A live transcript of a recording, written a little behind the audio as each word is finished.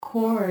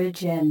Core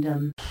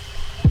Agendum.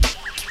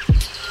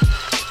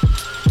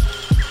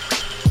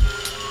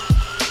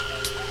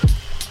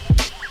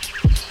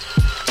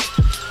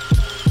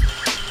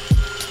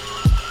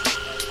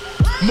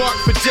 Mark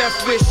for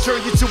death wish,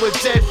 turn you to a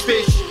dead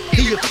fish.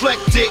 He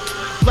eclectic,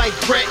 like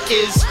Brett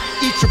is.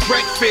 Eat your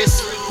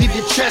breakfast, leave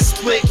your chest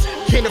split.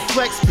 Can't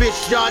flex,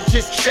 bitch, y'all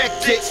just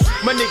checked it.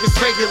 My niggas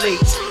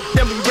regulate,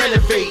 then we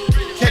renovate.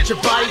 Catch a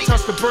body,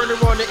 toss the burner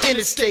on the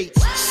interstate.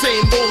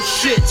 Same old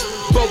shit,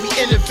 but we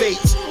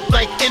innovate.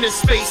 Like inner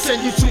space,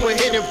 send you to a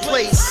hidden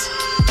place.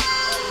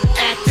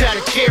 Act out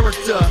of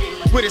character.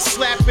 With a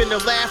slap and a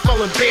laugh,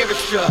 I'll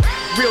embarrass ya.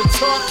 Real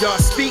talk, y'all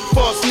speak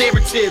false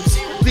narratives.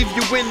 Leave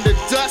you in the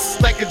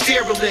dust like a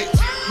derelict.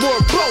 More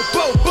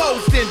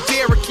bows than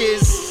Derek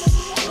is.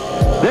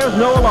 There's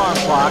no alarm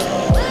clock,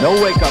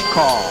 no wake-up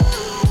call.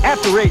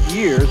 After 8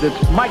 years,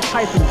 it's Mike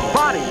Tyson's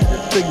body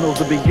that signals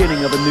the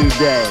beginning of a new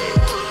day.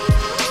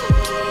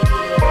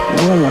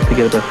 No one wants to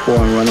get up at 4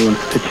 and run when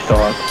it's pitch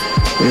dark.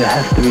 It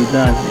has to be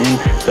done.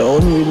 And the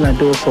only reason I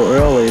do it so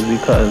early is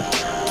because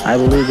I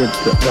believe that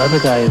the other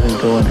guy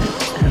isn't doing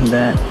it. And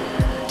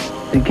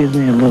that it gives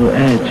me a little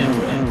edge.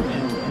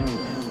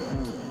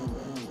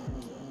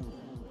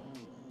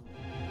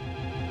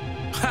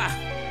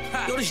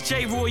 Yo, this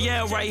J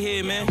Royale right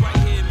here, man.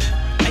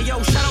 Hey,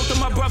 yo, shout out to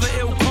my brother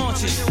Ill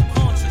Conscious.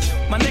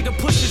 My nigga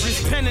pushes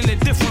his pen in a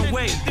different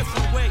way.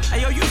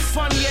 Hey, yo, you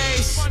funny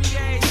ass,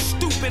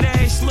 stupid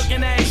ass,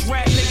 looking ass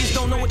rap niggas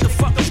don't know what the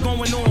fuck is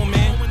going on,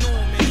 man.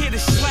 You here to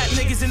slap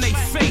niggas in they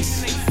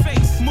face,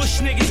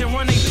 mush niggas and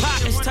run they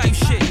pockets type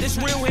shit. This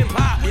real hip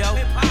hop, yo.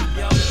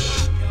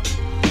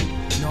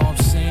 You know what I'm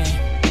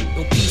saying?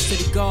 Yo, peace to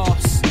the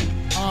gods.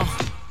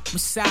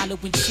 Masala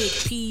with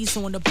chickpeas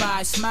on the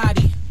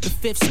basmati. The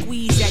fifth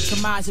squeeze at your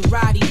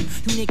Maserati.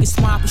 You niggas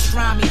swamp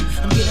pastrami.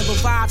 I'm getting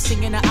revived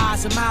singing the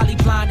Azamali.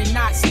 Blinding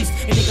Nazis.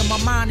 And nigga, my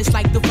mind is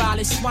like the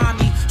violent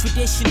Swami.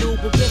 Traditional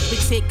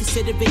arithmetic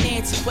considered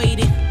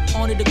antiquated.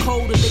 Honor the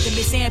code, the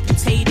ligaments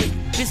amputated.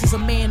 This is a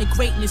man of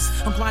greatness.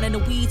 I'm grinding the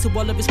weed to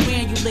all of his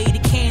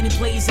granulated cannon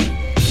blazing.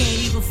 Can't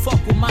even fuck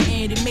with my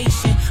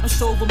animation. I'm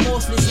so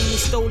remorseless in the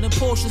stolen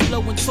Porsches,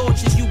 blowing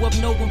torches. You of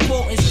no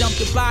importance. Dump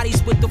the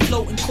bodies with the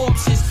floating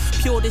corpses.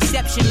 Pure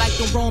deception like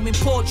the Roman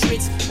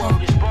portraits.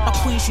 My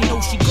queen, she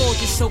knows she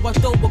gorgeous, so I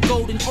throw a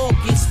golden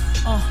orchids.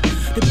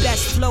 The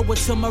best flower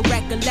to my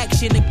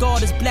recollection. The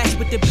God is blessed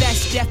with the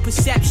best death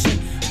perception.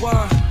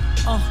 Word.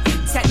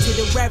 Tech to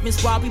the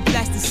reverence while we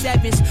bless the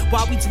sevens.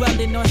 While we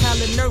dwelling on hell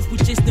and earth, we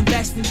just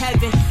invest in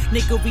heaven.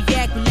 Nigga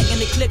react, we letting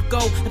the clip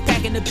go. And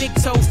packing the big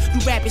toes, you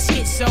rapping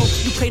schizo.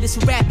 You pay this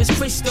to rappers,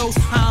 crystals.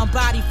 I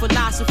embody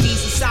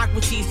philosophies of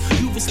Socrates.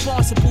 You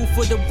responsible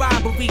for the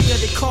robbery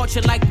of the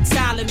culture like the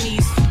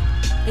Ptolemies.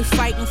 They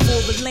fighting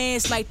for the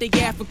lands like they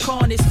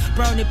Afrikaners.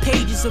 Burning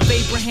pages of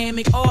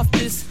Abrahamic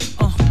authors.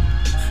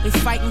 They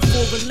fighting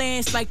for the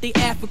lands like they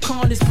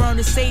Afrikaners.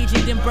 Burning sage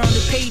and then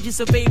burning pages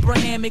of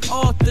Abrahamic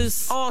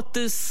authors.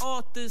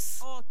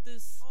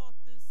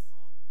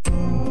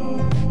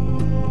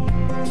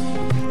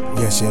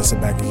 Yes,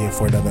 I'm back again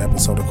for another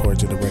episode of Core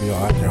to the Radio.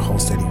 I'm your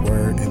host, Eddie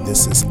Word, and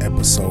this is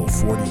episode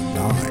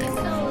 49.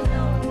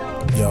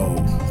 Yo,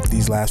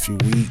 these last few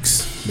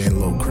weeks been a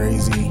little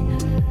crazy.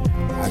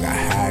 I got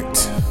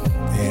hacked,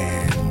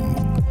 and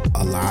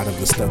a lot of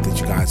the stuff that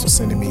you guys were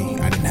sending me,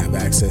 I didn't have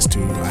access to.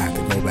 I had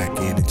to go back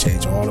in and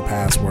change all the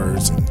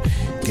passwords and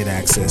get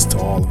access to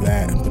all of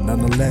that. But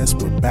nonetheless,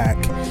 we're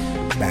back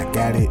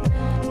at it.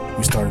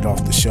 We started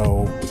off the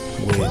show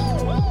with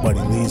Buddy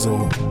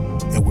Liesel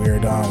and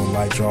Weird On with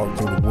Light Drop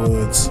Through the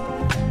Woods,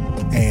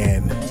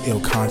 and Ill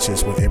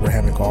Conscious with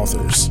Abrahamic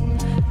Authors.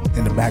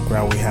 In the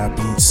background, we have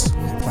beats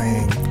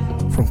playing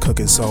from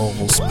Cookin'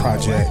 Soul's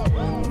project,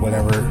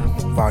 whatever,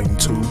 Volume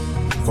 2.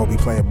 We're going to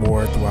be playing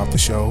more throughout the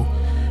show.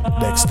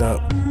 Next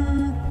up,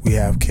 we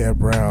have Kev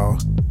Brown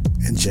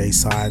and Jay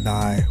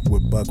Sinai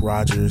with Buck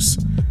Rogers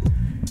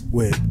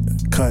with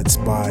cuts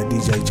by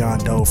DJ John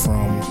Doe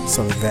from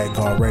Southern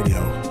Vanguard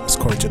Radio. It's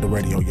Core to the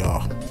Radio,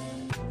 y'all.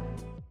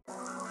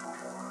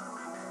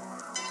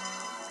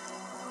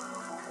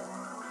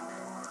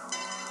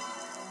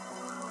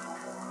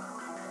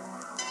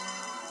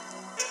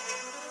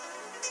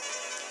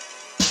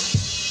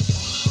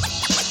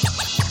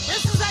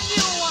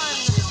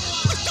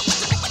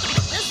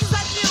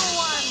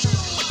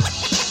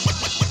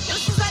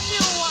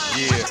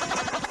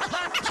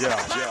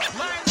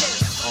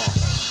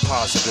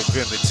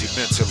 Positive energy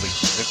mentally,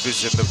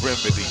 envision the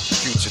remedy.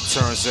 Future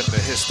turns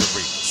into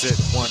history. Sit,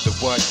 wonder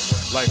what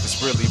life is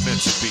really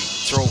meant to be.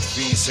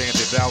 Trophies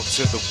handed out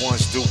to the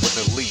ones doing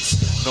the least.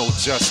 No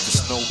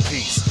justice, no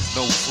peace,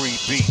 no free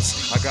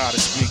beats. I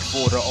gotta speak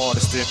for the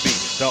artist in me.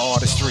 The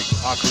artistry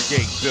I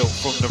create, built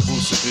from the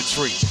roots of the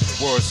tree.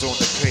 Words on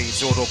the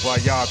page,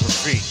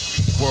 autobiography.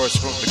 Words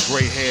from the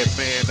gray-haired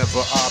man,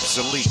 never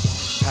obsolete.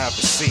 Have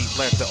a seat,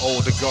 let the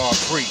older guard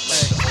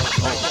preach.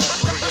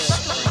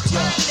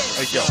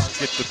 Hey yo,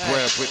 get the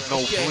bread with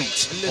no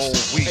bleach. Whole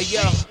wheat. Hey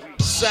yo,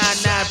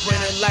 Cyanide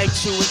bringing life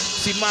to it.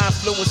 See my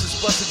influences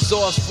bust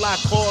exhaust, fly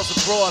cars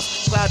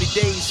across cloudy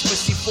days,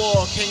 misty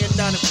fog, hanging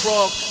down the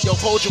frog. Yo,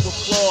 hold your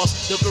applause,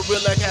 the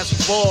gorilla has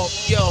evolved.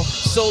 Yo,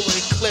 solar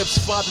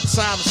eclipse, Father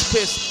Time is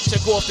pissed.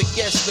 Check off the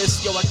guest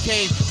list. Yo, I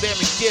came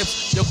bearing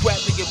gifts. Yo, crack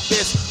the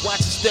abyss,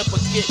 watch a step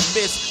or get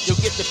missed. Yo,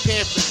 get the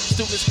pamphlet,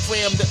 students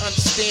cram the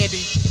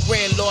understanding.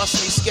 Grand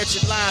larceny,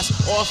 sketching lines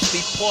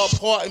awfully,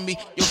 pardon me.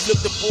 Yo,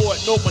 flip the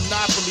board, no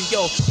monopoly.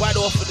 Yo, right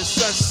off of the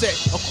sunset,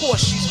 of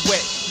course she's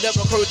wet.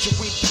 Never heard you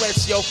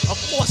replets, yo, of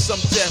course I'm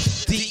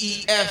deaf.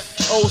 DEF,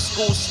 old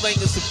school slang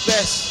is the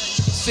best.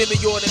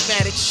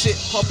 Semi-automatic shit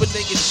pumping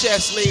in your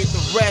chest, laid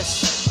the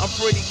rest. I'm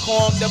pretty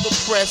calm, never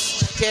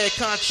pressed. Head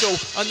control,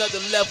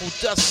 another level,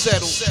 dust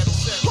settle.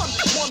 One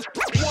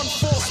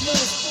false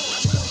move.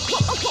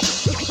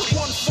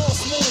 One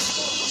false move.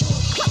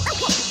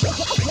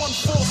 One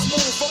false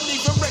move. I'm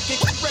leaving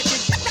record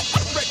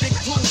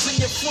grooves in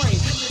your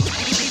frame.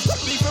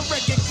 Leaving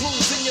record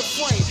grooves in your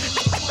frame.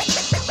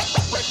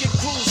 Record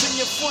grooves in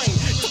your frame.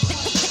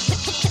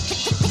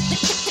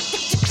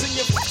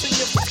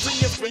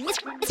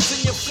 It's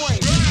in your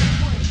frame.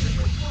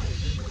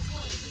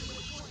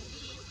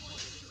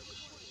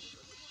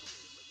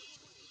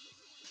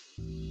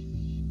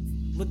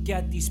 Look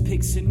at these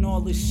pics and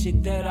all the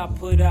shit that I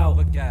put out.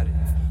 Look at it.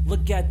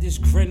 Look at this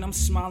grin, I'm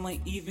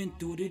smiling even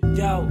through the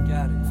doubt.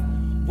 Got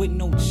it. With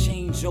no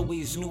change,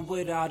 always knew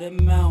without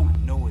amount. I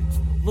know it.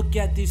 Look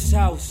at this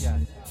house.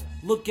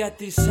 Look at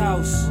this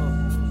house.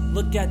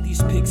 Look at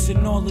these pics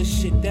and all the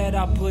shit that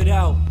I put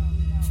out.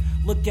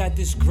 Look at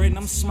this grin,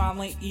 I'm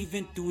smiling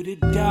even through the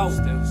doubt.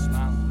 Still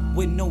smiling.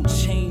 With no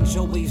change,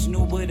 always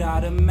knew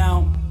without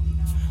amount.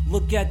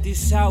 Look at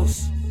this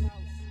house.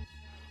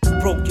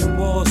 Broken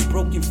walls,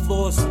 broken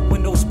floors,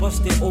 windows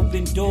busted,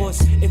 open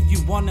doors. If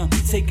you wanna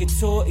take a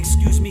tour,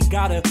 excuse me,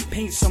 gotta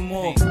paint some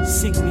more.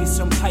 Sink me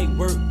some pipe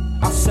work.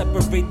 I'll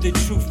separate the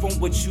truth from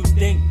what you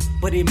think,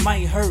 but it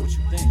might hurt.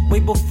 Way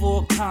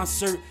before a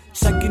concert,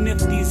 checking if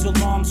these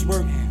alarms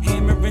work.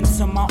 Hammering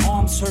till my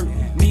arms hurt.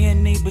 Me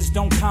and neighbors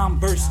don't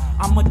converse.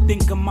 I'ma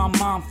think of my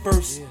mom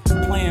first.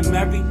 Playing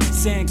Mary,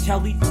 saying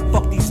Kelly,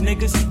 fuck these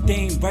niggas, they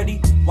ain't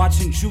ready.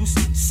 Watching Juice,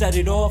 set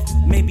it off,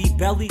 maybe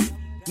Belly.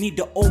 Need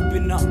to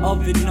open the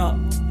oven up,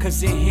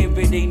 cause in here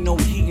it ain't no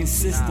heating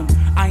system.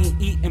 I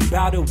ain't eating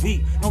about a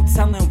week, no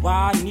telling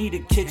why I need a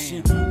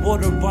kitchen.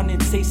 Water running,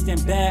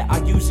 tasting bad, I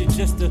use it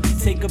just to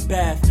take a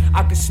bath.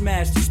 I could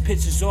smash these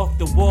pictures off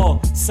the wall,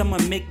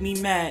 someone make me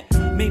mad.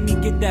 Make me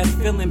get that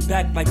feeling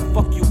back, like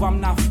fuck you, I'm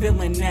not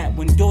feeling that.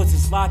 When doors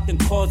is locked and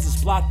cars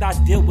is blocked, I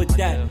deal with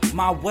that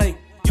my way.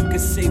 You can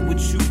say what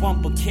you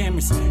want, but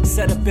cameras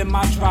set up in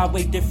my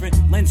driveway, different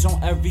lens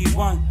on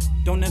everyone.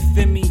 Don't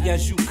offend me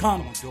as you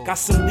come. Got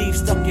some leaves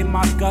stuck in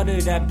my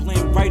gutter that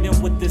blend right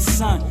in with the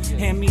sun.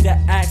 Hand me the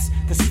axe,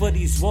 cause for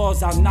these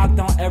walls I'll knock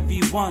down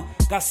everyone.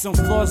 Got some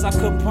flaws I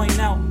could point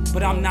out,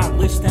 but I'm not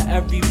listing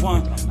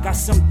everyone. Got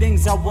some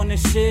things I wanna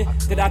share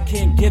that I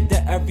can't give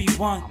to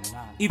everyone.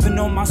 Even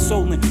though my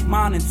soul and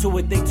mind into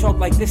it, they talk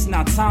like this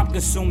not time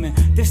consuming.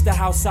 This the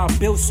house I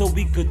built so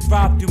we could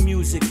thrive through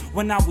music.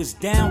 When I was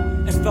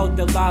down and felt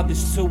the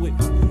livest to it.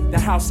 The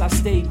house I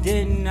stayed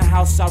in, the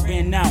house I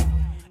ran out.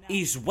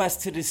 East,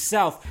 west to the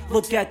south,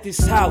 look at this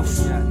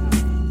house.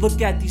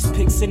 Look at these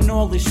pics and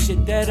all the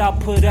shit that I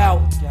put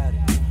out.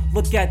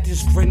 Look at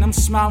this grin, I'm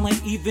smiling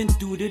even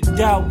through the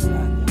doubt.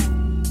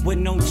 With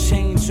no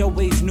change,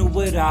 always knew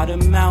without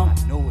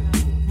amount.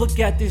 Look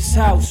at this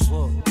house.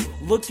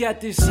 Look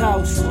at this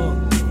house.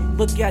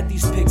 Look at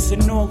these pics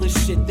and all the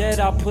shit that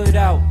I put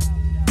out.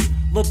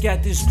 Look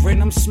at this grin,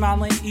 I'm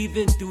smiling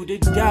even through the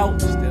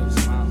doubt.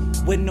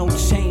 With no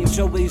change,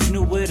 always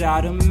knew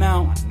without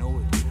amount.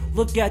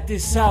 Look at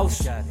this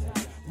house.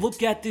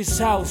 Look at this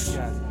house.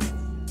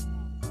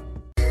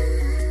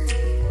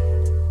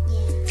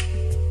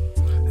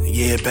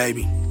 Yeah,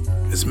 baby.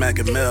 It's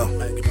Mega Mill.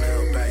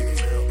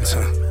 It's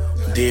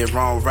Dead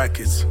Wrong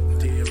Records.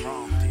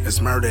 It's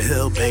Murder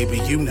Hill, baby,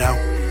 you know.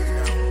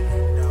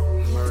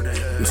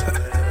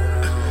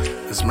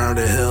 It's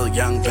Murder Hill,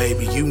 young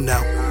baby, you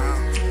know.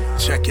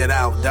 Check it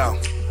out, though.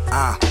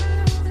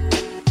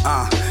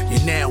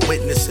 You're now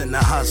witnessing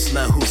a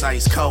hustler who's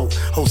ice cold.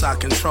 Hoes I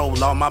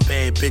control, all my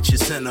bad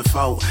bitches in the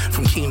fold.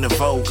 From Keen to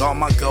Vogue, all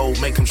my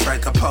gold, make them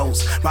strike a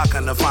pose.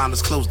 Rockin' the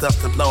finest clothes,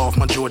 dust to blow off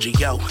my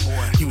Giorgio.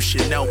 You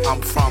should know I'm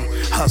from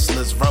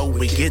Hustlers Road,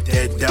 we get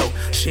that dough.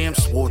 Sham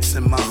Swartz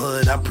in my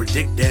hood, I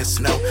predict that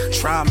snow.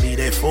 Try me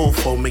that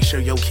full, make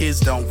sure your kids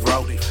don't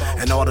grow.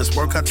 And all this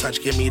work I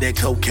touch, give me that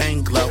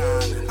cocaine glow.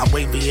 I'm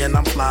wavy and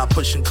I'm fly,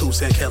 pushing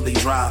Coos and Kelly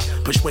Drive.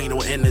 Push weight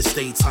on in the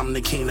States, I'm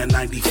the king of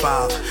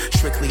 95.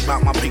 Strictly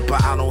about my paper. paper,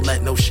 I don't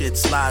let no shit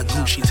slide.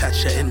 Gucci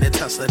touch you in the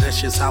Tesla,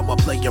 that's just how I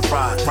play your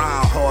ride.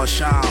 Rhyme hard,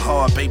 shine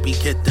hard, baby,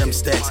 get them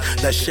stacks.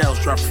 That shells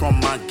drop from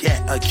my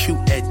gat,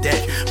 acute at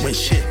that. When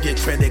shit get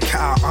credit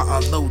card, I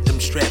unload them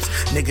straps.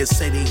 Niggas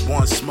say they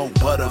want smoke,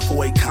 but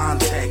avoid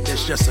contact.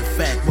 That's just a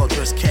fact, well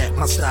dressed cat,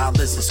 my style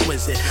is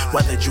exquisite.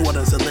 Whether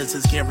Jordans or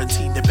lizards,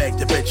 guaranteed to bag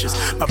the bitches.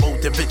 My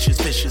road the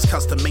bitches, vicious,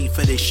 custom made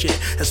for this shit.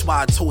 That's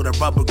why I told a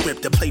rubber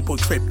grip, the Playboy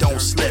grip don't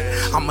slip.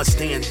 I'm a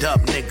stand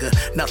up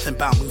nigga, nothing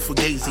about me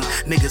fugazi.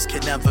 Niggas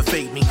can never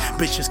fade me,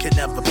 bitches can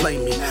never play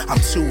me. I'm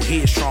too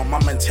headstrong,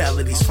 my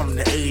mentality's from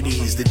the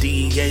 80s. The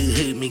DEA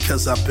hate me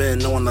cause I've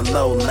been on the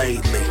low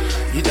lately.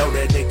 You know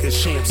that nigga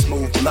Sham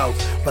smooth blow.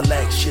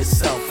 Relax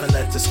yourself and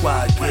let the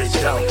squad get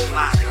dope.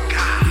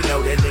 You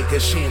know that nigga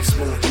Sham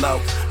smooth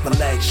blow.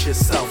 Relax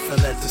yourself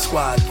and let the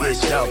squad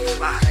get dope.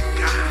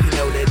 You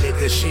know that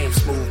nigga Sham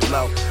smooth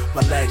blow.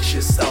 Relax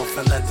yourself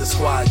and let the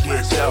squad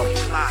get dope.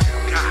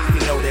 You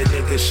know that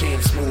nigga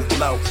Sham smooth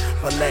blow.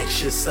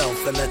 Relax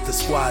yourself and let the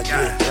squad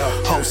get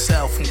dope.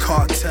 Wholesale from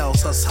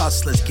cartels, us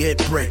hustlers get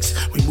bricks.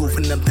 We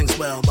moving them things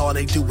well, all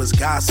they do is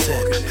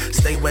gossip.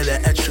 Stay with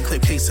an extra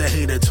clip, case a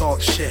hater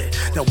talk shit.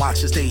 Then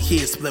watch as they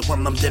hear split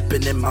when I'm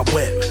dipping in my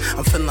whip.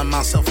 I'm feeling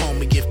myself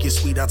homie, if you're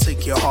sweet, I'll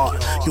take your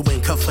heart. You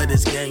ain't cut for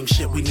this game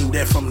shit, we knew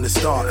that from the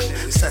start.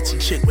 Such a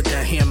chick with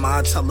that hammer,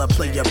 I tell her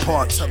play your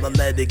part. Tell her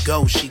let it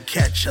go, she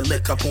catch a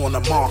lick up on the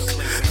mark.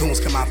 Goons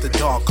come out the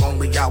dark,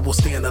 only I will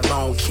stand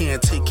alone.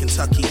 Can't take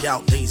Kentucky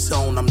out, they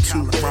zone, I'm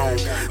too grown.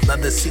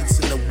 Leather seats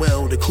in the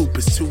well, the coupe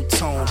is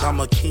two-toned. I'm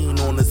a king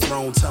on the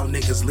throne, tell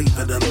niggas leave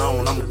it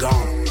alone, I'm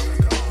gone.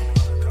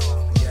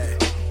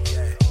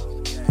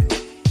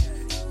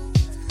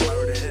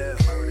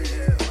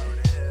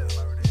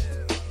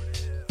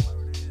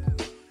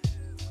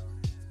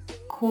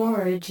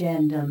 Core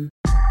Agendum.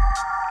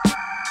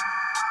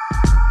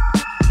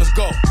 Let's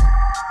go.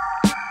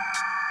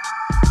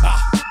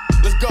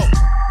 Let's go.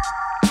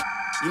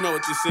 You know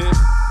what this is?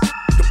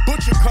 The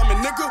butcher coming,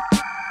 nigga.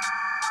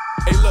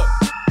 Hey, look,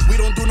 we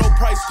don't do no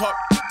price talk,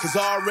 cause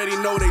I already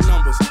know they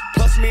numbers.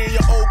 Plus, me and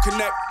your old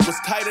connect was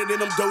tighter than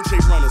them Doje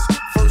runners.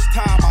 First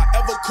time I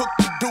ever cooked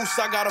the deuce,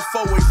 I got a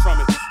 4-way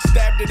from it.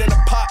 Stabbed it in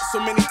a pot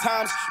so many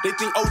times, they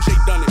think OJ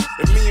done it.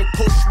 If me and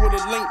Push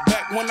would've linked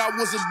back when I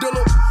was a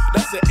dealer,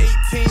 that's an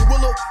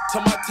 18-wheeler to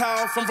my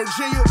town from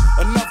Virginia.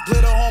 Enough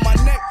glitter on my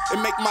neck, it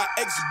make my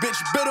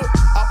ex-bitch bitter.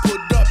 I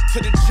pulled up to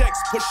the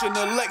jacks, pushing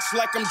the Lex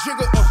like I'm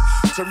Jigger.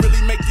 To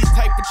really make these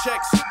type of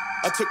checks,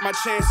 I took my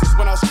chances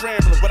when I was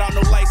scrambling without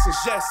no license,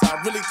 yes. I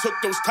really took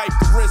those type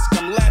of risks.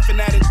 I'm laughing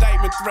at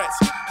indictment threats.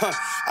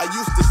 I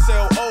used to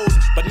sell O's,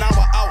 but now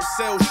I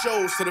outsell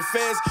shows. To the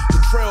feds, the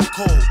trail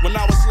code. When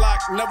I was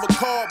locked, never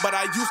called, but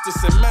I used to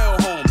send mail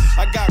home.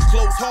 I got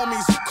close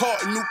homies who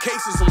caught in new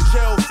cases on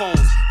jail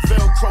phones.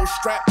 Velcro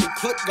strapped and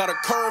clip, got a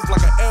curve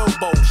like an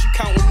elbow. She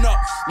counting up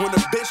when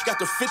a bitch got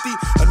the 50,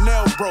 a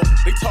nail broke.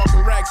 They talking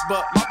racks,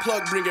 but my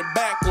plug bring it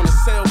back on a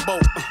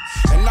sailboat.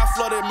 And I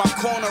flooded my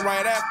corner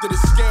right after the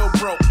scale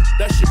broke.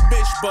 That's your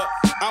bitch, but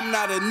I'm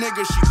not a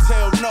nigga, she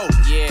tell no.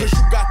 Yeah. Cause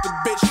you got the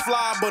bitch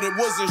fly, but it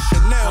wasn't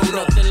Chanel. I'm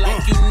nothing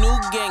like you new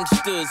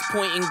gangsters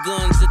pointing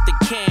guns at the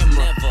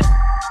camera. Never.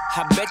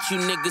 I bet you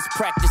niggas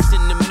practice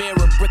in the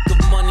mirror. Brick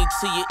of money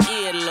to your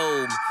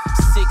earlobe.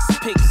 6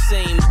 picks,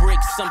 same brick,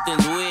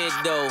 something's weird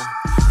though.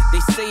 They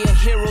say a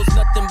hero's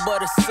nothing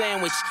but a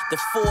sandwich. The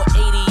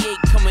 488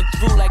 coming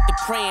through like the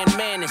praying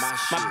mantis.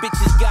 My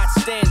bitches got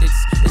standards.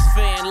 It's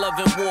fan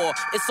loving war.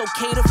 It's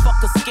okay to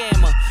fuck a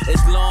scammer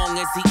as long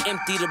as he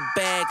empty the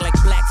bag like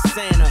Black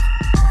Santa.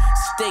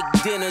 Steak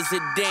dinners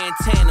at Dan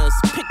Tanner's.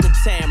 Pick a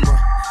Tamra.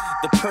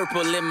 The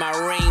purple in my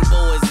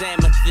rainbow is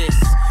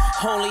amethyst.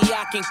 Only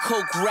I can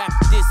coke rap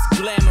this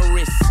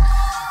glamorous.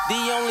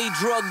 The only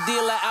drug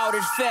dealer out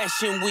at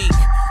Fashion Week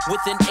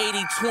with an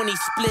 80-20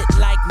 split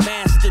like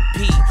Master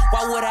P.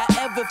 Why would I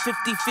ever 50-50?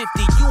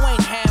 You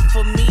ain't half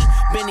of me.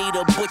 Benny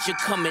the Butcher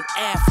coming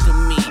after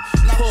me.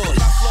 Push.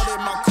 I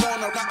flooded my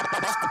corner. I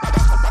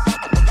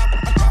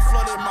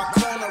flooded my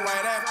corner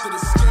right after the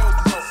scale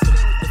broke.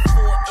 The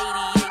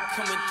 488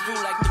 coming through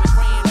like the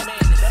praying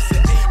man. That's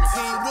an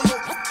 18-wheeler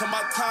to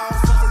my town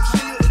from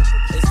Virginia.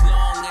 As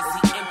long as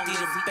he empty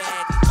the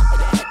bag.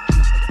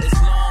 As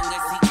long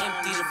as he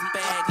empty the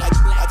bag like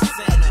Black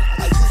Santa.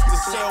 I used to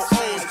sell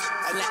O's.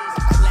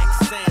 Black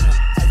Santa.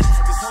 I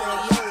used to sell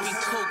Only O's. we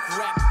coke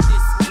rap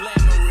this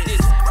glamorous.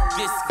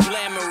 This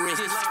glamorous.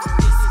 This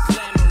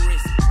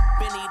glamorous.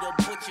 Benny the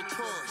Butcher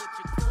Push.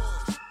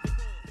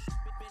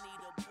 Benny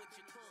the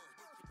Butcher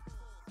Push.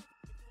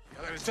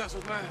 Y'all got a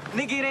tussle, man?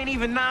 Nigga, it ain't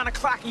even 9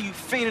 o'clock and you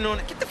fainting on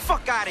it. Get the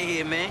fuck out of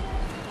here, man.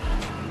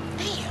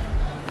 Damn.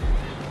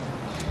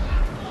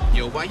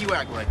 Yo, why you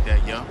act like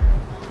that, yo?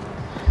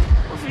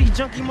 What for these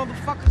junkie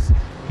motherfuckers?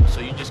 So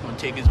you just gonna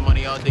take his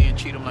money all day and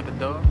treat him like a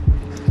dog?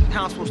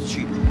 How I'm supposed to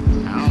treat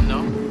him? I don't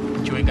know.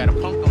 But you ain't gotta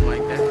punk him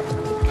like that.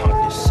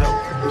 Punk yourself.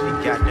 You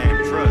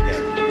goddamn drug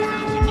addict.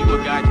 And you a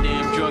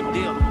goddamn drug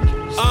dealer.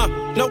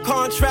 No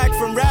contract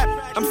from rap.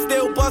 I'm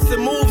still busting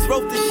moves.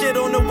 Wrote the shit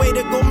on the way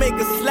to go make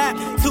a slap.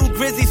 2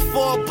 Grizzies,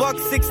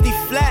 $4.60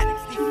 flat.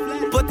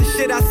 But the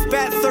shit I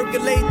spat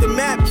circulate the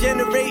map,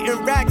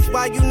 generating racks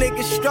while you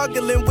niggas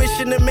struggling,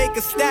 wishing to make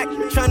a stack,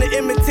 trying to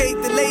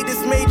imitate the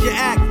latest major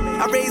act.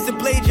 I raise and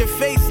blade your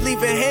face,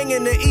 leave it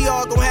hanging. The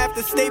ER gon' have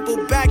to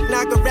staple back,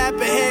 knock a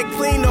rapper head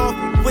clean off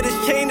with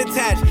his chain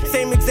attached.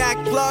 Same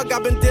exact plug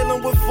I've been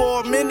dealing with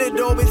for a minute.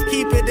 Always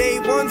keep it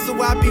A1, so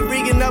I be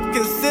rigging up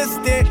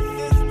consistent.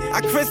 I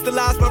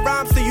crystallize my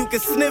rhyme so you can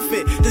sniff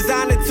it.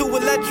 Designed it to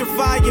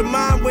electrify your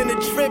mind when a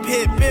trip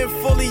hit. Been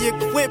fully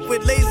equipped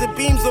with laser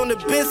beams on the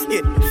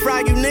biscuit.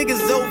 Fry you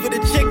niggas over the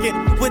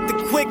chicken with the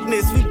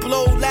quickness. We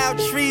blow loud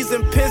trees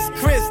and piss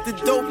Chris. The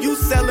dope you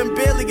selling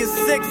barely is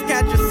 6.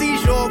 Catch a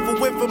seizure off a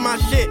whiff of my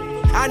shit.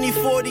 I need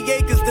 40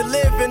 acres to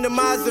live in the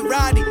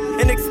Maserati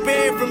and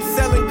expand from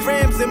selling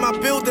grams in my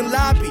building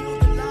lobby.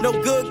 No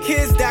good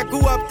kids that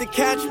grew up to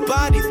catch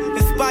bodies.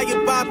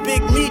 Inspired by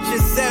Big Meech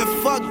and said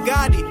fuck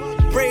Gotti.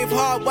 Brave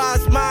heart,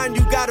 wise mind,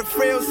 you got a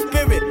frail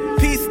spirit.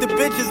 Peace to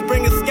bitches,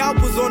 bringing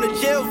scalpels on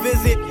a jail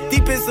visit.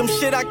 Deep in some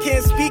shit I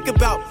can't speak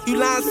about. You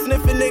line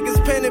sniffing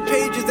niggas, penning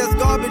pages, that's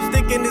garbage.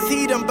 Thinking this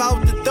heat, I'm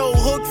about to throw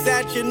hooks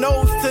at your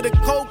nose to the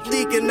coke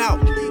leaking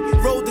out.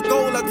 Rolled the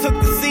goal, I took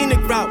the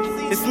scenic route.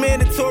 It's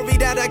mandatory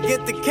that I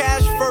get the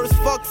cash first,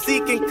 fuck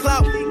seeking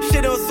clout.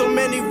 Shit on so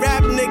many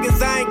rap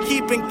niggas, I ain't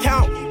keeping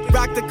count.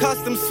 Rock the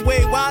custom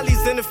suede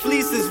wallies and the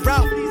fleeces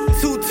route.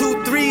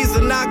 223s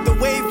and knock the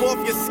wave off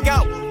your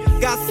scalp.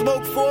 Got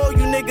smoke for all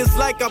you niggas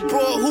like I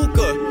brought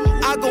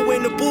hookah. I go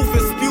in the booth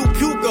and spew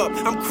puke up.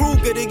 I'm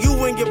Kruger to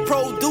you and your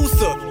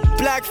producer.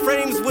 Black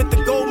frames with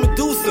the gold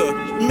Medusa.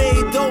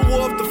 Made dough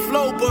off the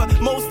flow,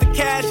 but most of the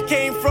cash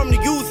came from the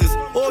users.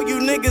 All you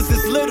niggas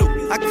is little.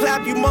 I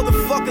clap you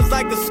motherfuckers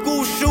like a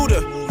school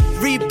shooter.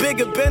 Read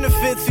bigger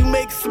benefits, you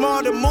make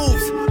smarter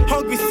moves.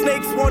 Hungry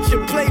snakes want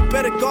your plate,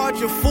 better guard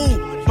your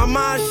food. My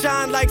mind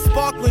shine like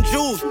sparkling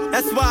jewels.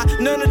 That's why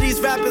none of these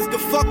rappers can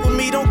fuck with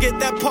me. Don't get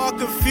that part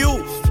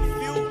confused.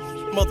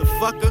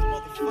 Motherfucker,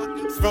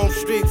 Strong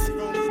Streets.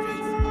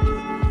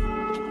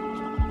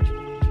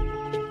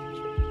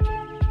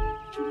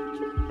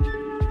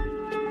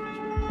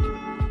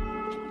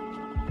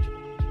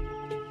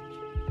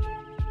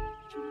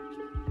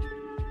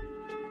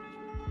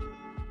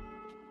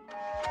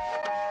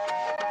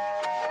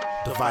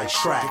 Device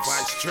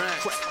Tracks.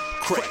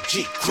 Craig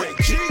G.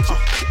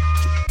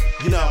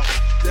 You know,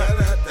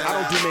 I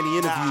don't do many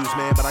interviews,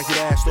 man, but I get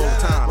asked all the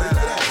time.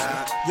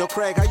 Yo,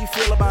 Craig, how you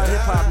feel about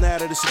hip-hop now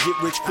that it's a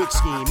get-rich-quick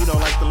scheme, you know,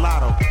 like the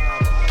lotto?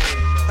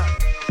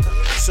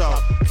 So,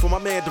 for my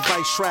man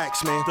Device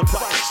Tracks, man,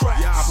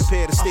 I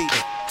prepared a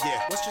statement.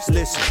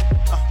 Listen.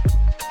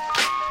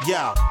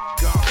 Yo.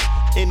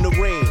 In the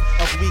reign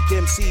of weak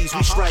MCs,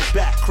 we strike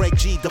back. Craig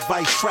G,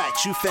 Device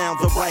Tracks, you found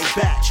the right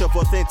batch of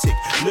authentic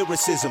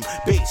lyricism,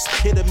 bass,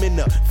 hit him in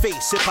the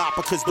face. Hip-hop,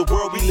 because the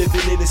world we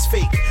living in is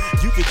fake.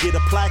 You could get a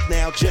plaque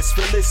now just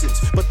for listens,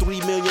 but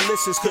 3 million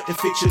listens couldn't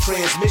fix your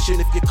transmission.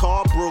 If your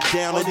car broke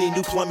down or need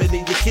new plumbing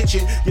in your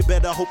kitchen, you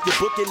better hope your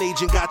booking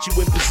agent got you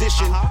in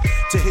position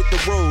to hit the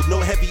road.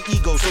 No heavy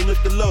ego, so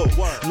lift the load.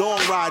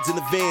 Long rides in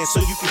the van so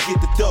you can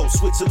get the dough.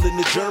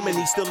 Switzerland to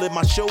Germany, still in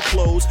my show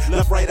clothes.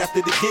 Left right after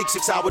the gig,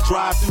 6-hour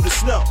drive through the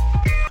snow.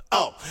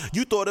 Oh,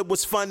 you thought it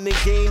was fun and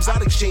games?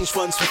 I'd exchange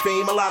funds for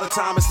fame. A lot of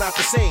time it's not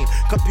the same.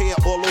 Compare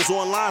all those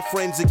online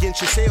friends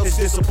against your sales. It's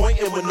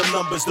disappointing when the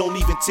numbers don't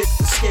even tip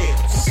the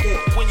scales.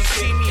 When you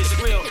see me, it's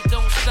real.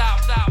 Don't stop.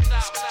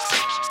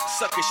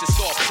 Suckers should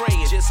start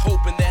praying, just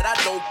hoping that I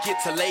don't get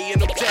to laying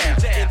them down.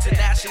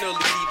 Internationally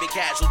leaving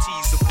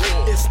casualties of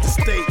war. It's the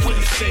state. When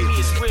you see me,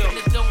 it's real.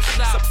 Don't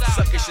stop.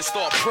 Suckers should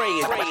start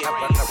praying.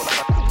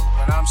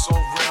 But I'm so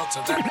real to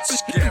them, it's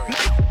scary.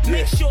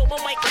 Make sure my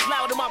mic is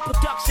loud and my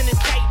production is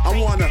tight. I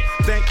wanna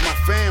thank my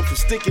fam for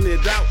sticking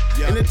it out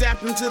and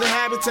adapting to the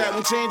habitat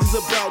when change is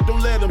about.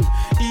 Don't let them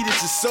eat at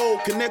your soul,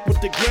 connect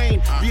with the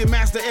grain. Be a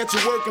master at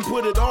your work and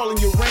put it all in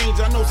your range.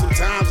 I know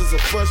sometimes it's a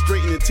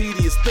frustrating and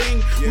tedious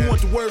thing. We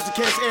want the words to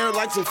catch air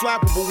like some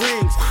flappable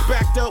wings.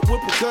 Backed up with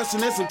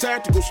percussion and some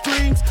tactical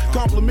strings.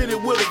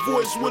 Complemented with a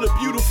voice with a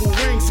beautiful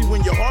ring. See,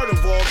 when your heart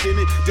involved in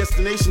it,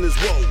 destination is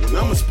woe. When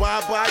I'm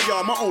inspired by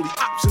y'all, my only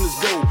option is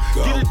go.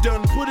 Get it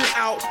done, put it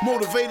out,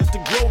 motivated to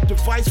grow.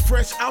 Device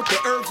fresh out the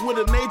earth where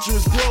the nature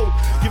is glow.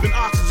 Giving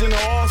oxygen to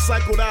all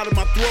cycled out of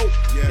my throat.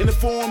 In the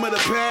form of the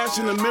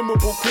passion and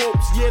memorable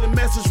quotes. Yeah, the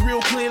message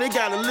real clear, they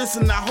gotta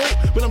listen, I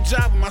hope. But I'm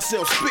jiving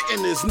myself,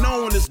 spitting this,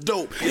 knowing it's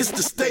dope. It's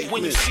the statement.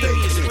 When you see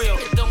me, it's real.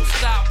 Don't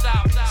stop.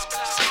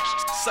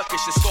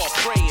 Suckers should start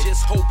praying,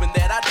 just hoping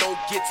that I don't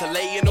get to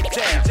laying them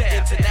down.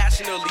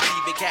 Internationally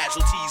leaving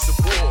casualties of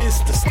war. It's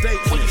the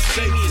statement. When you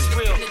see me, it's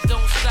real.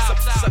 Don't stop.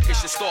 Suckers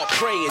should start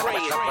praying.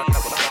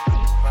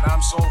 But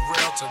I'm so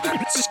real to them,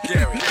 it's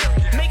scary.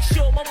 Make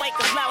sure my mic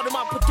is loud and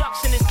my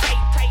production is tight.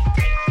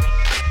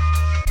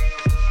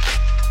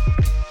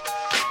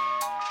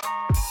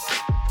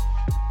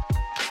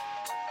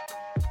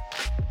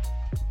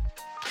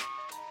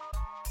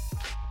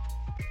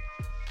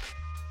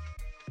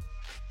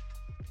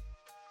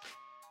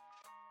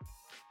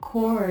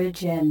 Core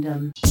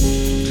Agendum.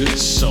 Good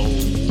soul.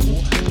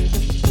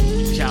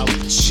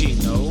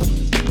 Cappuccino.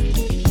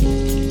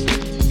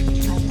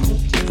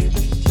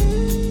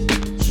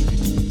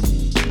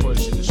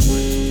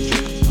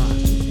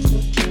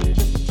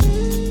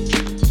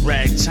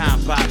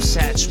 time Bob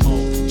Satchmo.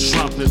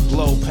 Trumpet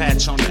blow,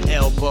 patch on the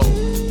elbow.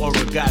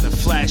 Aura got a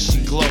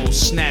flashy glow.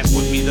 Snap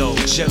with me though.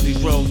 Jelly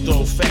roll,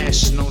 throw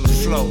fashion on the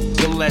flow.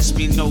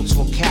 Gillespie notes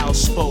while Cal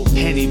spoke.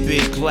 Henny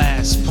big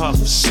glass, puff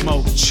of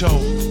smoke,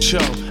 choke.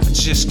 I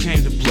just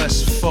came to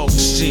bless the folks.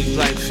 Steamed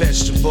like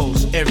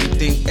vegetables,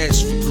 everything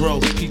etched for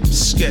growth. People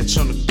sketch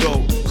on the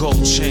go.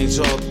 Gold chains,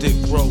 all thick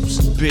ropes.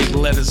 Big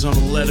letters on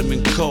the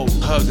Letterman coat.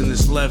 Hugging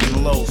this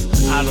leaven loaf.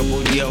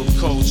 Audible yell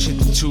coach, hit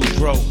the two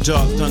broke.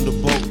 Dark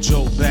thunderbolt,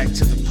 Joe back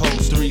to the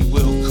post.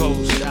 3-wheel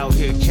coast, out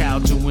here Cal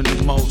doing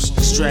the most.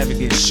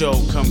 Extravagant show,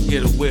 come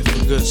get a whiff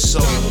of good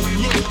soul.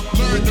 Look,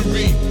 learn to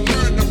read,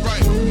 learn to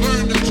write,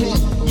 learn to talk,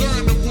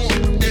 learn to walk,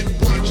 and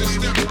watch your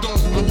step on.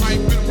 I'm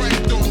hyping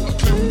right though, a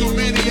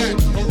kleptomaniac,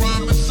 a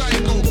rhyme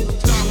psycho.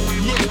 Stop,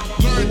 look,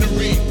 learn to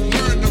read,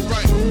 learn to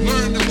write,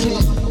 learn to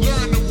talk,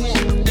 learn to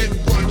walk, and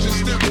watch your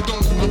step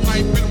on. I'm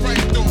hyping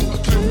right though, a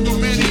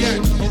kleptomaniac,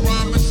 a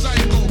rhyme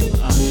psycho.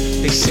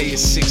 They say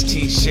it's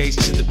 16 shades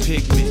to the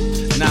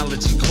pigment.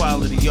 Knowledge and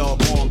quality all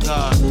on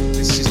God.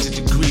 This is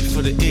the degree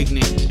for the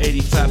ignorant.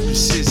 85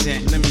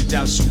 persistent. Let me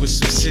douse you with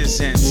some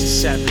sizzants.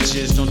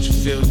 Savages, don't you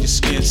feel your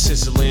skin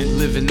sizzling?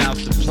 Living out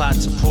the plot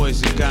to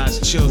poison God's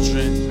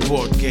children.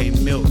 Board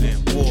game Milton.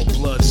 War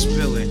blood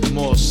spilling.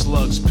 More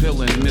slugs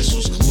pilling.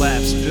 Missiles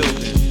collapse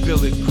building.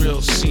 Billet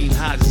grill seen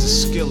hot as a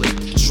skillet.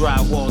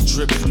 Drywall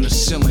drip from the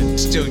ceiling.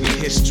 Steal your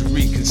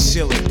history,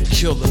 conceal it.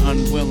 Kill the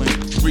unwilling.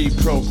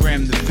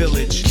 Reprogram the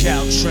village.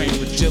 Cow train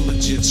with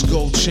diligence.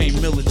 Gold chain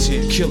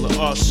militant. Killer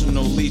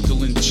arsenal,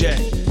 lethal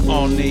inject.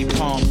 All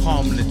napalm,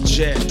 palm in a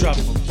jet. Drop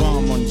a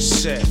bomb on your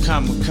set.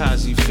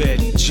 Kamikaze,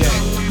 Vetty, jet.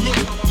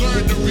 Look,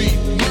 learn to read,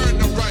 learn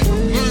to write,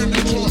 learn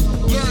to talk,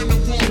 learn to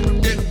walk,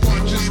 and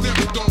watch your step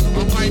though.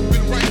 I'm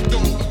hyping right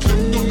though, a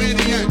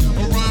kleptomaniac,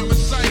 a rhyme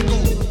psycho.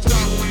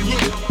 Stop,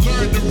 look,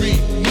 learn to read,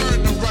 learn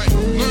to write,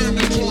 learn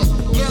to talk,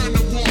 learn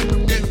to walk,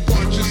 and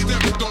watch your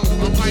step though.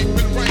 I'm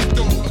hyping right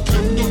though, a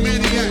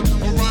kleptomaniac,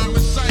 a rhyme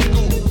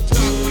psycho.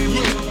 Stop,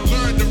 look,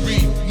 learn to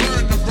read,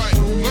 learn to write,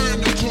 learn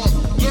to talk,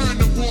 learn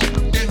to walk,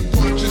 and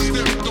watch your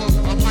step though.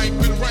 I'm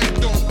hyping right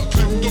though, a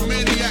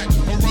kleptomaniac,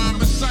 a rhyme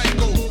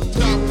psycho.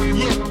 Stop,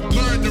 look,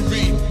 learn to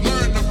read,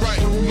 learn to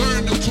write,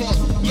 learn to talk,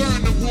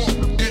 learn to walk,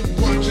 and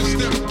watch your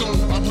step though.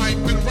 I'm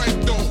hyping right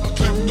though, a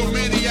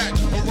kleptomaniac,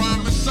 a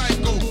rhyme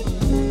psycho.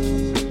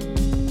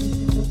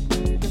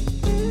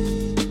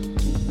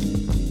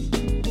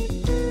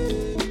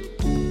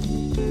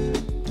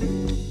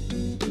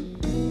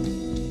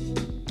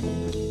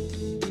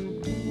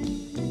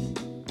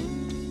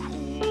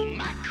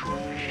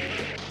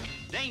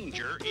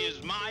 Danger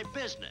is my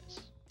business.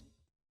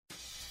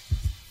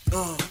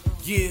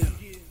 Yeah.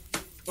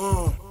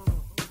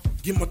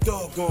 Get my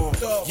dog on.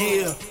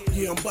 Yeah,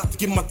 I'm about to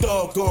get my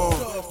dog on.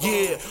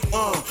 Yeah,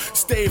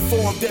 stay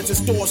informed that the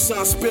store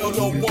sign spill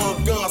no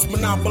one guns.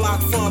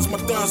 Monopolize funds, my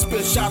done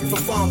spit shots for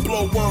fun,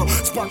 blow one.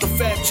 Spark a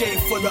fat chain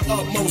for the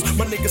utmost.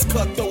 My niggas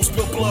cut those,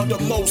 spill blood the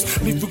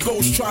most. Leave the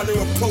ghost trying to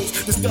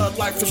approach. This thug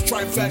life is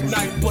trifect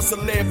night. Bust a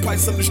lead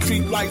pipes on the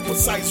street light.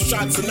 Precise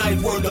shots a night,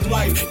 word of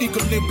life.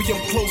 Equilibrium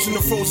closing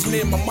the frozen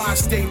in my mind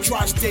state.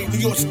 Tri-state, New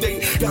York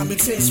State. Got me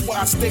tense while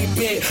I stay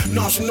bent.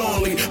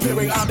 Nonchalantly,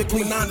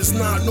 periodically, 9 is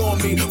not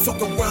on me.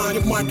 Fuck around,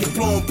 your mind get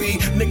blown, B.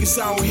 Niggas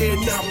out here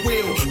not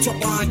real. Talk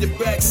behind your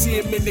back, see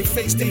him in their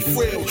face, they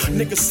frail.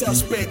 Niggas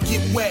suspect,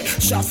 get wet.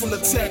 Shot from the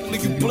tech,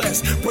 leave you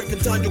blessed. Breaking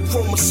down your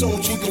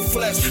chromosomes, you your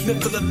flesh.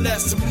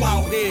 Nevertheless, I'm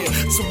out here,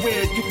 so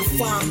where you can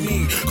find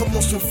me. Come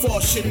on some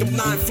false shit, them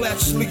 9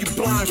 flashes leave you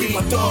blind. Get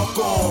my dog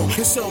on,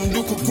 it's something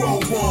you can grow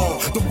on.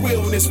 The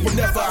realness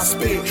whenever I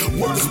spit.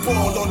 Word is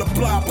born on the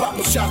block,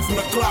 popping shots from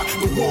the clock.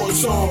 The war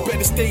is on,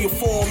 better stay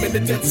informed in the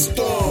desert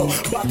storm.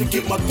 About to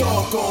get my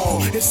dog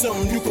on, it's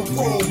something you can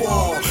grow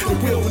on. The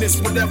realness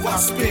whenever I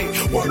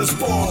spit. Word is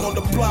born on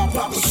the block,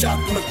 popping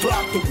shots from the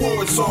clock. The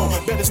war is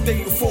on, better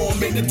stay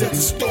informed in the desert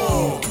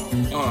storm.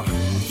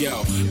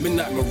 Yo,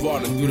 midnight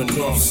marauding through the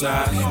north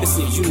side. It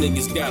seems you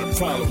niggas got a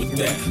problem with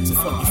that. So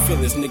fuck you feel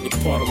this nigga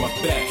part of my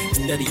back.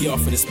 Steady off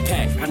of this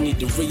pack. I need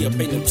to re-up,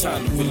 ain't no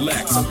time to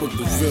relax. I went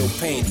through real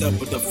pain,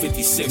 doubled up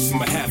 56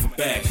 from a half a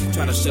bag.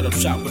 Try to shut up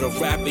shop with a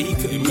rapper, he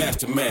couldn't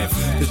master math.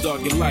 Cause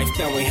dog, your life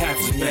that ain't half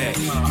as bad.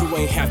 You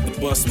ain't have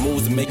to bust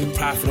moves and make a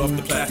profit off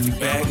the plastic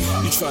bag.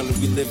 You trying to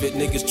relive it,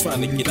 niggas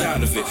trying to get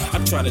out of it. I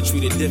try to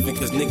treat it different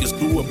cause niggas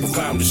grew up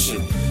around the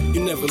shit. You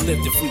never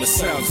lived it from the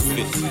sounds of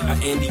it. I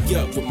ended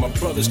up with my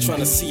brothers trying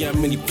to see how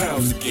many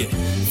pounds to get.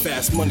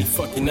 Fast money,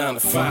 fucking 9 to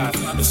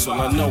 5. That's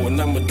all I know,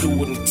 and I'ma do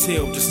it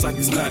until just like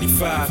it's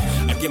 95.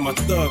 I get my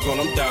thug on,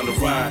 I'm down to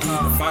ride.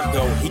 If I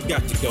go, he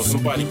got to go,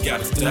 somebody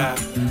gotta die.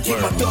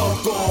 Get my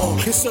dog on,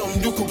 it's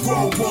something you can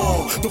grow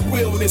on. The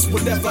realness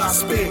whenever I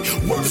spit.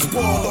 Word is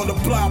born on the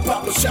block,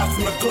 popping shots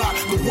from the clock.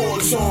 The war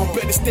is on,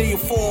 better stay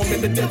informed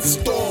in the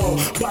desert storm.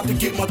 About to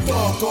get my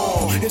dog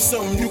on, it's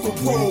something you can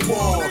grow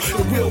on.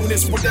 The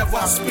realness whenever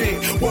I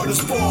spit. Word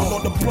is born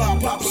on the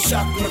block, popping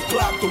shots from the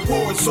clock. The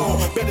war is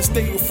on, better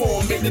stay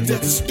informed in the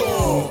desert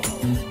storm.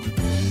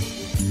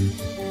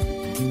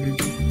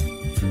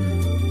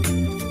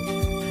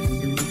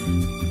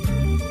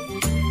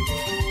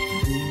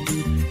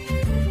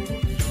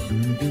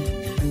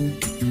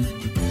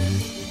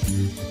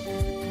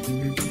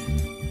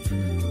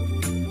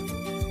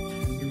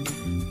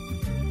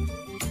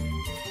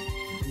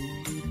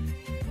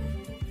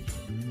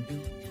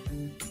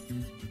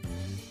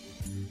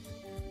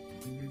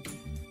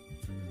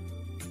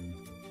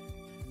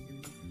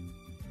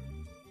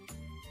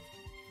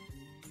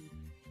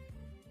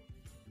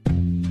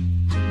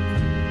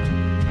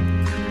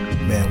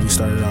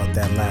 started out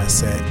that last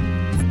set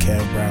with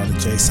Kev Brown and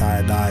Jay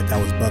Cyanide.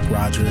 That was Buck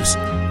Rogers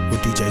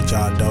with DJ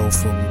John Doe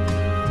from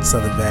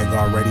Southern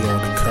Vanguard Radio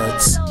and the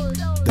Cuts.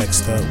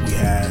 Next up, we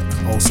had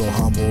Also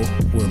Humble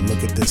with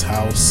Look at This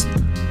House.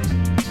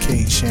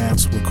 King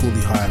Shamps with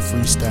Coolie High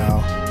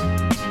Freestyle.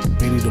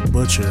 Benny the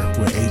Butcher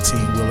with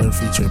 18 Wheeler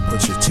featuring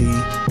Pusha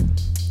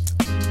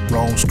T.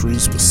 Rome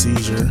Streets with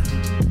Seizure.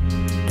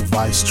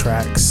 Device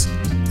Tracks.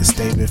 The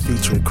Statement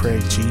featuring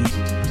Craig G.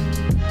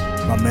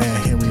 My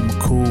man Henry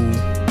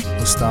McCool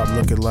with Stop,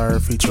 Look, and Learn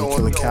featuring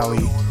Killer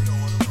Cali.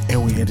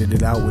 And we ended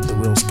it out with The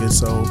Real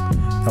Schizo.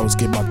 That was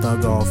Get My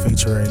Thug On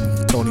featuring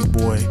Tony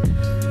Boy.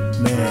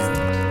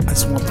 Man, I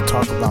just want to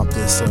talk about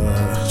this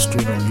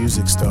streaming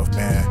music stuff,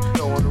 man.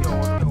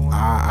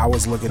 I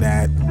was looking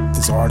at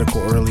this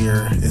article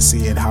earlier and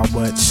seeing how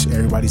much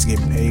everybody's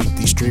getting paid with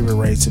these streaming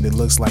rates, and it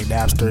looks like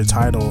Napster and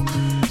Tidal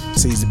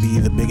seems to be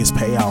the biggest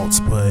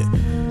payouts, but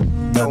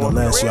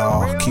nonetheless,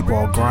 y'all keep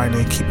on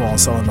grinding, keep on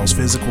selling those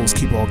physicals,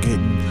 keep on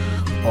getting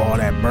all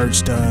that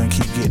merch done,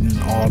 keep getting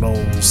all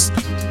those,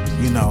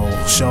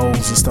 shows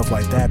and stuff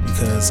like that,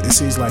 because it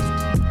seems like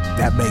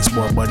that makes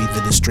more money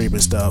than the streaming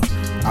stuff.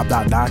 I'm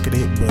not knocking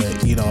it,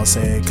 but you know what I'm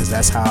saying, because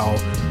that's how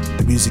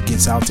the music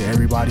gets out to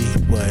everybody,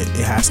 but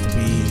it has to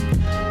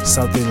be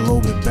something a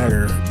little bit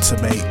better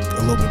to make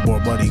a little bit more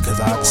money, because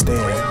I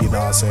understand, you know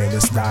what I'm saying,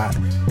 it's not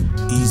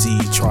easy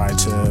trying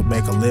to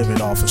make a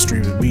living off of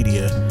streaming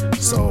media.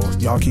 So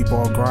y'all keep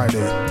on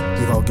grinding.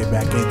 We're gonna get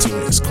back into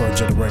it. It's Core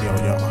Agenda Radio,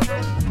 y'all.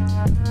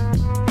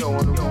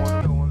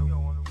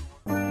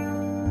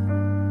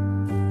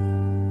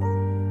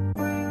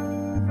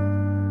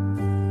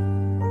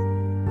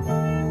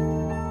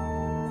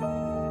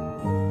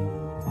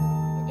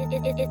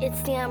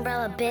 It's the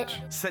umbrella, bitch.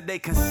 Said they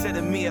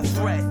consider me a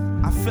threat.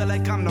 I feel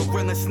like I'm the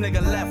realest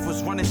nigga left.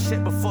 Was running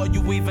shit before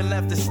you even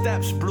left the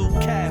steps. Blue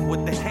cat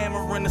with the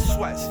hammer and the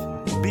sweats.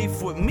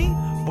 Beef with me?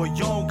 Boy,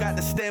 you don't got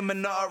the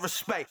stamina or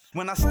respect.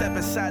 When I step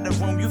inside the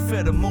room, you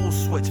feel the mood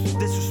switch.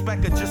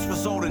 Disrespect could just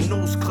result in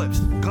news clips.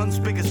 Guns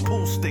big as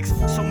pool sticks.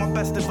 So my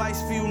best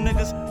advice for you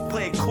niggas,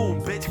 play it cool,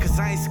 bitch. Cause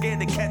I ain't scared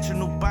to catch a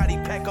new body,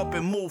 pack up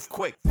and move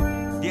quick.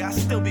 Yeah, I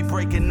still be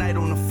breaking night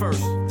on the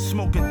first.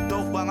 Smoking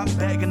dope while I'm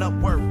bagging up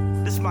work.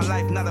 This my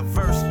life, not a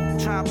verse.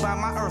 Trying to buy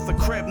my earth a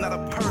crib, not a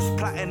purse.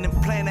 Plotting and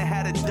planning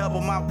how to double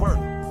my work.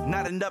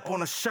 Knotting up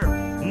on a shirt.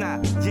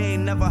 Nah, you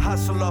ain't never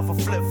hustle off a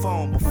flip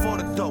phone. Before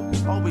the dope,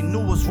 all we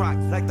knew was rock,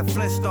 like the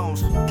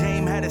Flintstones.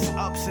 Game had its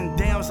ups and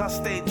downs, I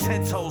stayed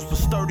 10 toes. But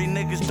sturdy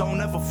niggas don't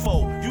ever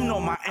fold. You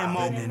know my MO.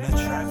 I've been in the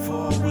trap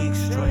for a week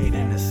straight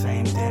in the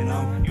same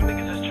denim. You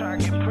niggas just trying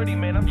to get pretty,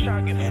 man. I'm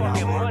trying to get and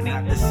fucking money.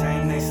 Not the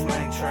same, they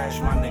slang trash,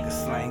 my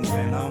niggas slang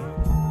venom.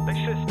 They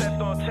shit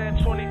stepped on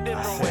 10, 20 different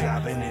ways. I said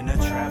I've been in the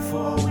trap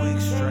for a week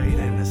straight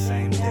in the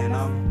same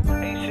denim.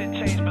 Ain't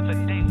shit changed, but the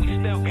date we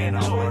still get to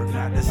it. Work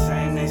not the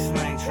same, they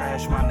slang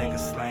trash, my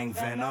niggas slang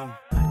venom.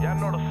 Y'all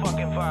know the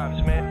fucking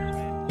vibes, man.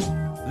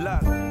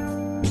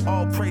 Look,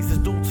 all praises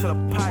due to the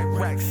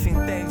Pyrex. Seen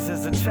things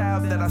as a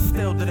child that I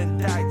still didn't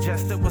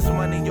digest. It was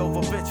money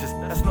over bitches,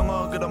 that's no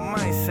longer the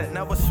mindset.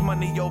 Now it's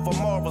money over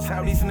morals,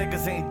 how these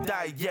niggas ain't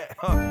died yet,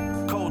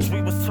 huh? Codes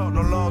we was taught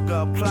no longer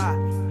apply.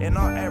 In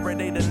our era,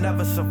 they'd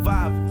never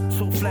survive.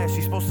 Too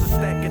flashy, supposed to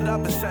stack it up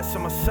and set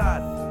some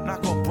aside.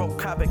 Knock on broke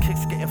copper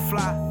kicks getting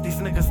fly. These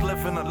niggas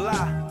living a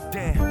lie.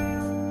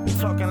 Damn.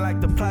 Talking like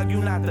the plug,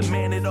 you not the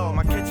man at all.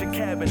 My kitchen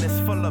cabinet is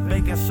full of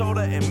baking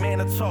soda and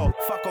mannitol.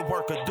 Fuck a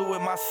worker, do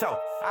it myself.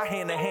 I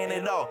hand to hand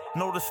it all.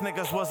 Notice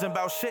niggas wasn't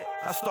about shit,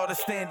 I started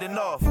standing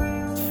off.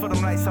 Just for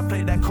them nights I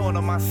played that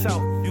corner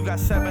myself. You got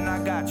 7,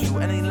 I got you.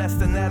 Any less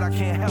than that, I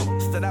can't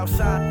help. Stood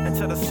outside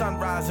until the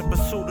sunrise in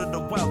pursuit of the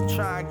wealth.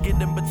 Try and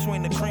get in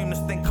between the cream, this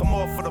thing come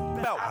off for the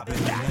belt. I've been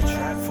in the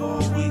trap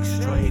for a week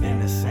straight in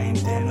the same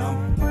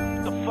denim.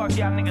 The fuck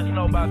y'all niggas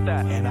know about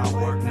that? And I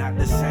work not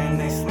the same,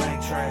 they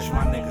slang trash,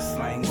 my niggas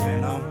slang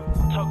venom.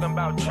 Talking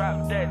about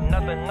trap dead,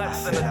 nothing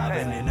less than a 10. I've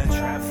been in the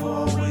trap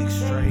for a week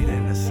straight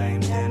in the same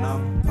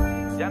denim.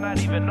 Y'all not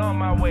even on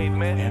my wave,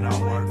 man. And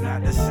I work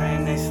not the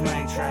same, they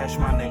slang trash,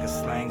 my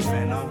niggas slang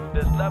venom.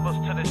 There's levels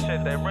to this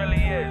shit, there really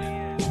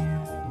is.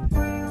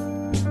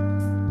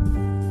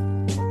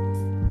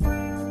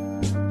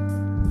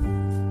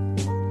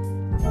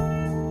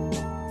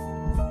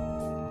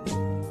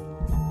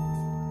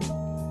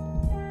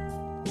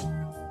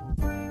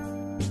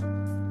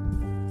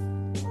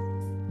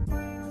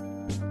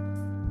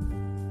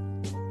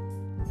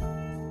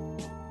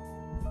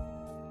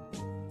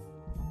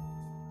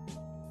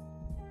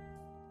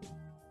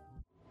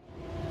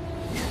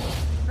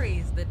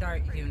 The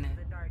Dart Unit.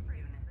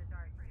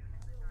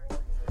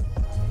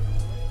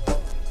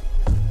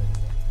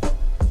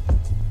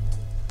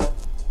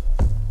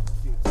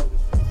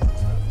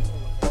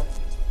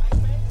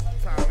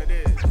 Time it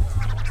is.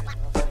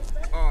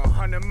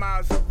 100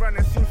 miles of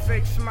running, some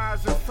fake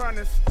smiles in front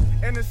of us.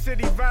 Inner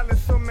city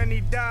violence, so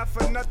many die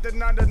for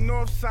nothing on the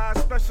north side.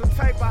 Special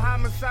type of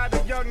homicide,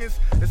 the youngest.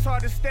 It's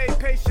hard to stay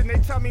patient. They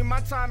tell me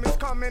my time is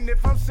coming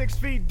if I'm 6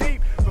 feet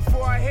deep.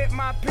 Before I hit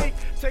my peak,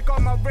 take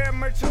all my rare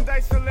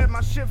merchandise and let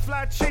my shit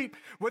fly cheap.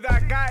 Whether I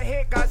got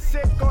hit, got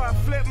sick, or I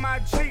flip my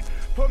Jeep.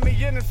 Put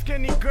me in a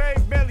skinny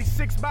grave, barely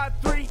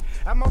 6x3.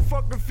 At my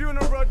fucking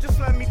funeral, just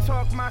let me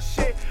talk my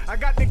shit. I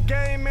got the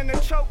game in the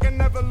choke and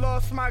never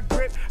lost my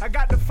grip. I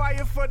got the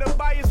fire for the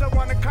buyers that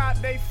want a cop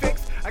they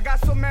fix. I got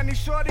so many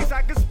shorties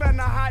I can spend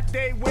a hot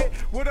day with.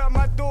 What up,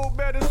 my dude,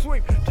 better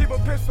sweep. Keep a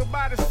pistol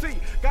by the seat.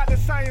 Got the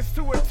science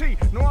to a T.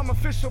 Know I'm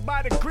official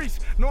by the grease.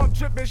 Know I'm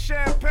dripping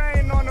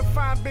champagne on a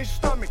fine bitch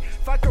stomach.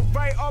 If I could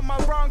right all my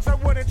wrongs, I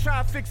wouldn't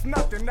try to fix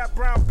nothing. That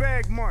brown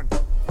bag money.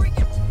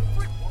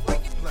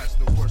 Blast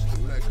the worst of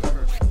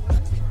megahertz.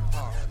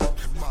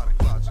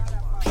 Demonic logic.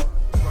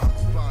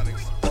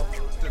 Phonics.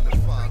 Then the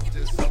 5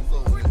 discs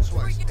loaded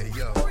twice. Hey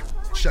yo,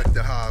 check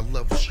the high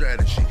level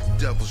strategy.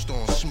 Devils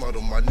don't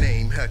smother my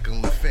name.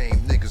 Heckling fame.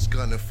 Niggas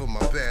gunning for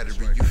my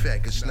battery. You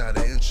faggots not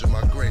an inch of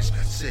my grace.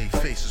 Save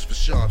faces for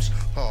sharps.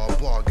 Hard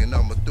bargain.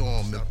 I'ma throw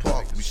 'em in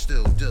park. We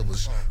still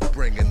dealers.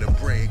 Bringing the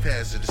brave.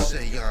 Hazardous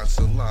seance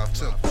and live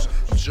temples.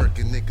 I'm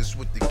jerking niggas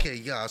with the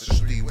chaos. There's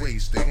 3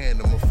 ways to hand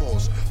them a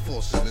force.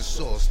 Forcing the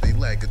source. They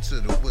lag it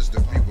to the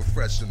wisdom. Be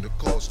refreshing the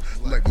course.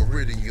 Like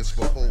meridians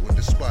for holding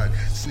the spot.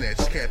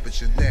 Snatch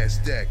cabbage and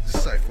NASDAQ.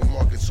 Decipher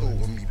markets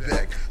holding me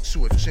back.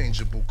 Swift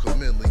changeable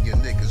chameleon.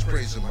 Niggas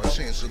praising my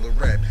chancellor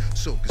rap.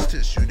 Soak his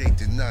tissue. They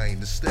denying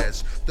the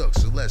stats. Duck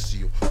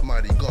celestial.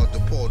 Mighty guard the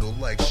portal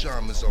like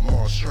shamans. I'm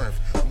all strength.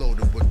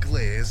 Loaded with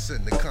glares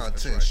and the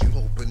contents. You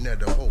hoping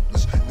that I'm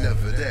hopeless.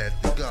 Never that.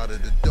 The god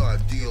of the dark.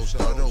 Dios.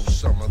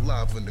 I'm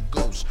alive in the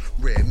ghost.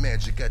 Red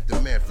magic at the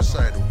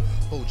manficidal.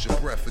 Hold your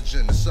breath for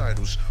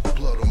genocidals.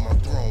 Blood on my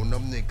throne.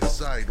 I'm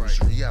niggas idols.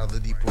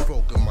 Reality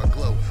provoking my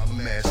glow. I'm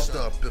masked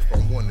up if I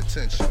want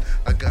attention.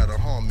 I got a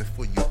harmony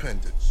for you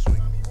pendants.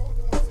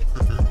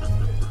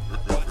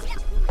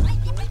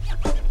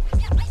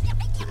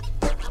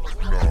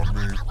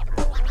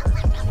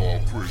 All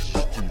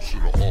praises due to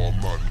the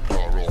Almighty,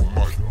 God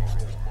Almighty.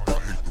 I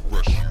hate the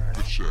rest of you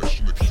bitch ass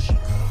niggas.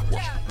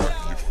 Watch the back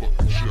of your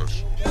fucking chest.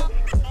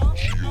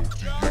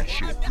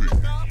 G-O-D-H-O-P.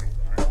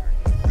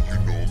 And you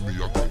know me, I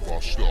go by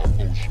Star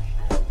Ocean.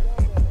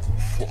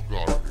 Fuck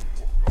out of here.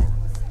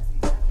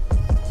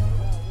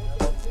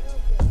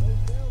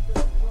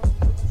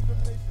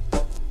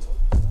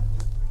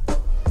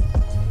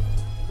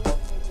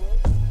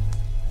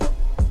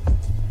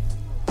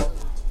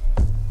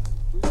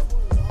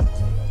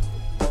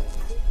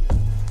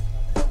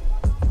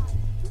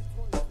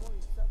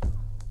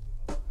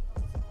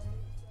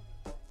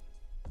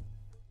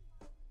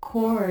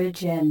 Core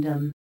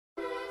Agendum.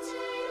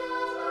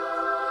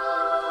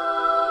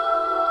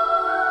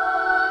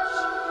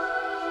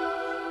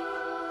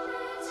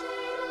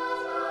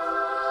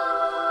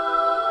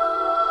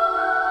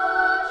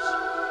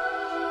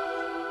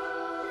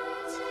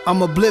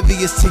 I'm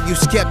oblivious to you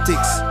skeptics.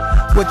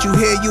 What you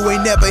hear, you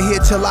ain't never hear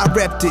till I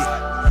repped it.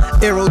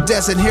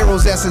 Iridescent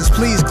heroes essence,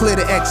 please clear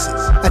the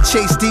exits. I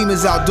chase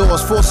demons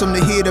outdoors, force them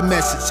to hear the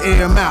message, air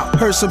them out.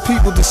 Heard some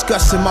people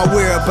discussing my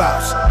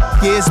whereabouts.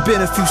 Yeah, it's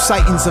been a few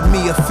sightings of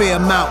me, a fair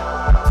amount.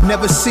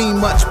 Never seen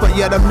much, but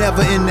yet I'm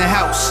never in the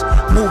house.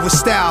 Move with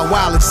style,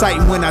 wild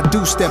exciting when I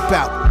do step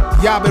out.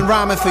 Y'all been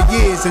rhyming for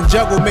years, and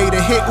Juggle made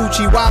a hit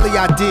Uchi Wally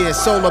idea,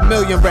 sold 1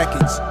 million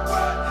records.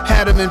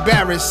 Had him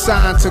embarrassed,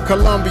 signed to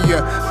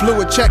Columbia. Blew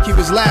a check, he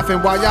was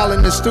laughing while y'all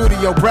in the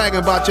studio bragging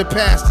about your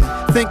pastor.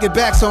 Thinking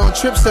back on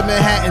trips to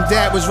Manhattan,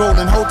 dad was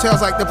rolling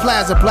hotels like the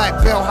Plaza, black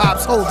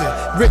bellhops holding.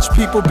 Rich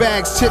people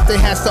bags tipped, they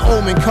had the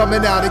omen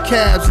coming out of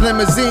cabs.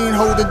 Limousine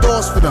holding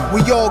doors for them.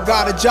 We all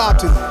got a job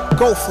to do,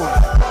 go for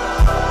it.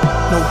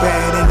 No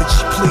bad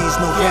energy, please,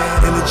 no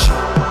bad energy.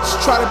 Just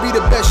try to be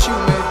the best you,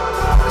 man.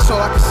 That's all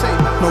I can say,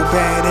 man. No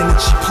bad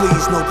energy,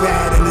 please, no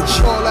bad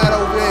energy. All that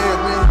over there,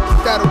 man.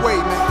 Keep that away,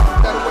 man.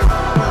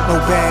 No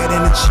bad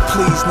energy,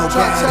 please, no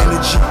bad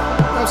energy. You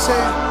know what I'm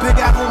saying? Big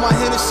Apple, my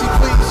Hennessy,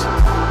 please.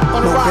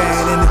 No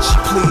bad energy,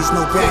 please,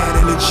 no bad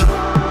energy.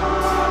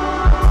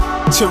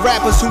 To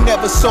rappers who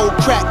never sold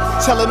crack,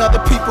 telling other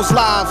people's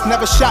lives.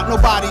 Never shot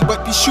nobody,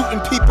 but be shooting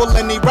people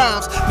in their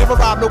rhymes. Never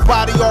robbed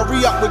nobody or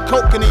re-up with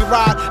coke and they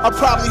ride. I'm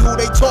probably who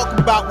they talking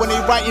about when they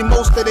writing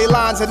most of their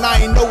lines and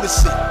I ain't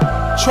notice it.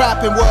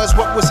 Trapping was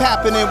what was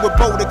happening with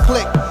Boulder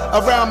Click.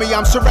 Around me,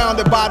 I'm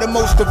surrounded by the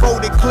most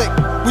devoted clique.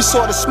 We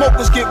saw the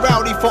smokers get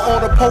rowdy for all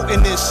the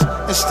potentness,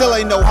 and still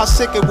ain't know how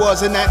sick it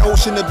was in that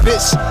ocean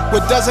abyss.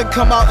 What doesn't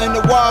come out in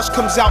the wash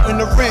comes out in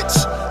the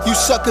rinse. You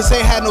suckers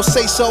ain't had no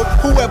say-so.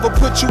 Whoever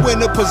put you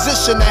in a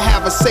position to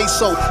have a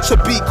say-so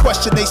should be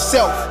question they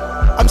self.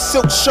 I'm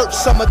silk shirt,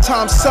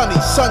 summertime sunny,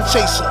 sun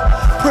chaser.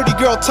 Pretty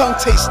girl tongue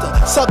taster,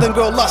 southern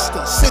girl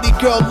luster, city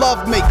girl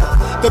love maker,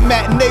 the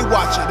matinee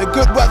watcher, the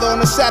good weather on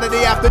a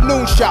Saturday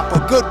afternoon shopper,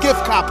 good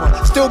gift copper,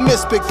 still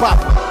miss Big Papa.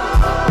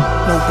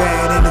 No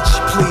bad energy,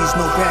 please,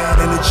 no bad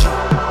energy.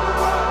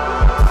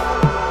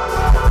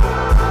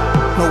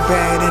 No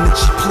bad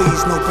energy,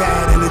 please, no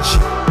bad energy.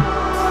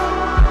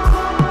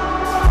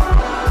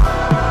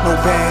 No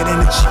bad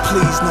energy,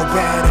 please, no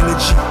bad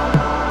energy.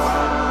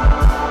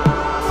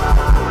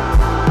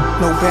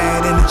 No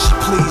bad energy,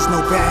 please,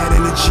 no bad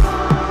energy.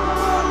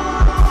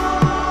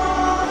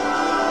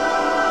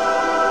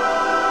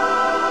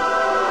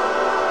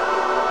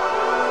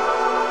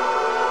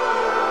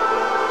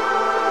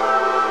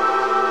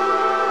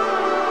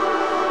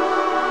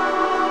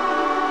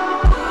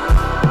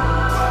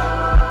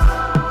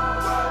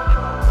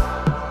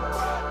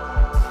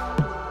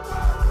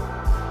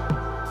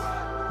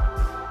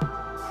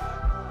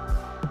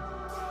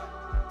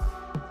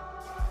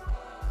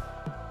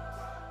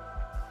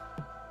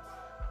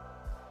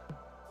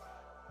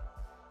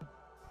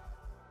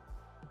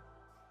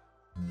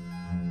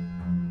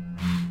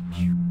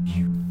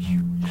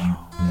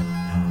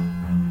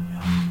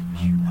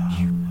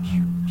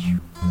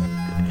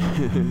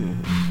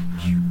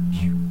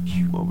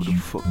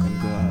 Motherfucking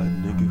God,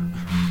 nigga.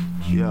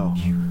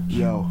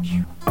 Yo,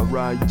 I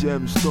ride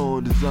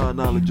gemstone, design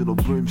knowledge on a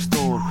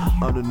brimstone.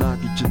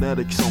 Anunnaki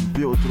genetics, I'm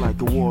built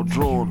like a war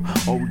drone.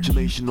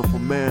 Origination of a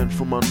man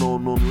from an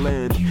unknown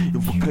land.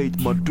 Invocate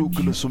my Duke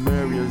in the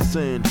Sumerian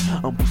sand.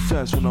 I'm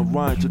possessed when I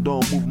ride, I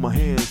don't move my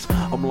hands.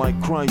 I'm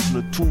like Christ in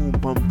a tomb,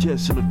 I'm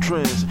just in a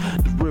trance.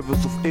 The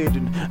rivers of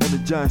Eden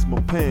energize my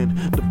pen.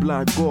 The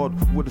black God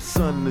with the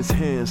sun in his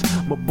hands.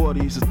 My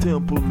body is a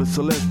temple in the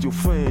celestial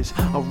fans.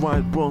 I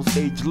write Bronze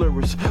Age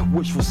lyrics,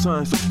 wish for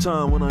signs of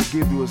time when I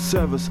give you a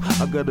service.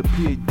 I got a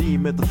PhD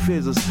in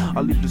metaphysics.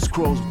 I leave the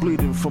scrolls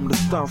bleeding from the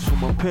stops from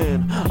my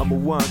pen. I'm a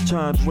wild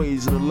child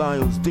raised in a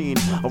lion's den.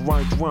 I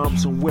write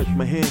rhymes and wet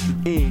my hands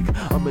with ink.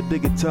 I'm a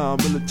digital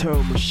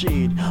military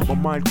machine. My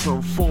mind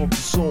transforms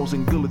to souls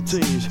and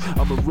guillotines.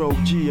 I'm a rogue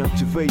G,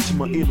 activating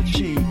my inner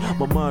chi.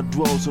 My mind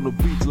dwells on the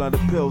beat like the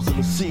pearls in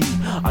the sea.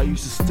 I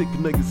used to stick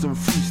niggas and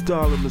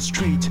freestyle in the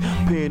street.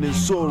 Pain and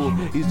sorrow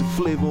is the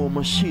flavor on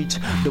my sheet.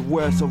 The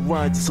words I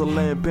write is a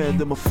lamp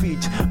under my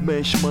feet.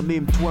 Mention my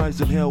name twice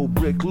and hell will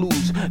break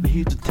loose. The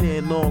heat to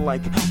tan on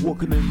like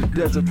walking in the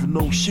desert with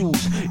no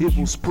shoes.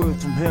 Evil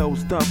spurs from hell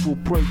start to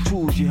pray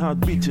tools. Your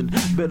heart beating,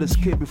 better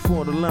escape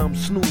before the alarm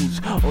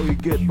snooze. Or you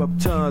get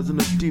baptized in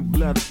a deep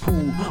bladder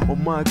pool. My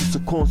mind is a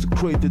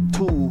consecrated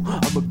tool.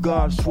 I'm a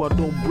god so I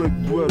don't break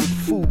bread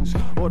with fools.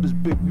 All these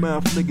big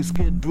mouth niggas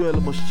can't dwell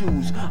in my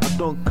shoes. I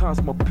don't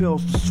cast my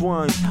pills to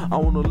swine. I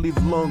wanna live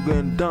longer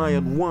and die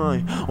and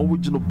whine.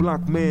 Original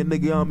black man,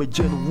 nigga, I'm a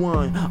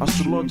genuine.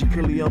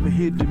 Astrologically, I'm a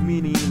hidden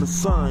meaning in a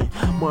sign.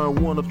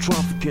 Marijuana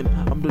trafficking,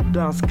 I'm the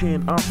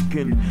dark-skinned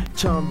African.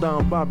 Chant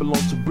down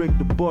Babylon to break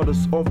the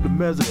borders of the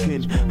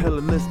Mexican.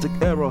 Hellenistic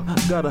era,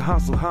 gotta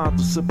hustle hard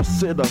to sip a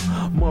cider.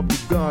 Mob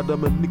God,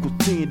 I'm a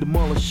nicotine,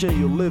 demolishing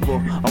your liver.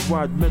 I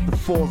write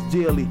metaphors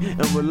daily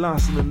and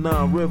relax in the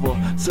Nile River.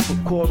 Sip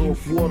a quarter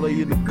of water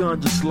in the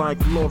gun just like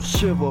Lord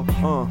Shiva.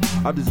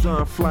 I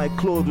design flight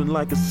clothing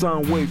like a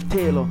sound wave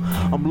tailor.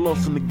 I'm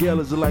lost in the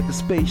galaxy like a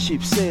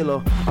spaceship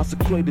sailor. I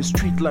secluded the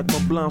street like my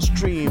blind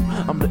stream.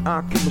 I'm the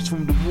alchemist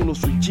from the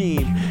ruler's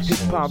regime.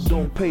 Hip-hop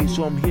don't pay,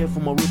 so I'm here for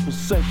my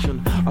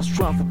repossession. I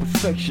strive for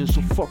perfection,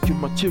 so fuck your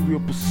material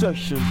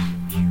possession.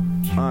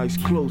 Eyes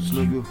closed,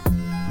 nigga.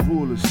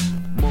 Rulers,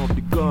 mob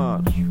the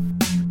God.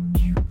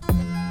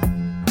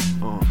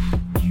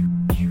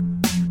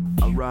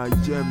 I ride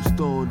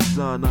gemstone,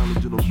 design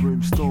knowledge on a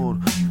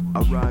brimstone. I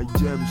ride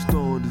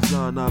gemstone,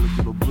 design knowledge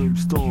on a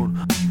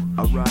brimstone.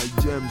 I ride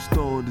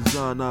gemstone,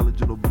 design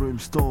knowledge on a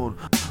brimstone.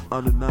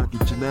 Anunnaki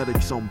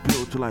genetics, I'm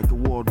built like a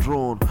war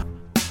drone.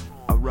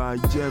 I ride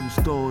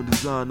gemstone,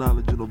 design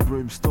knowledge on a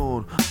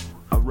brimstone.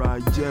 I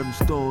ride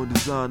gemstone,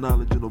 design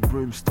knowledge on a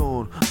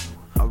brimstone.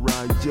 I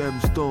ride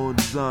gemstone,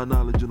 design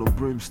knowledge on a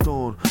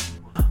brimstone.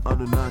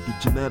 Anunnaki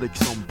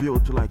genetics, I'm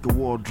built like a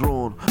war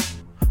drone.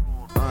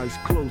 Eyes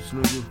closed,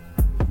 nigga.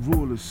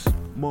 Rulers,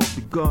 mob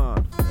the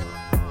God.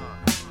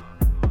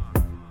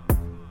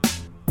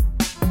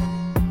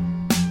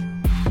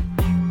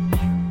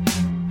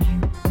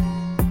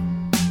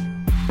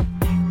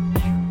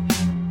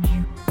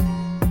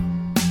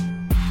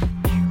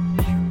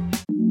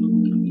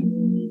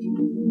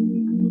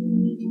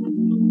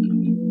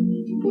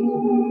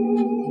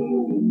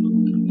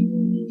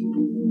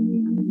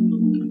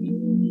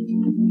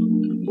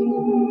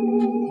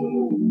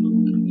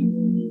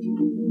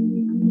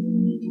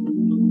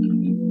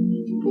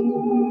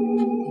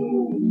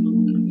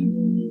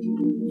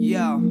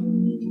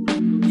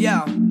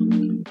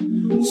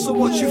 So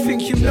what you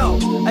think you know?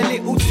 A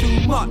little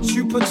too much.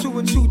 You put two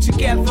and two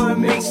together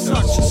and make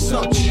such and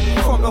such.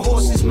 From the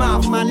horse's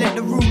mouth, man, let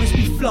the rumors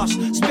be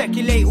flushed.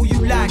 Speculate all you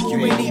like,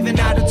 you ain't even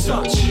out of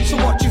touch. So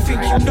what you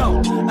think you know?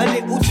 A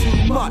little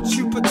too much.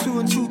 You put two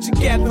and two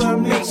together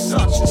and make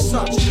such and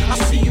such. I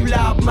see you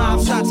loud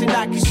mouths acting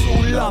like it's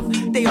all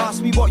love. They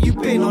ask me what you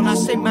been on, I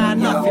say man,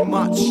 nothing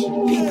much.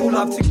 People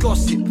love to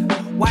gossip.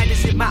 Why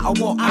does it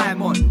matter what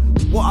I'm on?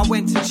 what I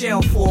went to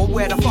jail for,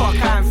 where the fuck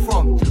I'm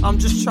from. I'm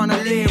just trying to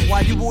live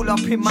while you all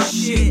up in my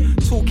shit,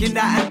 talking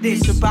that and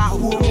this about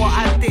who and what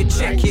I did.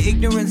 Check it,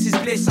 ignorance is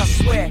bliss, I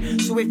swear.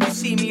 So if you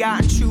see me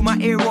out and chew my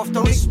ear off,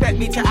 don't expect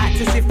me to act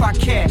as if I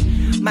care.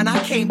 Man,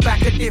 I came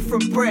back a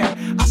different bred.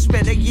 I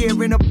spent a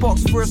year in a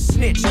box for a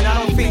snitch, and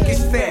I don't think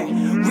it's fair.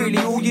 Really,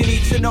 all you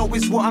need to know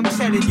is what I'm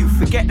telling you.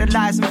 Forget the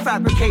lies and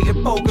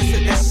fabricated bogus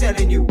that they're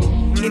selling you.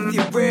 If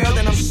you're real,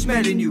 then I'm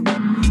smelling you.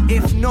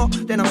 If not,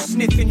 then I'm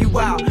sniffing you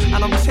out.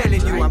 And I'm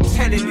telling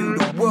you,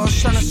 the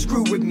world's trying to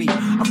screw with me.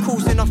 I've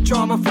caused enough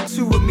drama for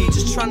two of me,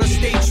 just trying to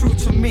stay true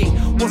to me.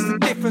 What's the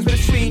difference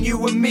between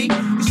you and me?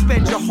 You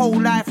spend your whole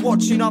life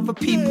watching other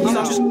people,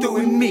 I'm just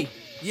doing me.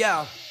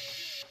 Yeah.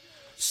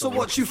 So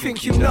what you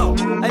think you know?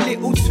 A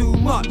little too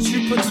much.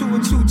 You put two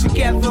and two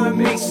together and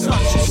make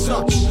such and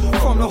such.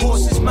 From the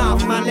horse's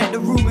mouth, man, let the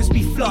rumors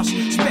be flushed.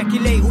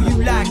 Speculate who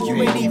you like, you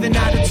ain't even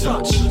out of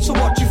touch. So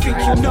what you think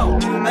you know?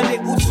 A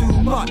little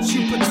too much.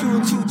 You put two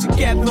and two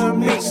together and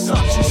make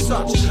such and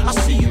such. I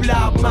see you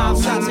loud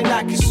mouths acting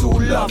like it's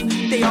all love.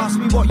 They ask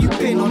me what you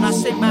been on, I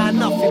say, man,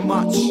 nothing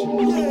much.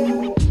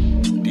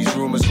 These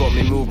rumors got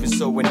me moving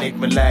so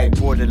enigma-like,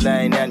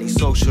 borderline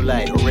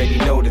anti-socialite, already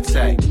know the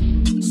type.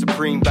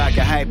 Supreme bag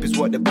of hype is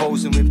what they're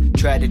posing with.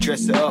 Try to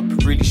dress it up,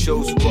 it really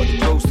shows who got the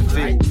clothes to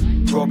fit.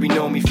 Probably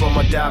know me from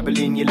my dabble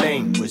in your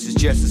lane. Was this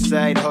just a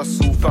side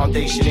hustle?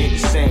 Foundation ain't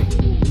the same.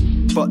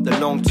 But the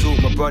long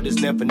talk, my brother's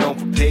never known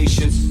for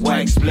patience. Why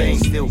explain?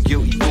 Still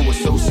guilty for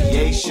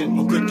association.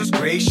 Oh goodness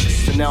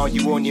gracious. So now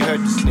you only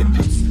heard the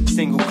snippets.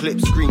 Single clip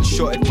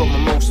screenshotted from my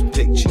motion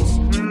pictures.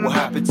 What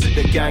happened to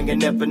the gang? I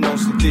never known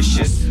so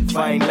vicious.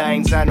 Fine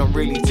lines, I don't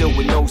really deal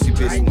with nosy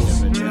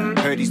business.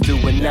 Heard he's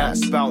doing that,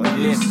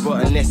 spouting this,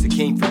 but unless it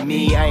came from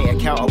me, I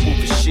ain't accountable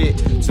for shit.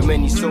 So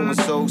many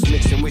so-and-sos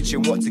mixing which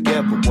and what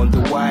together.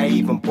 Wonder why I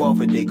even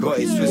bother, they got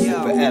it twisted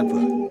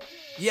forever.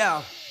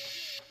 Yeah.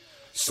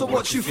 So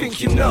what you think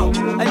you know?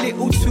 A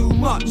little too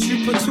much.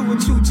 You put two and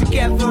two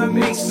together and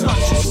make such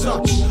and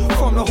such.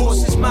 From the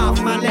horse's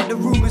mouth, man, let the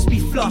rumors be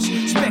flushed.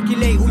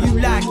 Speculate who you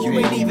like, you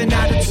ain't even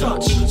out of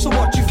touch. So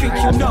what you think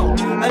you know?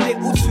 A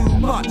little too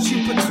much.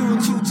 You put two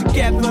and two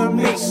together and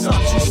make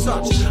such and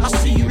such. I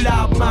see you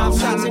loud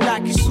mouths acting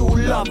like it's all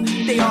love.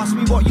 They ask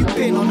me what you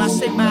been on, I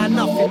say, man,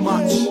 nothing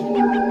much.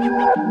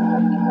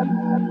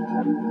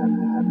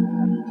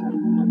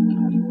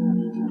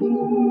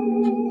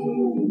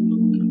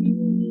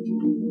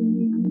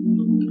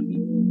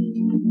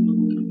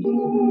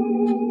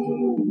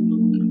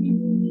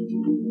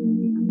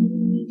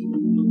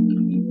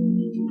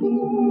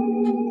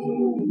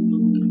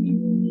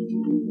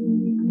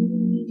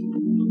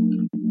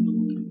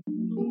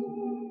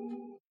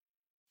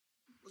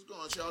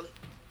 Charlie.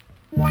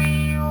 What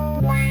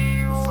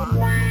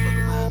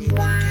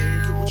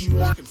you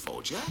looking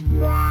for, Jack?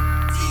 Look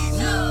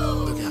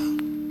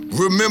out.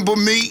 Remember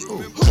me?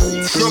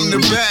 From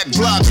the back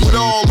blocks with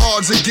all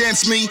odds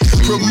against me.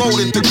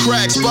 Promoted the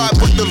crack spot,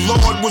 but the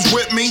Lord was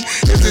with me.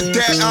 Is it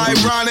that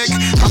ironic?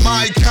 I'm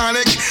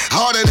iconic.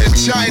 Harder than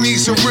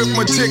Chinese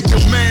arithmetic, the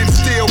man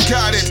still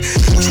got it.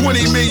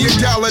 $20 million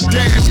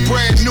dance,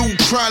 brand new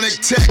chronic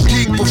tech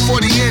geek.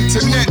 Before the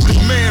internet, the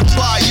man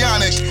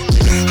bionic.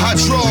 I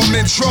draw them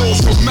in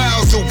droves from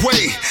miles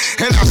away,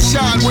 and I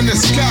shine when the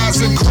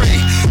skies are gray.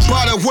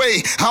 By the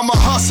way, I'm a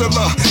hustler,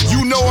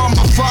 you know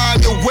I'ma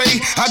find a way.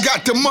 I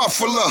got the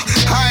muffler,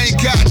 I ain't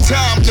got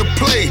time to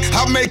play.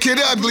 I make it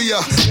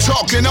uglier,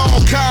 talking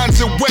all kinds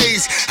of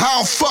ways. I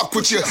don't fuck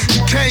with you,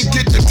 you can't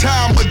get the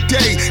time of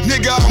day.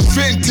 Nigga, I'm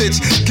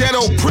vintage,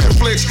 ghetto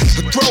privilege.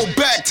 Throw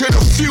back to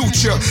the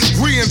future,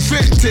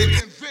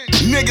 reinvented.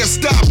 Nigga,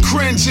 stop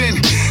cringing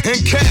and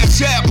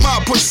cash out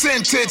my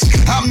percentage.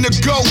 I'm the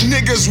GOAT,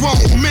 niggas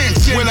won't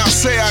mention. When I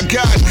say I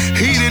got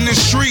heat in the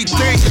street,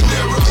 think.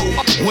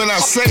 When I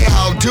say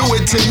I'll do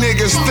it to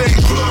niggas, think.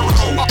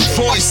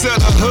 Voice of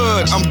the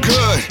hood, I'm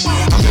good.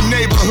 I'm the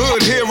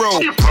neighborhood hero.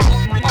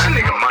 That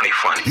nigga money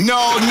funny.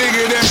 No,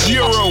 nigga, that's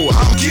Euro.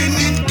 I'm getting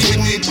it,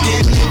 getting it,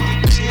 getting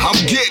it. I'm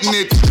getting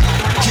it.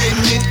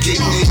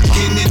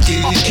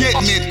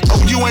 Getting it.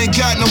 Oh, you ain't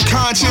got no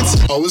conscience?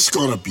 Oh, it's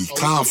gonna be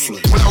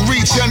conflict. When I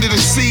reach under the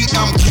seat,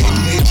 I'm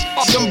getting it.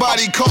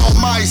 Somebody call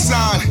my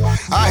sign.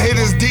 I hit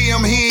his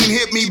DM, he ain't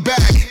hit me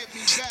back.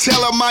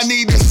 Tell him I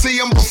need to see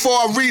him before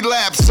I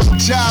relapse. Some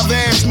jive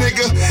ass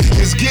nigga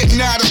is getting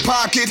out of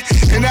pocket,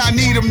 and I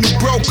need him to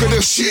broker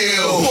the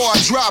chill. Before I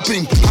drop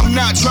him, I'm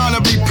not trying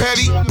to be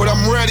petty, but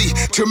I'm ready.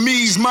 To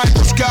me, he's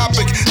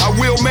microscopic. I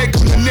will make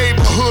him the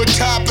neighborhood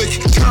topic.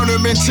 Turn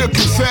him into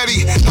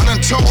confetti. I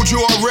done told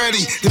you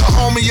already. The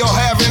homie you'll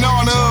have in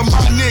honor of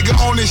my nigga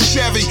on his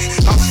Chevy.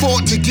 I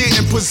fought to get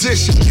in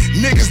position.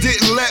 Niggas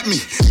didn't let me.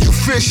 You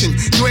fishing.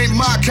 You ain't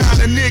my kind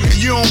of nigga.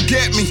 You don't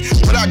get me,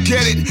 but I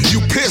get it.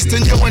 You pissed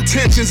and your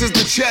intentions is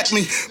to check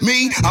me.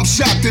 Me, I'm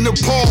shocked and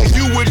appalled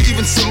you would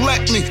even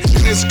select me.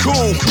 And it's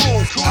cool.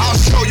 I'll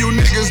show you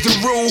niggas the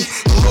rule.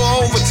 A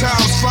little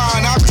overtime's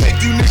fine. I'll take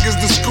you niggas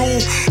to school.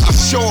 I'll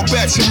show up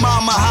at your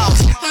mama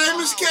house. Hey,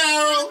 Miss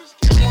Carol.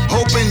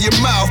 Open your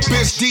mouth,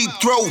 bitch deep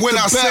throat when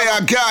I say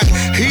I got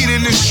heat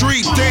in the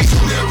street. Think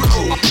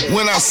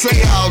when I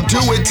say I'll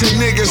do it to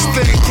niggas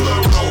think.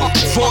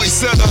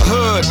 Voice of the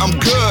hood, I'm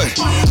good.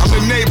 I'm the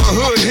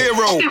neighborhood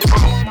hero.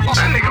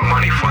 That nigga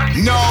money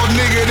funny. No,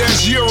 nigga,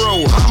 that's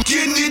Euro. I'm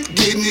getting it.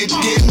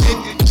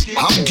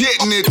 I'm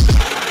getting it.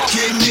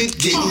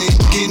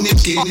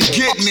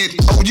 Getting it.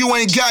 Oh, you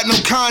ain't got no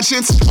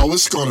conscience? Oh,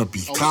 it's gonna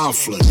be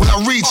conflict. When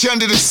I reach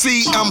under the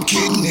seat, I'm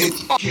getting it.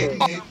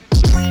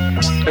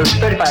 It was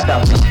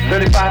 $35,000.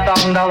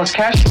 $35,000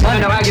 cash? No,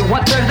 I get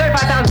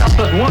 $35,000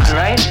 plus one,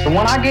 right? The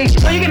one I gave you.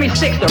 So you give me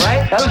 6, though,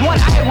 right? That was one.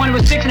 I had one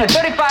with 6, and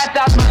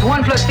 35,000 plus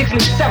 1 plus 6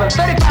 leaves 7.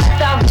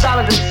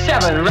 $35,000 and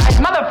 7, right?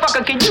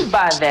 Motherfucker, can you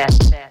buy that?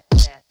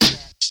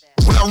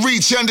 When I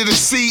reach under the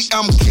seat,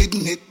 I'm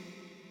getting it.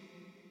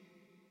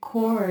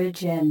 Core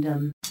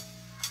Agendum.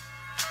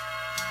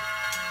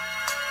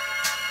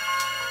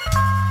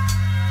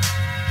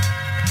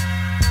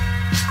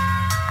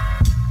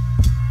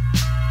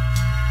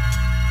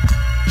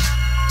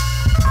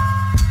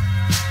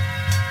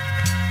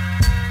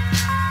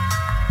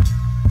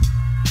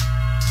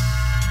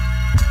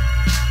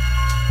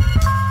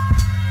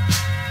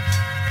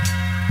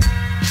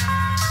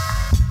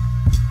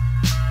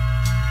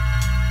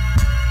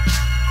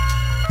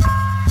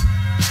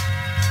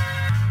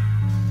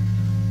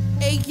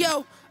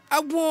 I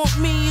want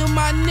me and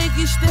my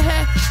niggas to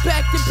have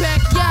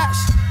back-to-back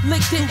yachts.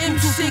 Lick the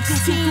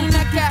M16,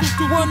 I got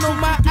one on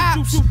my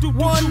ops.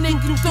 One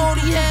nigga thought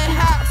he had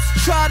hops.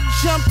 Try to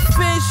jump the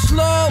fence,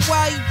 Lord,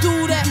 why you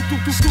do that?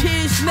 These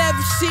kids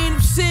never seen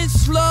him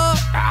since, Lord.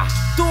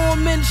 Throw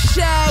him in the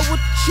shower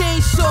with the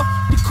chainsaw.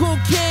 The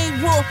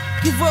cocaine raw,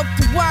 give up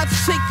the watch,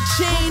 take the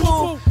chain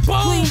off.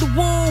 Clean the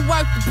wound,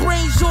 wipe the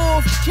brains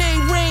off.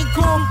 K-Rain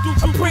gone.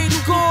 I pray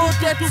to God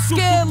that the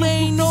scale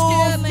ain't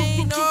off.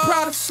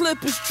 Product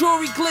slippers,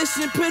 jewelry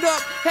glisten, pit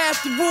up,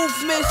 half the roof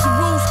missing,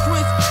 roofs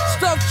twist.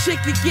 Stuffed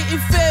chicken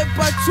getting fed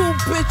by 2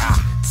 bitches.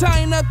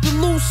 Tying up the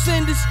loose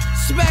enders,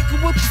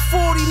 smacking with the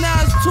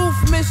 49's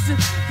tooth missing.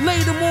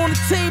 Laid them on the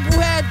table,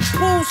 had the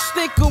pool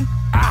stick 'em.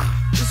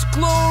 It's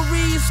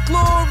glory,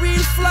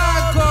 the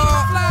fly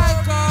guard.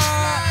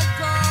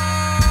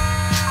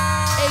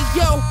 Hey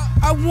yo,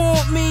 I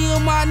want me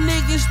and my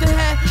niggas to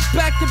have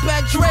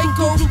back-to-back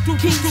Dracos.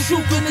 Keep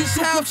shooting his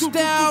house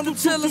down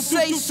until I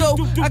say so.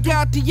 I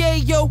got the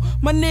yayo,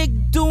 my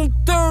nigga doing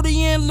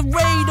 30 in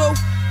Laredo.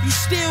 You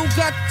still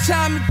got the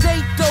time and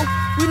date though.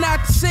 We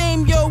not the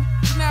same, yo.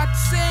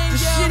 The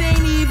shit ain't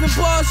even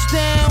bust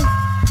down.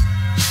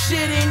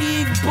 Shit ain't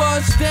even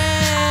bust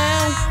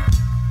down.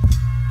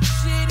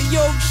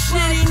 Yo,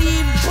 shit ain't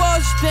even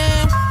bust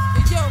down.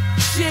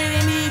 Shit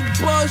ain't even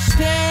bust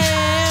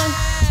down.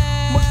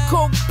 My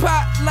coke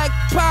pot like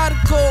pot of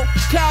gold,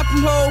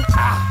 cotton hole.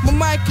 My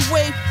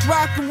microwave,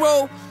 rock and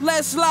roll,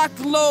 let's lock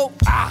and load.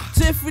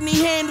 Tiffany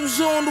handles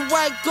on the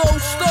white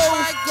gold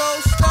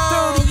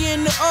stove. 30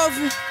 in the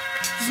oven.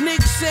 These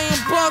niggas say I'm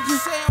bugging.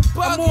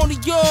 I'm on the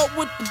yard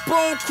with the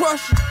bone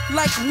crusher,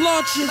 like I'm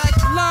lunching.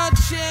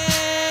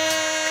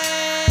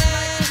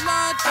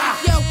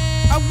 Yo,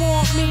 I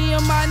want me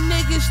and my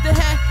niggas to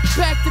have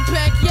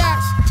back-to-back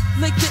yachts.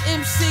 Lick the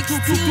M16,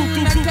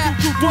 I got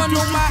one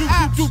on my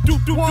ops.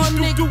 One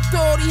nigga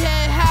thought he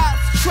had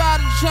hops. Try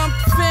to jump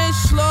the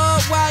fence,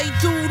 Lord, why you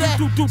do that?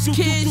 These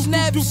kids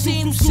never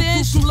seen him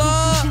since,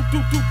 Lord.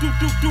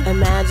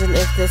 Imagine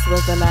if this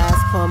was the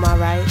last poem I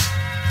write.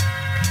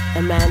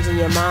 Imagine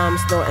your mom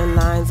snorting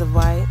lines of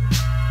white.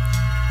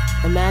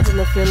 Imagine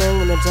the feeling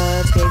when the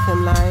judge gave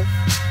him life.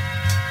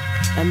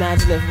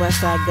 Imagine if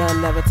Westside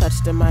Gun never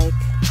touched the mic.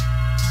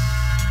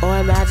 Or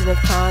imagine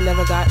if Khan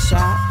never got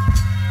shot.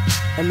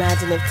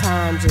 Imagine if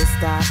time just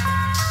stopped.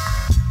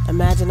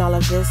 Imagine all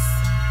of this,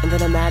 and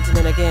then imagine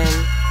it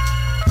again.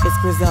 It's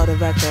Griselda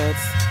Records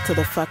to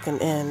the fucking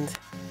end.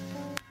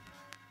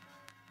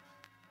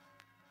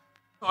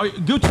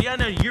 Gucci, I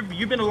know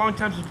you've been a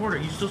long-time supporter.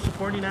 Are you still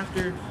supporting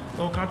after the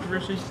whole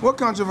controversy? What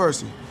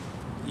controversy?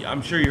 Yeah,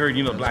 I'm sure you heard.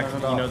 Black.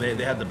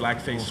 They had the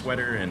blackface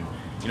sweater, and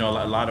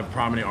a lot of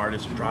prominent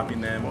artists are dropping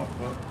them.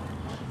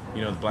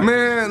 The black.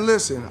 Man,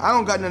 listen, I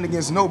don't got nothing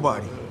against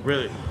nobody.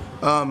 Really?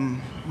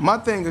 My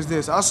thing is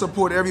this: I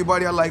support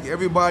everybody. I like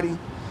everybody.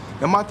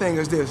 And my thing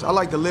is this: I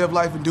like to live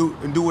life and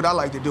do what I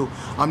like to do.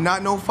 I'm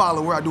not no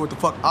follower. I do what the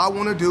fuck I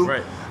want to do.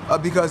 Right.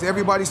 Because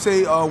everybody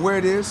say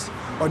wear this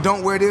or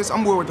don't wear this.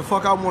 I'm wearing what the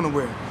fuck I want to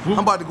wear. I'm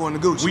about to go in the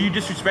Gucci. Were you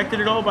disrespected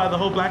at all by the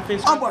whole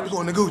blackface? I'm about to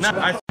go in the Gucci.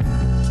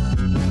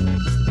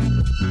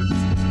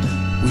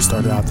 We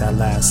started out that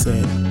last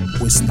set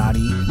with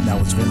Snotty. That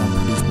was Venom,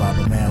 produced by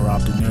my man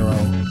Rob De Niro.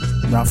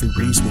 Ralphie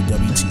Reese with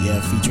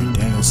WTF featuring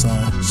Daniel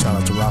Son. Shout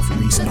out to Ralphie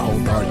Reese and the whole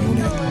Dark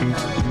Unit.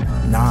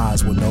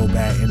 Nas with No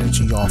Bad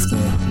Energy off the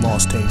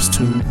Lost Tapes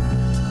 2.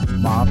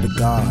 Mob the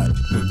God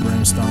with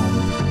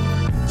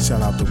Brimstone.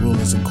 Shout out to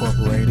Rulers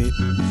Incorporated.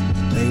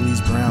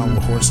 Bailey's Brown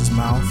with Horse's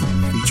Mouth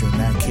featuring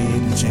Matt Kidd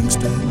and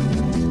Jinkster.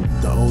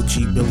 The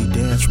OG Billy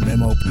Dance from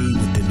MOP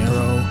with De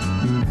Niro.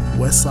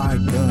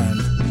 Westside Gun.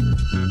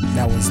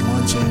 That was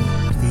Luncheon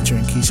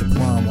featuring Keisha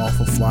Plum off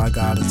of Fly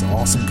God is the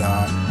Awesome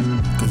God.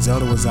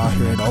 Griselda was out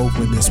here in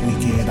Oakland this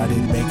weekend. I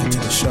didn't make it to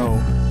the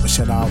show, but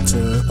shout out to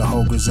the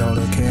whole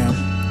Griselda camp,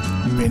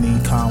 Benny,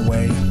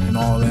 Conway, and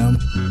all them.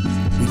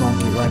 We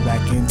gonna get right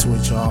back into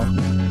it, y'all.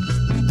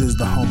 This is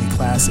the Homie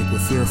Classic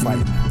with Fear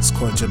Fight. It's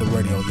Court to the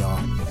Radio, y'all.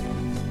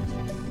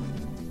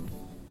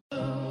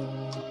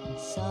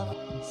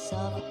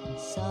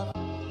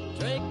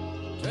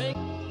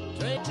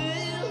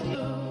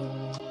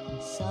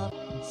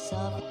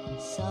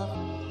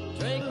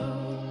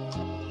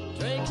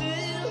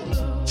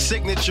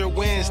 Signature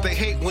wins, they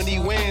hate when he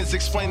wins.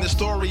 Explain the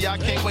story, I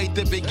can't wait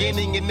the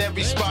beginning and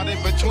every spot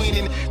in between.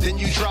 And then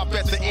you drop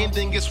at the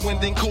ending, it's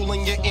winding,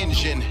 cooling your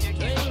engine.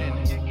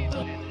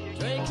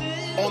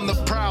 On the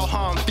prowl,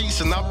 I'm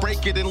feasting. I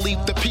break it and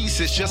leave the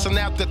pieces. Just an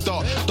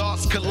afterthought.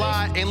 Thoughts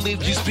collide and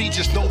leave you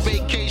speechless. No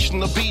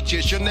vacation or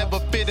beaches. You'll never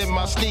fit in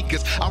my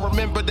sneakers. I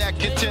remember that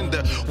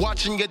contender.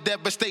 Watching your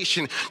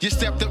devastation. You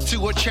stepped up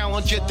to a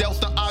challenge. You dealt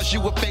the odds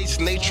you were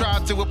facing. They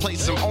tried to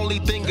replace him. Only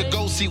thing a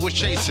ghost he was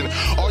chasing.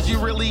 Are you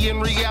really in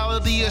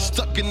reality or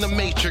stuck in the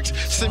matrix?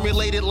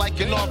 Simulated like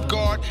an off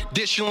guard.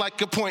 Dishing like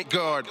a point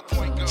guard.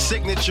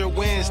 Signature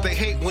wins. They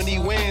hate when he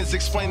wins.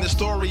 Explain the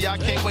story. I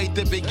can't wait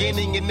the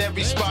beginning and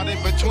every spot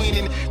in between,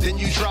 and then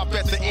you drop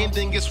at the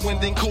ending, it's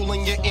winding,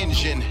 cooling your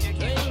engine.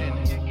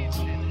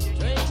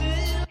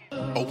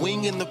 A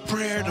wing in the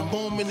prayer, the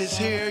moment is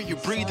here, you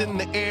breathe in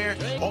the air,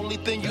 only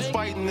thing you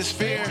fighting is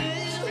fear.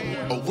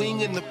 A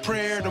wing in the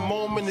prayer, the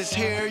moment is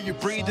here, you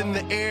breathe in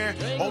the air,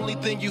 only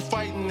thing you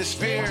fighting is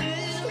fear.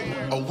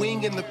 A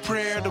wing in the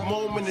prayer, the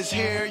moment is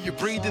here, you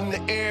breathe in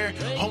the air,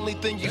 only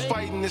thing you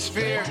fighting is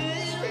fear.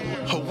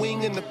 A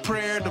wing in the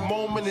prayer, the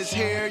moment is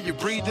here, you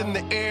breathe in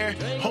the air,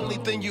 only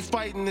thing you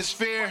fighting is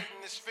fear.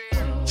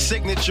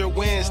 Signature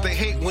wins, they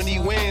hate when he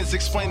wins.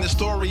 Explain the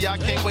story, I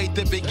can't wait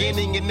the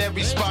beginning and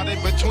every spot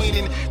in between.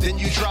 And then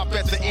you drop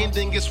at the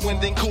ending, it's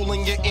winding,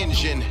 cooling your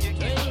engine.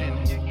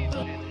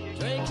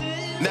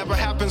 Never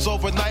happens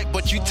overnight,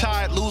 but you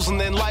tired,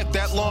 losing in life.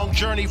 That long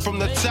journey from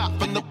the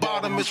top and the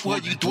bottom is where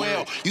you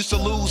dwell. Used to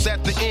lose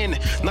at the end,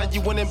 now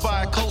you winning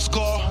by a close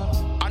call.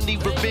 I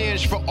need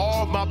revenge for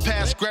all my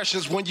past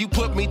aggressions. When you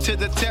put me to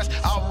the test,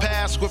 I'll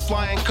pass with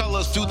flying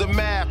colors. Do the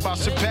math, I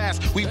surpass.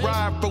 We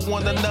ride for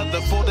one another,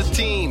 for the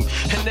team.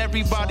 And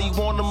everybody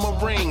want them a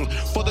ring.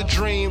 For the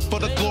dream, for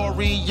the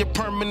glory, your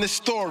permanent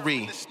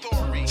story.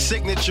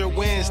 Signature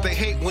wins, they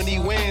hate when he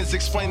wins.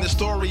 Explain the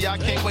story, I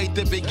can't wait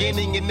the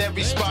beginning and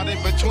every spot in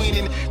between.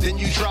 And then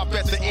you drop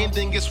at the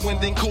ending, it's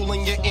winding,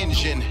 cooling your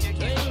engine.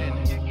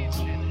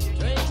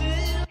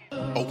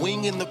 A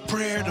wing in the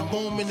prayer, the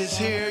moment is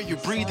here, you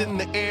breathe in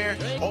the air,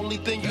 only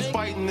thing you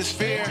fighting is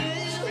fear.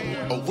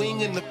 A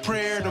wing in the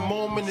prayer, the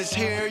moment is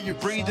here, you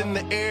breathe in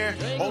the air,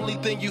 only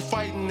thing you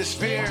fighting is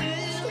fear.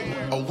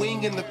 A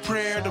wing in the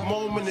prayer, the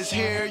moment is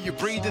here, you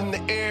breathe in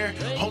the air,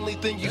 only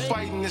thing you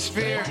fighting is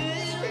fear.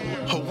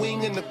 A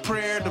wing in the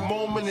prayer, the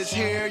moment is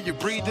here, you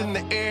breathe in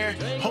the air,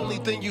 only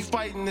thing you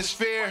fighting is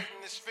fear.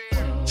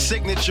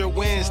 Signature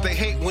wins, they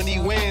hate when he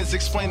wins.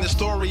 Explain the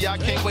story, I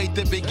can't wait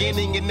the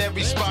beginning and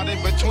every spot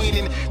in between.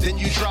 And then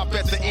you drop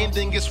at the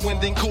ending, it's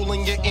winding,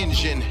 cooling your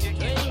engine.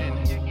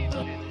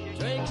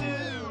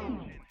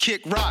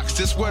 Kick rocks,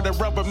 this where the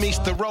rubber meets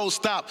the road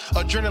stop.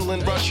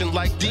 Adrenaline rushing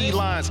like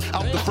D-lines,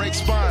 out the break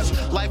spines.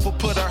 Life will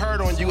put a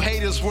hurt on you,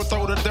 haters will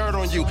throw the dirt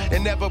on you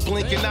and never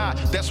blink an eye.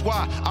 That's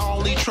why I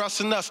only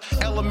trust in us.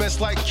 Elements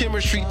like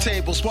chemistry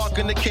tables,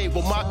 walking the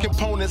cable. My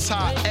components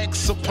high,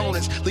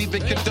 ex-opponents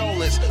leaving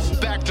condolence.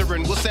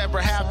 Factoring what's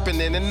ever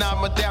happening, and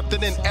I'm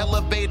adapting and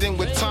elevating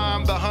with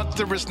time. The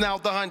hunter is now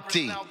the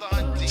huntee.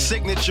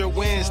 Signature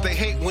wins, they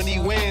hate when he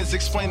wins.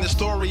 Explain the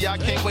story, I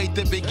can't wait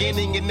the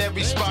beginning and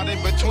every spot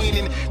in between.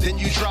 And then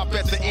you drop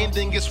at the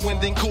ending, it's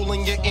winding,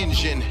 cooling your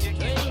engine.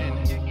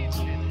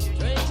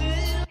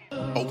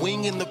 A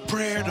wing in the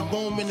prayer, the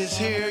moment is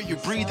here, you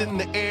breathe in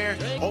the air,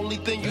 only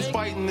thing you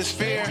fighting is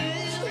fear.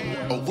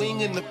 A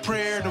wing in the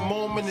prayer, the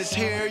moment is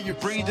here, you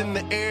breathe in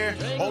the air,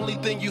 only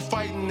thing you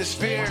fighting is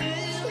fear.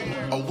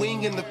 A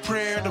wing in the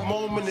prayer, the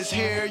moment is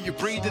here, you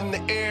breathe in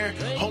the air,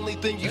 only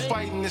thing you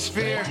fighting is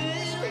fear.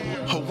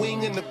 A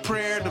wing in the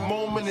prayer, the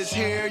moment is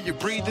here, you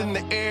breathe in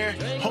the air,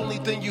 only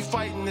thing you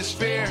fighting is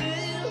fear.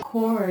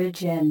 Core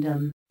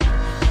Agendum.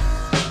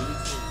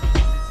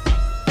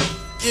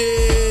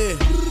 Yeah.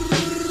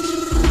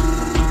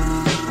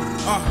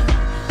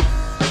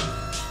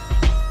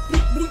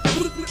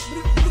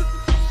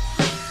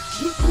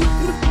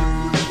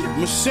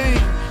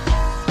 Machine.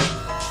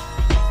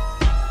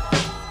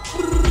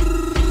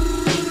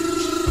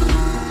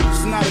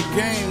 It's not a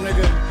game,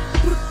 nigga.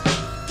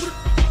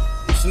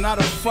 It's not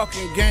a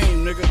fucking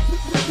game, nigga.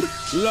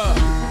 Look.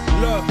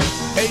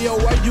 Ayo,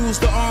 I use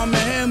the arm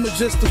and hammer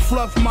just to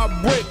fluff my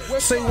brick.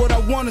 Say what I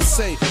wanna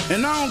say,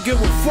 and I don't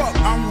give a fuck,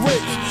 I'm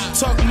rich.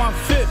 Talk my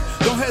fifth,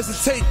 don't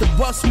hesitate to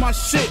bust my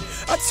shit.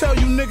 I tell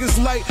you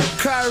niggas like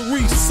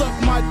Kyrie, suck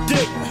my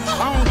dick.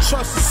 I don't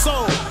trust a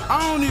soul,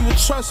 I don't even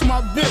trust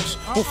my bitch.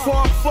 Before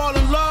I fall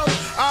in love,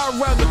 I'd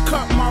rather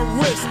cut my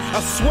wrist. I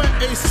sweat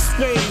ace of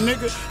spade,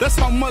 nigga. That's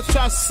how much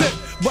I sip.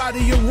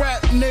 Body your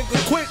rap, nigga,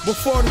 quick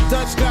before the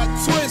Dutch got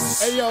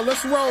twists. Hey yo,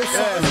 let's roll,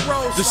 son. Let's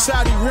roll. The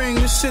shotty ring,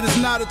 this shit is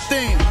not a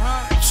thing.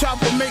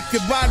 Chopper make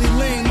your body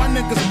lean, my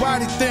niggas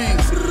body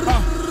things.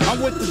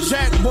 I'm with the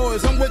Jack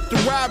Boys, I'm with the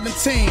Robin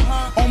team.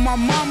 On my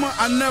mama,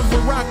 I never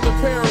rocked a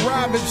pair of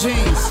Robin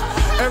jeans.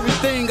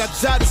 Everything I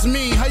jot is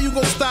mean, how you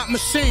gon' stop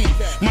machine?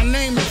 My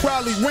name will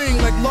probably ring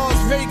like Las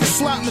Vegas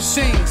slot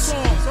machines.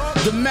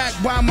 The Mac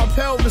by my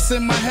pelvis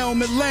and my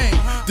helmet lane.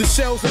 The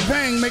shells of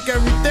bang make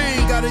everything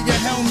out of your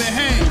helmet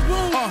hang.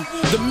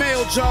 The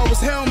mail jar was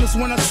helmets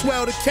when I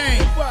swelled the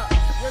cane.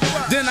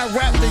 Then I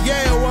wrapped the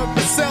Yale up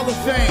in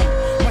cellophane.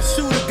 My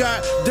shooter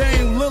got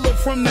Dame Lillard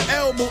from the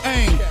elbow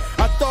aim.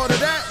 I thought of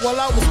that while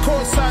I was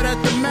courtside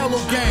at the Mellow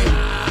game.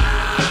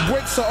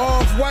 Bricks are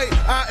off-white,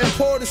 I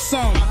imported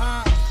some.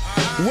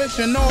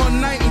 Whipping all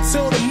night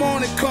until the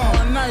morning come.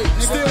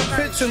 Still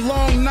pitching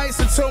long nights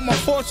until my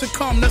fortune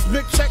come. That's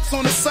big checks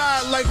on the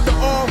side like the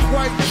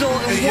off-white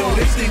Jordan. Hey yo,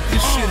 they think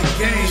this shit a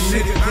game,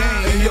 nigga.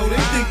 Hey yo, they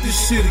think this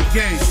shit a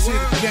game.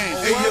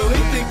 Hey yo,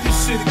 they think this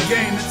shit a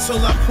game until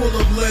I pull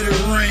up, let it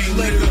rain,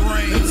 nigga.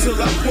 Until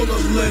I pull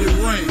up, let it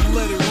rain.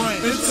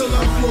 Until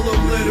I pull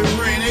up, let it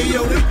rain. Hey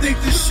yo, they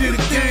think this shit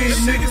a game,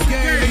 nigga.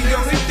 Hey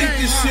yo, they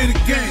think this shit a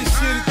game.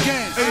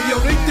 Hey yo,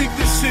 they think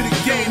this shit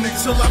a game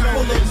until I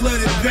pull up, let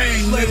it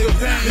bang.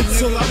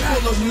 Until I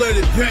pull up, let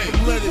it bang.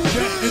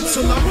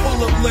 Until I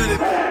pull up, let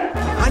it.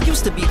 I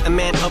used to be a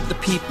man of the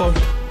people.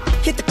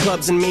 Hit the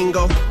clubs and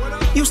mingle.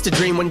 Used to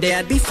dream one day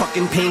I'd be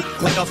fucking pink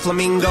like a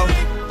flamingo.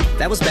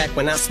 That was back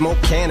when I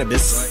smoked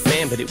cannabis.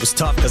 Man, but it was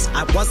tough cause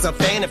I was a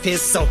fan of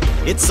his. So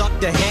it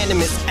sucked to hand him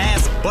his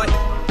ass. But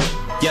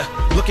yeah,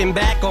 looking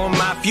back on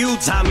my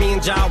feuds, how me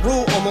and Ja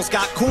Rule almost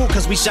got cool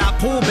cause we shot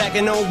pool back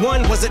in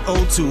 01. Was it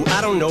 02?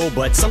 I don't know,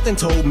 but something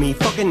told me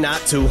fucking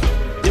not to.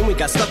 Then we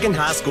got stuck in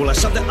high school, I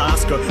shoved the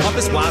Oscar up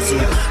his wazoo.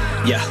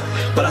 Yeah,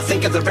 but I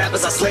think of the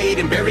rappers I slayed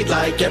and buried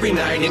like every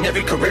night. In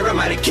every career I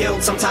might have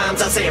killed.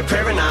 Sometimes I say a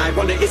prayer and I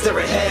wonder, is there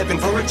a heaven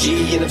for a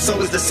G? And if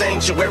so, is the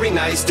sanctuary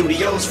nice?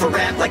 Studios for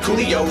rap like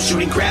Coolio,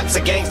 shooting craps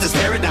at gangsters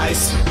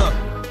paradise.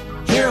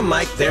 Here a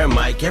mic, there a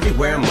mic,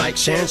 everywhere a mic,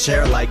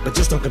 share alike, but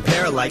just don't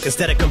compare alike.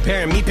 Instead of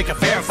comparing me, pick a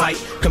fair fight.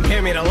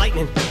 Compare me to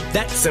lightning,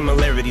 that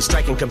similarity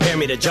striking. Compare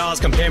me to Jaws,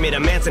 compare me to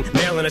Manson,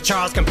 Marilyn or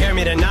Charles, compare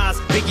me to Nas,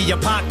 Biggie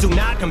or Pac. Do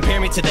not compare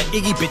me to the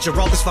Iggy bitch or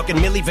all this fucking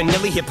Milli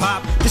Vanilli hip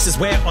hop. This is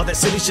where all that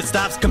silly shit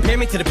stops. Compare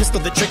me to the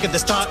pistol, the trigger, the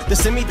stock, the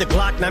semi, the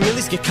Glock. Now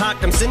millies get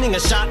cocked, I'm sending a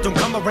shot. Don't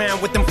come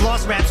around with them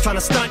floss raps trying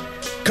to stunt.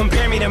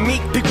 Compare me to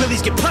Meek, big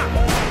willies get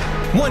popped.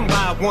 One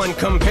by one,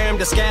 compare them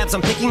to scabs,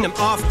 I'm picking them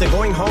off. They're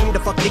going home to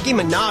fuck Nicki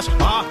Minaj.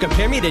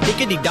 Compare me to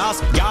Dickety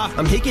Doss. Yeah,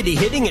 I'm hickety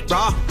hitting it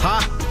raw.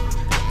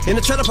 In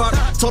the trailer park,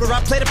 told her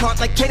I played a part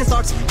like Caden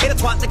Starks. Ate a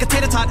twat like a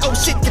tater tot. Oh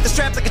shit, get the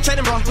strap like a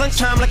training bra.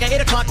 Lunchtime like at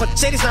 8 o'clock, but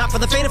Shady's not for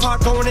the faint of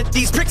heart. Going at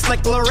these pricks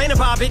like Lorena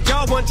Bobbitt.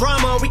 Y'all want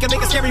drama, we can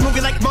make a scary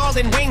movie like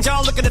Marlon Wayans.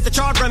 Y'all looking at the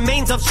charred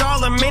remains of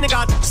Charlemagne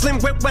God. Slim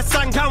Whip, West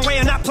Side Conway,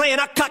 I'm not playing.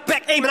 I cock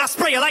back, aim, and I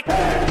spray you like...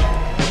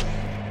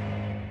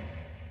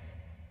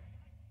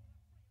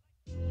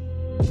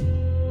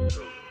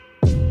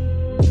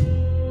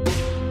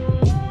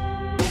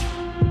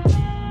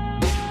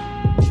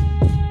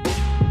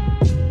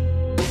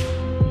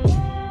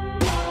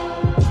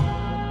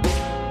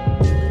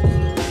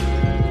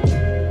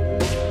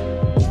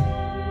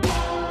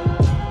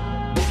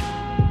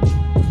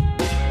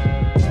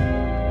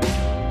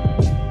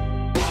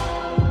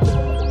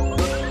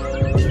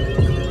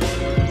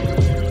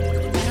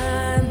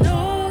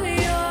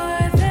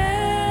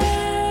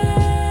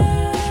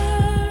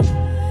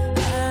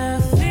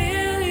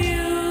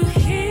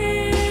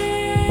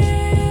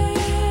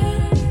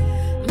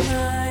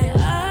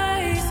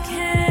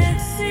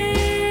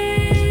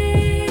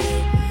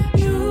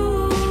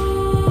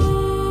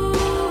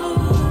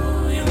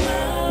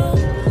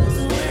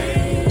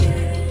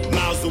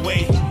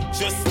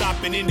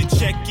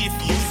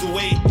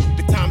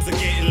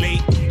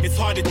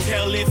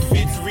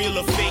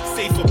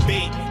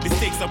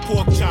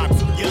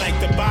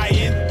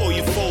 Here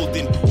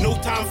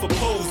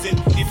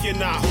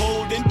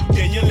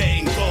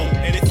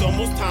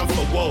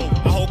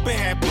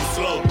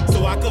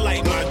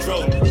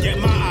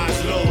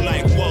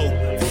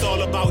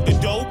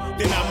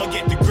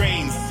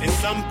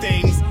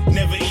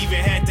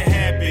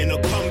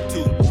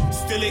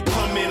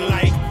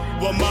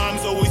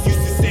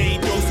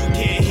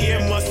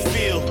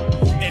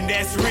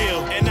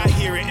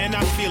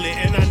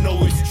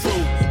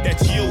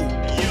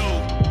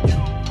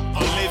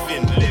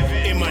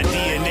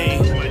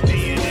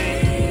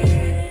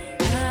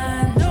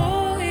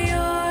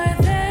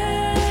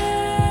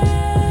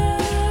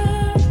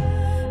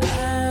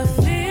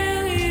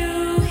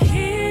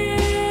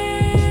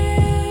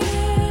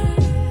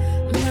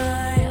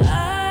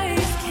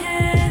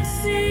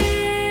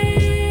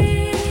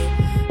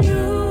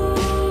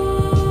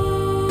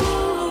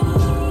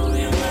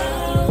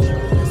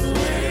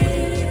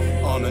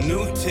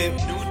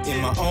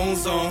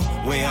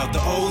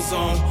clothes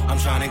on, I'm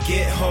trying to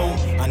get home.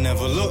 I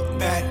never look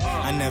back,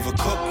 I never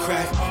cook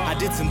crack. I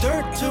did some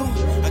dirt too,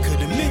 I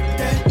could admit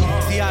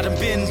that. See, I done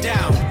been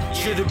down,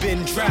 should've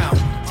been drowned.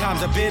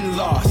 Times I've been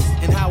lost,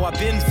 and how I've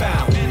been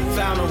found.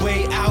 Found a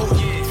way out,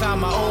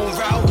 found my own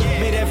route.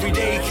 Made every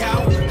day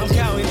count, I'm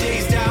counting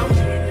days down.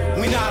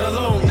 We not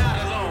alone,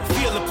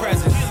 feel the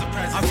presence.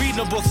 I read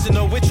no books to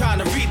know we're trying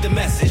to read the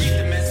message.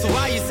 So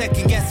why you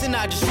second guessing?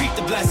 I just reap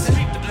the blessing.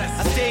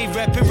 I stayed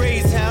reppin',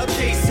 raised hell,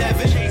 chase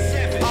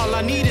heaven. All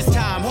I need is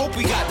time, hope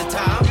we got the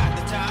time.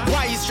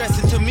 Why you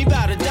stressing to me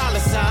about $1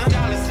 sign?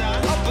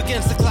 Up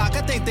against the clock,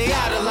 I think they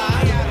out of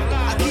line.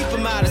 I keep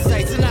them out of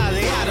sight, so now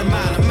they out of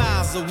mind. I'm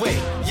miles away,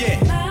 yeah,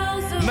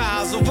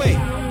 miles away.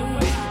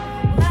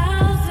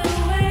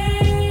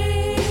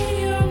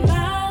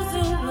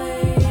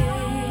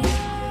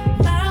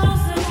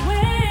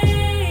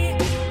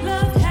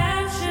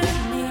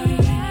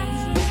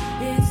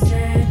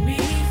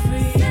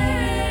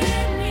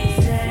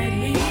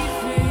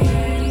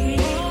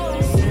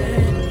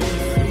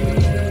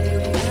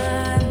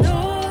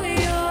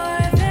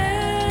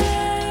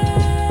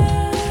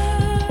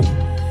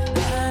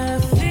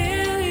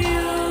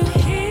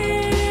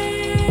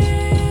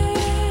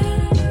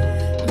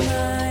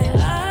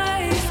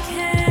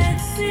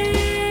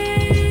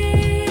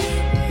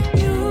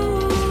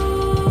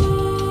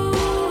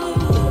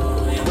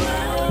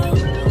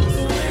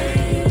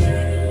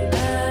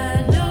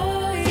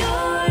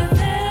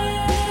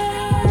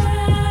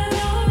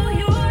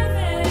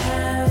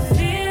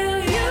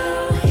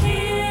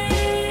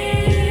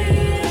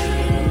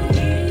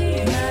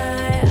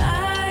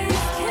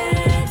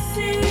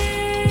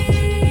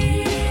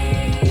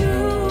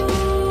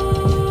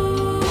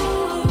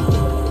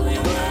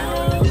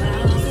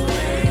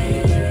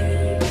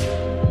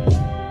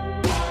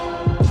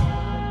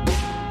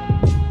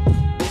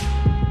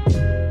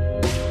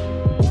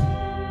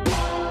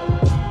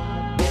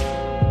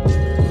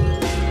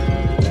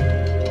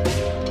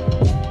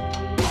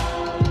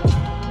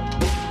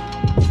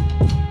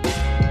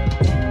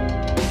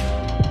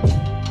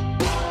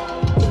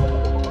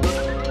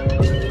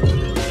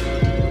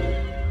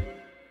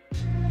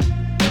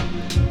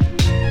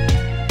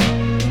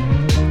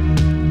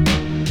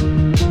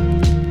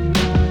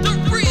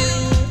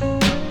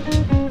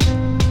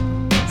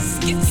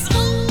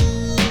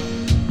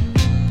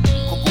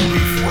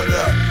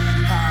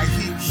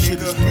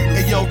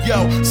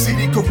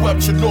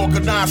 Corruption,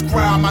 organized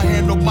crime, I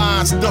handle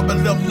minds, double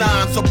them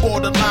nines, a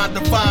borderline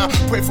divine.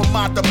 Pray for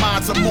my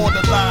demise,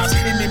 immortalized.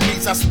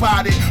 Enemies I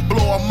spotted,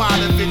 blow a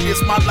mind of it,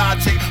 it's my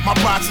logic. My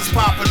process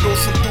popping, no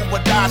some do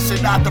or die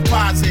shit. I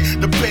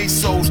deposit the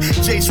pesos,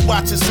 Jace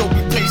watches, so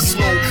we pay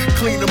slow.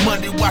 Clean the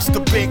money, watch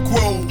the bank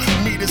grow.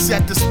 Meet us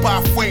at the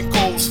spot,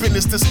 Fuengos.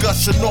 Finish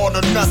discussion, all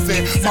or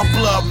nothing. My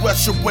blood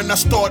rushing when I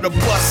start a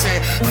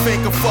bustin'.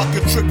 Finger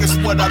fucking triggers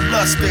what I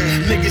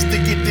lustin'. Niggas to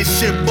get this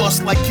shit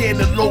bust like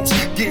cantaloupes.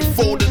 Get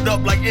folded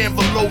up like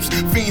envelopes.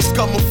 Fiends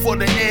coming for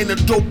the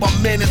antidote. My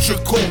manager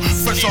cold.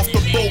 Fresh off the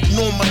boat,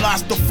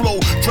 normalize the flow.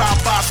 Drive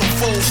by some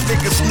foes,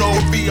 niggas know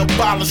the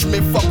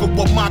abolishment. Fuckin'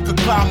 with my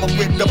conglomerate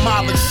with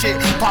demolish shit.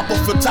 Pop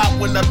off the top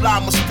when the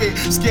llama spit.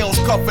 Scales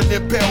covered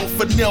in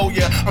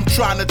paraphernalia. I'm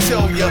trying to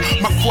tell ya,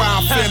 my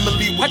crime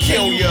family will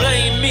kill ya. How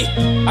can you blame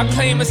me? I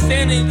claim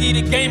insanity,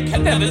 the game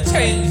can never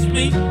change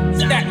me.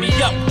 Stack me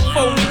up,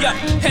 fold me up,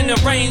 and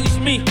arrange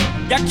me.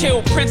 Y'all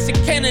killed Prince and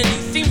Kennedy,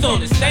 seems on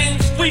the same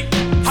street.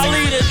 Our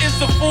leader is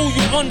the fool,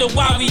 you wonder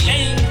why we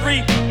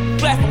angry.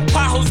 Black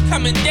potholes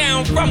coming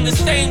down from the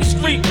same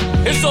street.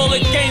 It's all a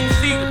game,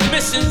 see,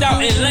 missions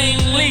out in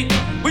Langley.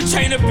 We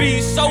train to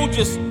be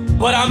soldiers,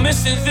 but our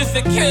missions is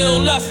to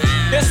kill us.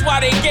 That's why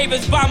they gave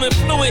us bombing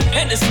fluid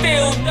and the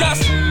steel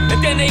dust.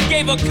 And then they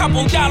gave a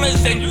couple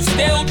dollars and you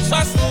still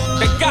trust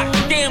the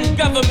goddamn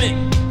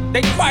government.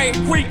 They quiet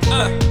creep,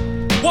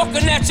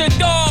 walking at your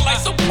door like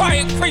some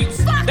quiet creeps.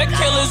 They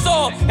kill us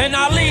all and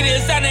our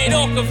leaders and they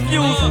all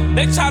confused.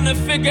 They tryna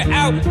figure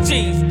out,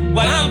 geez,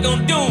 what I'm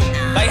gonna do.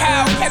 Like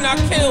how can I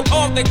kill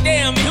all the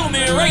damn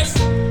human race?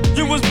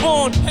 You was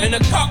born in the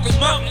Caucasus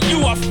Mountain,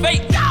 you are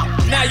fake.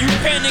 Now you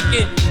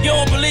panicking, you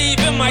don't believe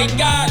in my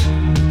God.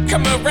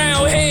 Coming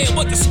around here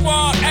with the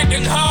squad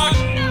acting hard.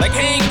 Like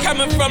he ain't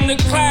coming from the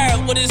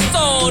cloud with his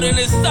sword and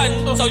his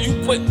son. So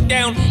you put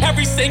down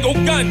every single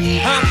gun,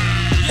 huh?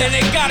 And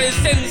they got us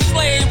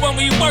enslaved when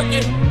we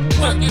working.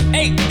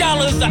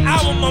 $8 an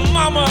hour, my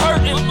mama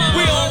hurting.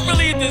 We don't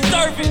really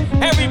deserve it.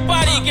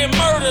 Everybody get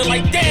murdered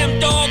like damn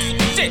dogs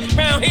and shit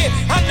around here.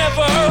 I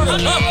never heard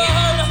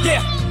of.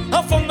 Yeah,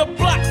 I'm from the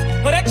blocks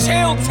of that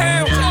chill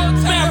town.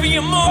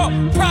 Marion Moore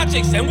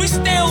projects and we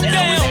still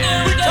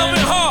down. We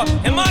coming hard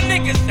and my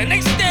niggas and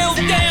they still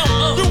down.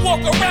 You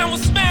walk around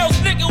with smiles,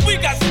 nigga, we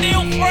got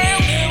steel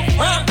frowns.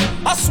 Huh?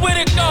 I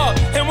swear to God,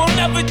 and we'll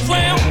never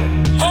drown.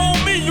 Hold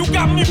me, you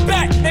got me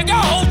back, nigga,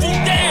 I'll hold you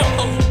down.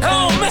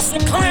 I don't mess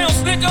with clowns,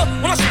 nigga,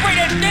 when I spray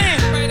that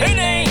thing. It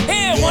ain't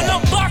here when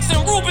I'm boxing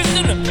Rubens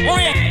in the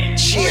ring.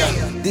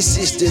 Yeah, This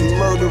is the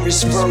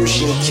murderous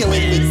version,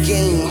 killing the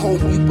game.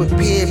 Hope you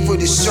prepared for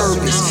the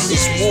service.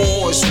 It's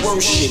war, it's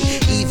worship,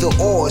 either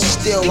or.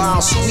 Still I'll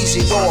squeeze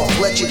it off.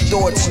 Let your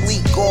thoughts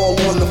leak all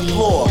on the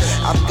floor.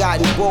 I've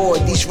gotten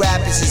bored, these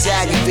rappers is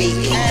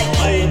aggravating.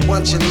 Whole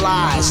bunch of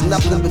lies,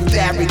 nothing but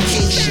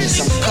fabrications.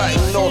 I'm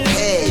cutting off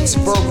heads,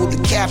 verbal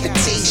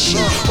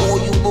decapitation. All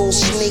you little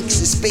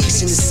snakes is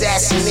facing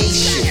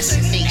assassinations.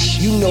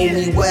 You know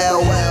me well,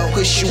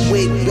 push your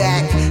wig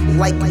back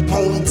like a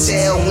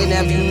ponytail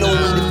whenever you know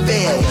me to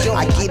fail.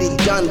 I get it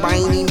done by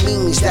any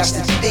means, that's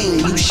the thing.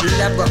 You should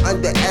never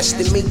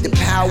underestimate the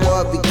power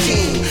of a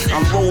king.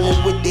 I'm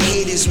rolling with the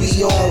hitters,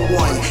 we on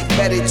one.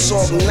 Better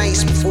talk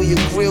nice before your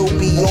grill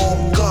be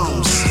all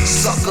gums.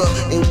 Sucker,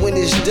 and when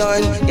it's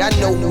done, y'all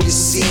know who to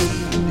see.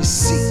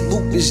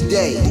 Lupus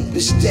Day,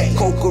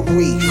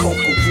 Cokery,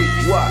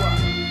 what?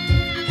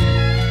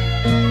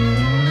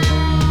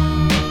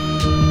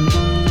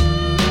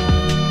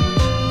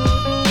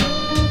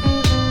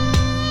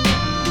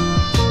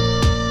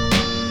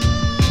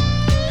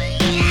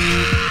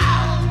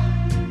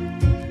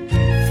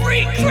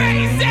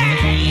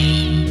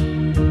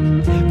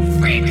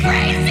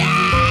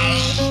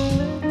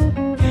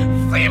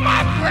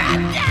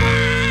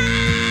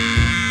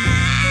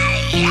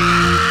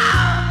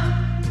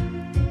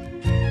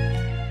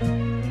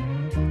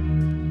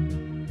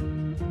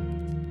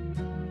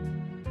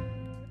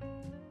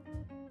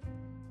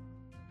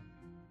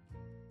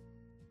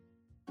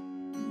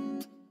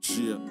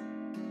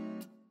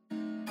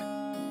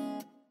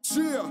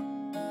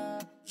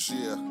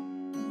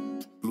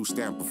 Blue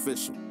Stamp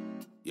Official.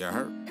 You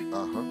heard?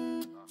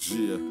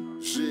 Yeah.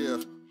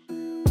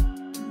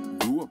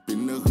 Grew up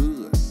in the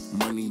hood,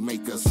 money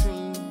makers.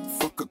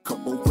 Fuck a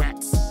couple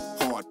rats,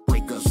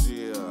 heartbreakers.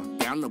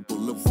 Down the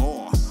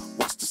boulevard,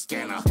 watch the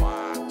scanner.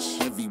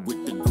 Heavy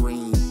with the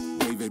green,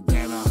 David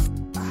Banner.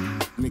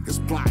 Niggas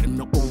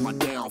plotting up on my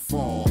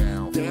downfall.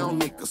 Down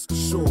niggas,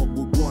 sure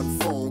with one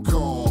phone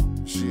call.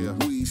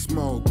 Weed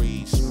smoke,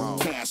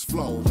 cash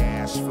flow.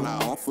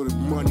 Off of the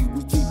money,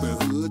 we keep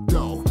it hood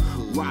though.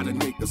 Lot of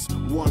niggas,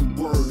 one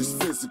word is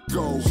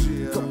physical.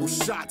 Couple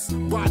shots,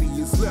 body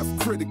is left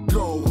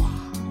critical.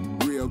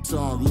 Real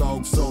talk,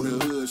 low, so the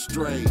hood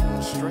straight.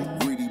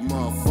 Greedy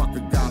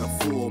motherfucker got a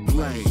full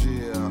plate.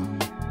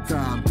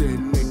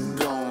 Compton nigga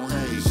gon'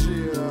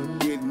 hate.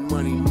 Getting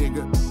money,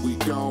 nigga, we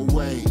gon'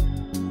 wait.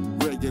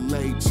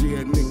 Regulate,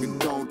 nigga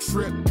don't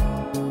trip.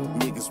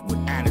 Niggas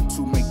with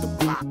attitude make the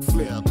block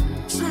flip.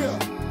 Chill.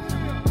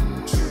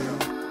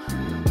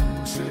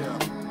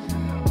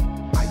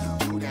 How you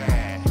do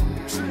that?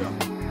 Chill.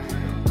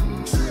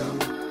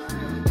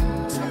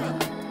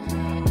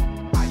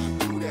 How you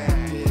do that?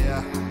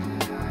 Yeah.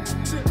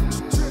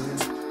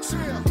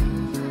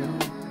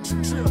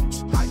 Chill.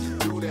 How you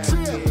do that?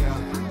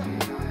 Yeah.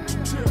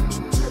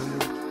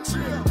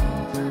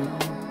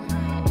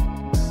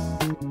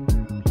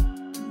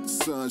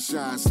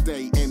 Sunshine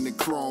State in the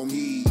chrome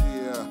heat.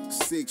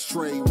 6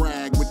 tray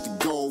rag with the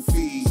gold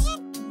feet.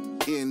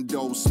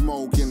 Indo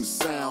smoke and the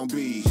sound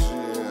beat.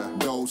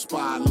 Dope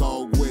spot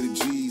log where the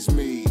G's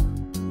meet.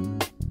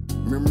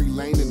 Memory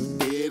lane and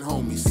the dead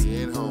homies.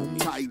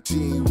 Tight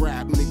jean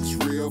rap niggas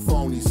real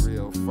phonies.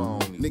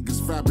 Niggas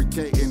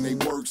fabricating they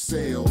work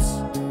sales.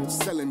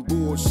 Selling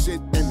bullshit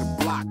and the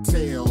block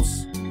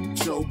tails.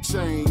 Choke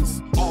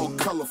chains, all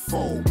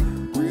colorful.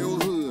 Real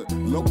hood,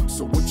 low,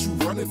 so what you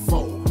running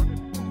for?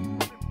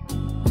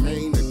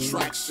 Main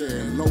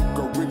attraction,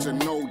 local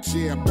original,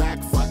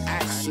 back for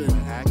action.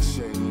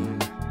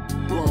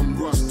 Bum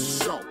rush the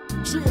show.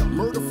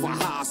 Murder for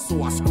high,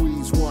 so I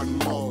squeeze one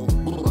more.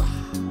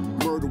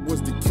 Murder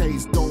was the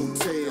case, don't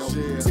tell.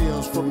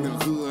 Tales from the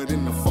hood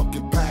in the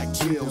fucking pack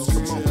jails.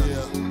 Come on.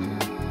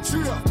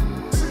 Chill.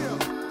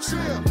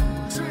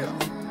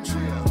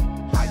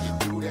 How you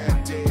do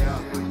that, dear?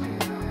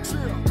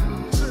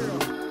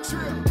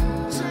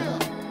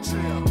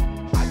 Chill.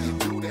 How you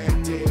do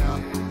that, dear?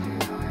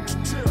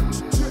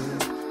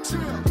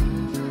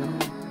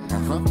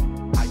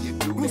 How you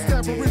do Blue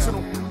Stamp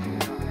Original.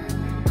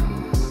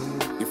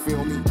 You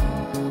feel me?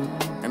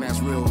 And that's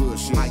real hood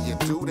shit. How you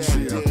do that,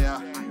 dear?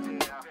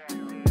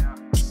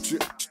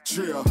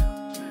 Chill.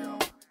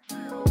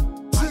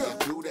 How you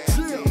do that,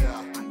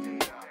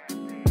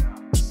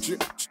 dear?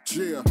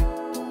 Chill.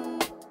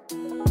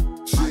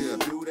 How you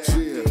do that,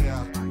 dear?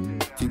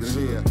 Keep it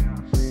here.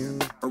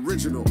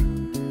 Original.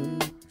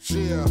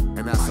 Chill.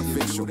 And that's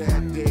official. You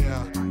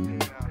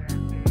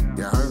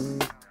heard?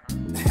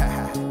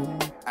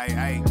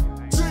 Hey.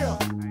 Chill.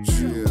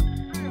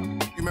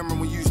 You remember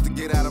when you used to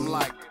get at them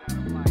like,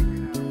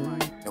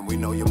 and we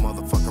know your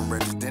motherfucking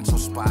residential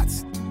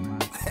spots.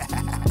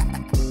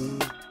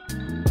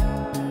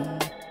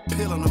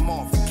 Peeling them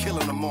off and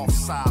killing them off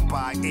side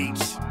by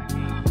H.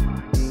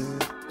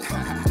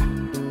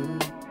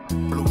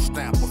 Blue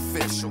Stamp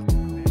Official.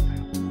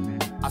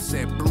 I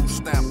said Blue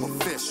Stamp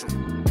Official.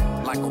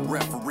 Like a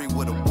referee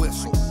with a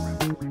whistle.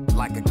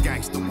 Like a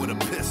gangster with a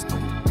pistol.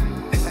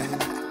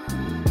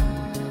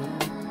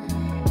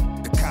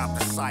 The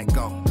Compton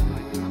Psycho.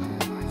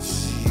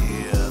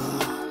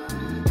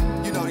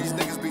 Yeah. You know these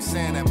niggas be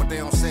Everybody saying that, but they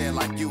don't say it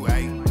like you, eh?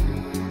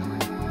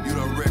 You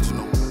the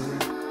original.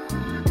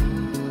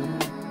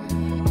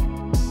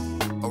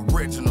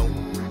 Original.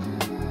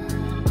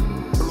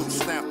 Blue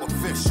stamp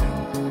official.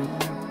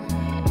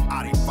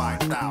 Audi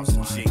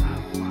 5000 G.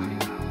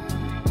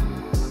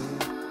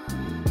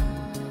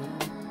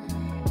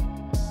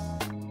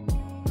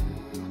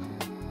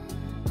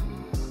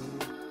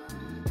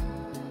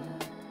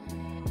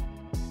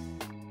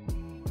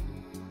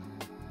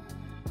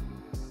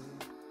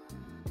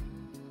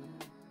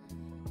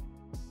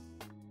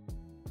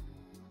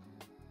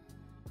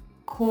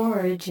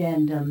 Core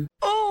Agendum.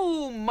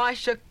 ओह माँ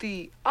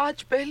शक्ति,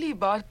 आज पहली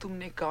बार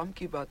तुमने काम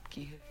की बात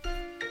की है.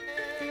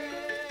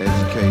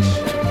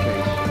 Education.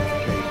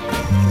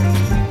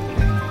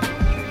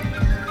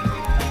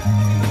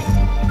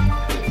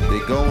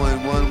 They go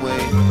in one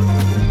way,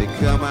 they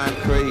come out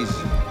crazy.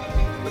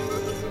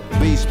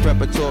 Beast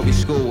preparatory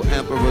school,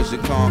 emperors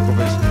and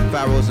conquerors,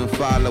 pharaohs and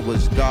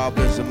followers,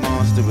 goblins and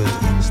monsters,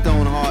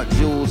 stone heart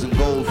jewels and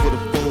gold for the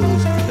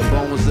fools. The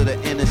bones of the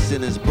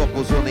innocent is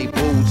buckles on their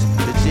boots.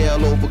 The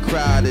jail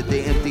overcrowded,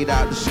 they emptied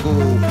out the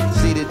school.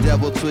 See the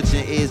devil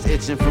twitching, ears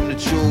itching from the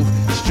truth.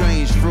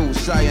 Strange fruit,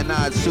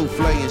 cyanide,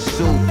 souffle and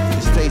soup.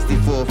 It's tasty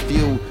for a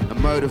few, a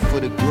murder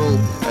for the group.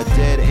 A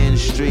dead end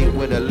street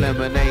with a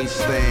lemonade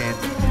stand.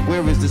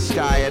 Where is the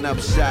sky and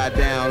upside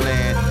down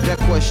land? That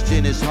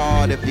question is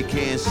hard if you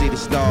can't see the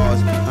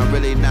stars. I'm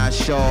really not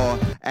sure.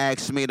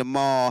 Ask me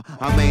tomorrow.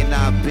 I may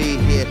not be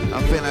here.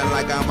 I'm feeling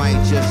like I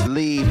might just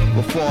leave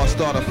before I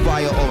start a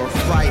fire or a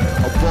fight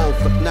or both.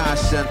 But nah,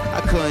 son,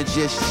 I couldn't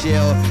just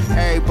chill.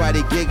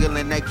 Everybody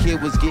giggling, that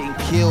kid was getting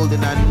killed,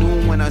 and I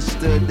knew when I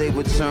stood they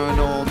would turn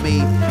on me.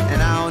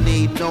 And I don't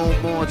need no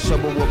more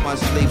trouble with my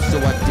sleep, so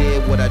I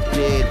did what I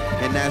did,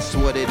 and that's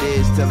what it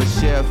is. Tell the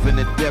sheriff and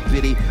the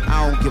deputy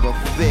I don't give a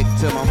fick.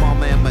 Tell my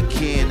mama and my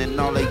kin and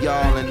all of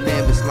y'all and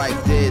them it's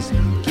like this: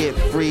 get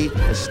free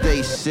or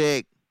stay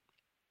sick.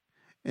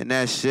 And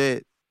that's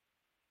it.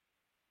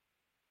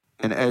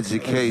 And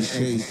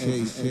education.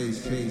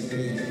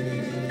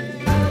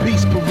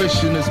 Peace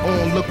parishioners,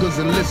 onlookers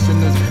and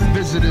listeners,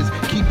 visitors,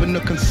 keeping the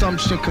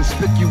consumption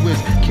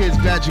conspicuous. Kids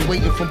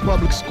graduating from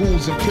public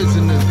schools and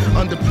prisoners,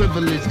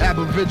 underprivileged,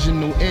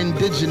 aboriginal,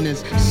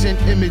 indigenous,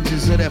 sent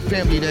images of that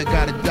family that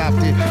got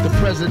adopted. The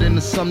president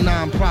of some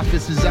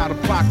non-profits is out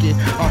of pocket.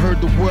 I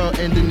heard the world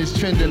ending is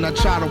trending, I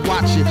try to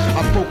watch it.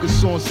 I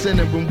focus on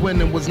sinning when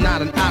winning was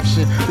not an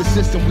option. The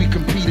system we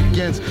compete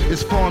against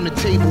is farm to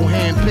table,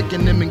 hand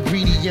picking them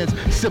ingredients,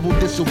 civil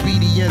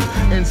disobedience,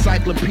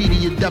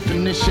 encyclopedia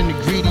definition,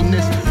 ingredients.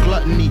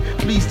 Gluttony,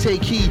 please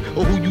take heed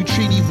of who you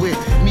treaty with.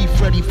 Me,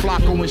 Freddie,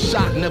 Flacco, and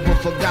Shock never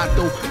forgot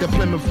though that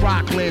Plymouth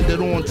Rock landed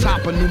on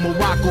top of New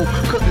Morocco.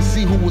 Couldn't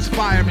see who was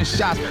firing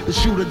shots. The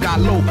shooter got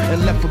low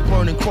and left a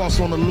burning cross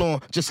on the lawn,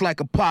 just like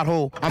a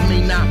pothole. I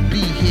may not be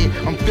here,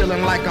 I'm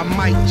feeling like I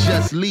might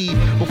just leave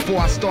before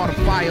I start a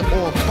fire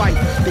or a fight.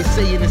 They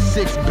say in the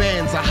 6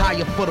 bands I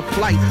hire for the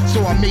flight,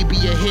 so I may be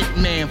a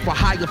hitman for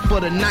hire for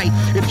the night.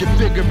 If you're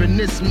figuring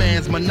this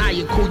man's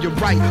maniacal, you're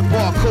right.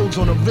 Barcodes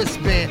on a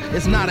wristband,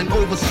 it's not an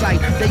oversight.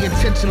 They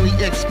intentionally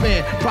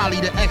expand, probably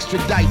to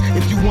extradite.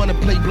 If you wanna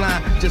play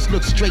blind, just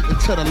look straight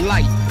into the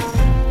light.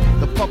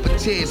 The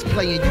puppeteers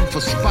playing you for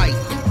spite,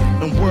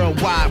 and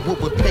worldwide what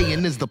we're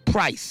paying is the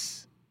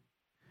price.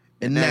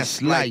 And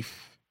that's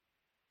life.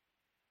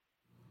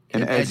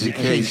 And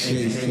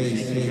education.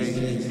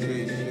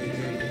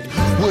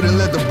 Wouldn't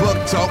let the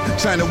buck talk,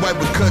 China white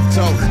with cut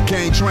talk.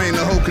 Can't train,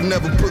 a hoe could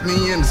never put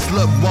me in the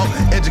slut walk.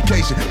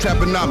 Education,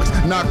 traponomics,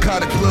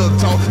 narcotic plug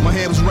talk. My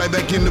hand was right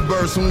back in the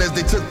bird soon as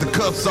they took the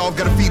cuffs off.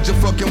 Gotta feed your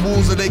fucking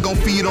wolves or they gon'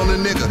 feed on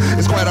the nigga.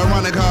 It's quite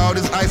ironic how all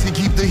this ice can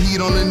keep the heat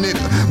on the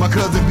nigga. My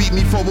cousin beat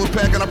me 4-wood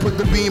pack and I put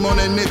the beam on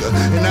that nigga.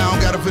 And I don't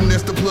gotta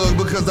finesse the plug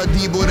because I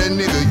D-boy that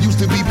nigga. Used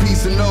to be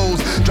peace and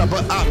nose, drop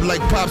a op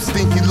like Pop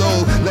Stinky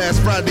Low. Last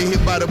Friday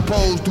hit by the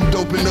poles, too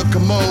dope in the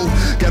commode.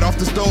 Got off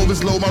the stove and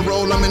slow my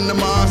roll, I'm in the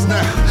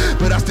now,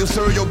 but I still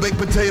serve your baked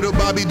potato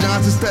Bobby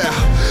Johnson style.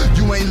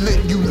 You ain't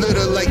lit, you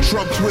litter like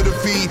Trump Twitter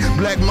feed.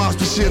 Black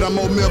monster shit, I'm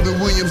more Melvin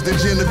Williams than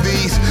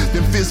Genovese.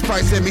 Them fist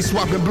fights had me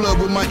swapping blood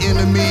with my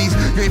enemies.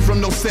 You ain't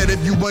from no set if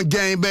you want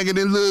game banging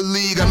in Little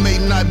League. I may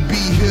not be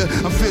here,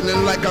 I'm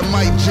feeling like I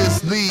might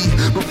just leave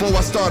before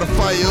I start a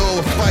fire or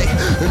a fight.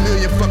 $1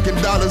 million fucking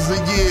dollars a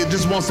year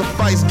just won't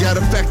suffice. Gotta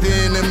factor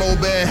in them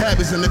old bad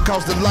habits and the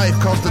cost of life,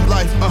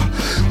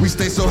 we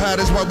stay so high,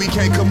 that's why we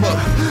can't come up.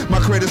 My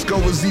credit score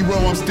was 0,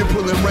 I'm still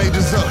pulling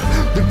ranges up.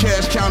 The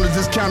cash counters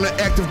is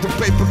counteractive to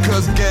paper,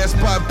 cause gas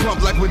pipe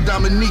pump like when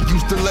Dominique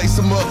used to lace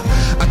them up.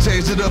 I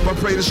changed it up, I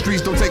pray the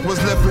streets don't take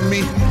what's left of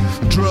me.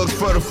 Drugs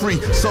for the free,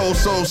 sold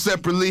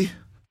separately.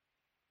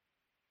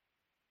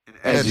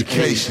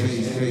 Education.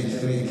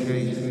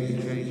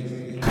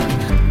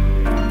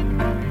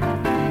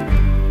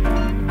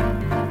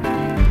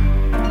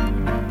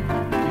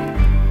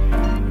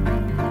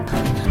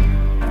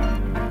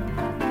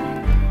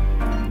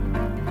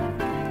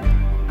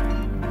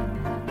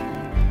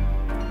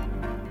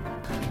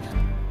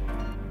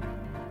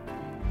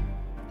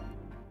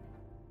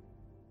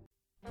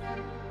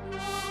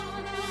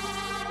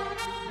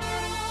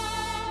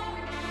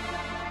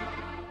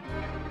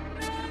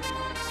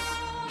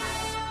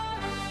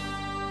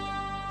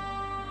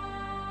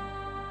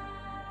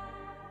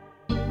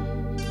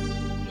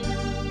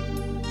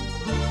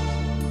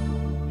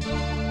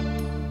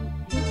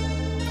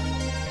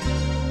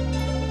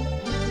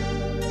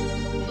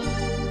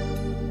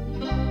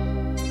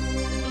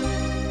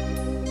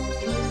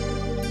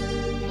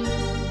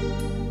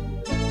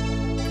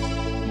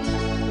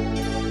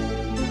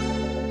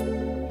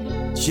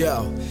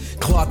 Yo,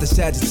 Claude the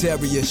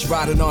Sagittarius,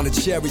 riding on a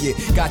chariot.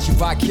 Got you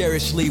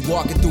vicariously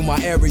walking through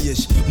my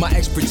areas. My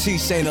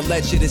expertise ain't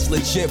alleged, it's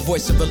legit.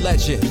 Voice of a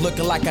legend.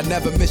 Looking like I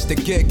never missed a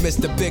gig,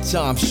 missed a big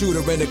time.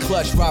 Shooter in the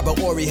clutch,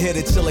 Robert Ory hit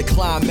it till it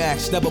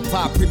climax. Never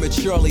pop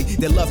prematurely.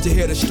 They love to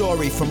hear the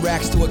story from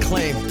rags to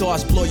acclaim.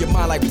 Thoughts blow your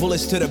mind like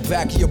bullets to the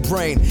back of your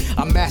brain.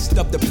 I masked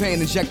up the pain,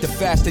 inject the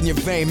fast in your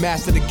vein.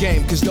 Master the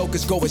game, cause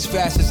Dokas go as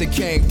fast as it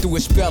came. Through a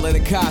spell in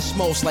the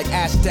cosmos like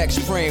Aztec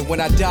spring.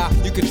 When I die,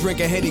 you can drink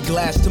a Henny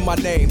glass to my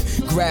name.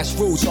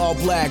 Grassroots, all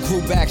black,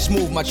 grew back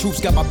smooth. My troops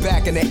got my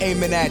back and they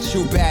aiming at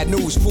you. Bad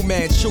news, Fu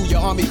Manchu, your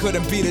army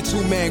couldn't beat a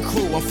two-man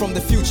crew. I'm from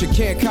the future,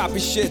 can't copy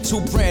shit,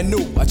 too brand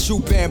new. I chew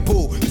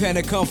bamboo,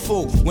 panda kung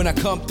fu. When I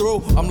come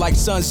through, I'm like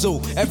Sun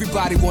Tzu.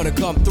 Everybody wanna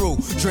come through.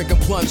 Drinking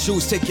plunge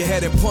juice, take your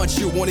head and punch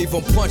you. Won't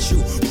even punch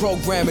you.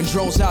 Programming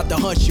drones out to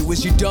hunt you.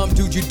 Is you dumb,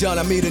 dude? You done?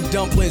 I'm eating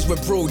dumplings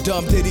with brew.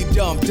 Dumb diddy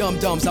dumb, dumb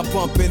dumbs. I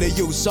bump into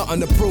you.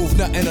 Something to prove,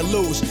 nothing to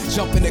lose.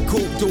 Jump in the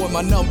coupe, doing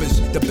my numbers.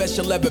 The best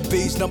you'll ever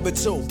be's number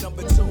two.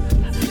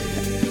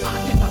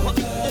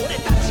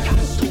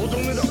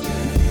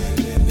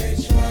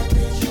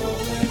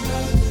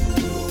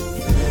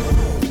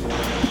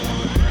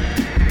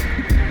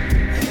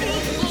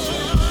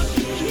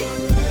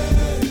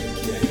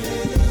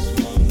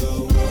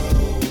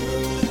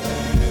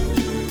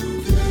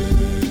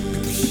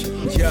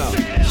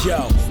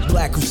 Yo,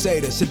 Black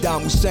Crusader,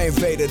 Saddam Hussein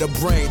Vader, the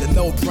brain, the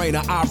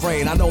no-brainer, I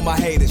reign. I know my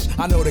haters,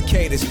 I know the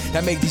cadence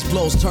that make these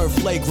blows turn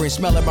flagrant.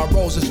 Smelling my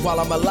roses while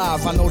I'm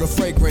alive, I know the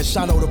fragrance,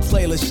 I know the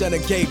playlist and the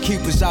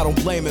gatekeepers, I don't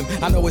blame him.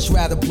 I know it's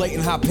rather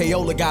blatant how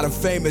Payola got him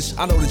famous.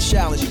 I know the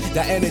challenge,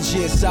 that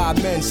energy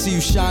inside men. See you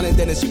shining,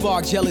 then it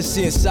sparks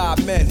jealousy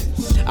inside men.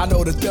 I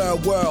know the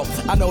third world,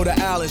 I know the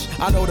Alice,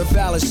 I know the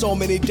valor, so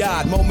many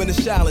died, moment of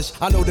silence.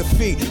 I know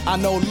defeat, I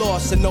know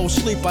loss and no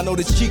sleep. I know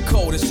the cheat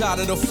code inside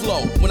of the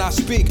flow. When I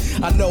speak,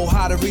 I know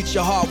how to reach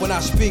your heart. When I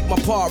speak, my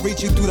part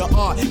reach you through the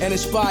art and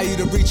inspire you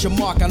to reach your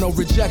mark. I know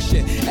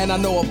rejection, and I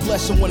know a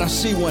blessing when I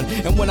see one.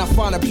 And when I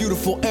find a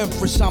beautiful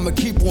empress, I'ma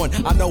keep one.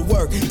 I know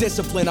work,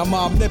 discipline, I'm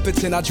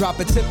omnipotent. I drop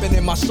a tipping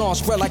in my song,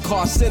 spread like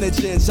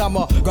carcinogens. I'm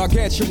a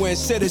gargantuan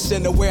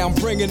citizen, the way I'm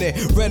bringing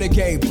it.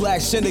 Renegade,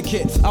 black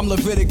syndicate, I'm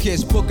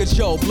Leviticus, Book of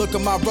Job, look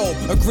at my robe.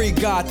 Agree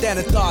God,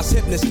 Thanatos,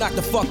 hypnotist, knock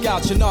the fuck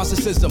out your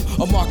narcissism.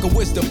 A mark of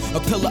wisdom, a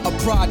pillar of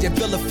pride, yet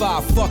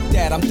vilified. Fuck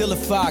that, I'm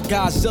dillified,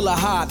 Godzilla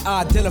hot,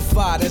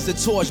 identified as a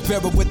torch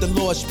bearer with the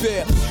Lord's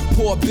spear.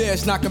 Poor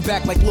bears knocking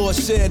back like Lord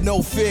said,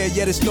 no fear,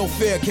 yet it's no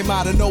fear. Came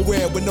out of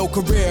nowhere with no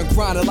career and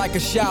grinding like a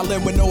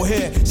Shaolin with no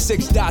hair.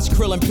 6 dots,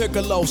 Krillin,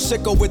 Piccolo,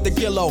 sicko with the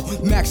Gillo.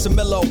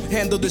 Maximillo,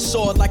 handle the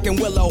sword like in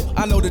Willow.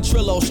 I know the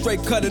Trillo,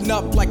 straight cutting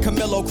up like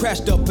Camillo.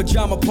 Crashed up,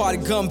 pajama party,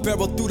 gun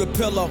barrel through the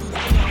pillow.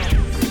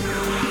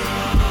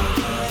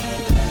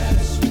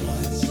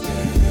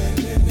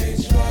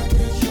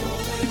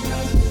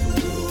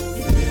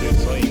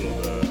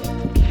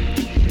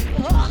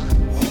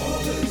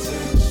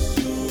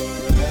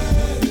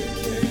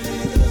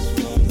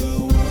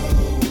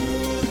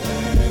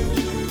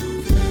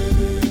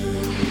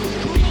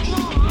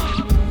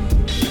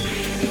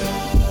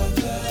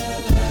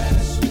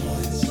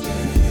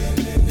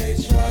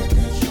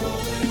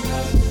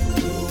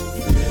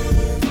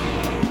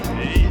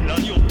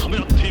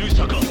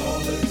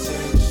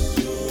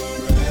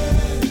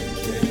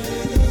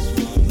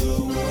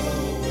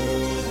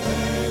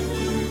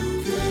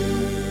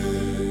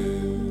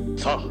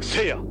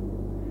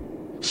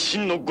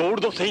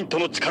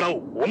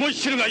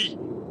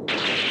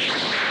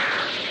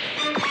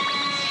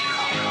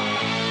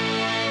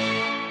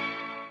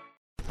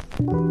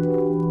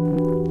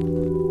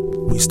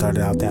 We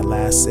started out that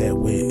last set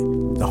with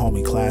the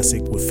homie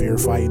Classic with Fear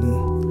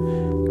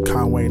Fighting,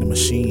 Conway the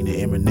Machine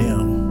and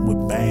Eminem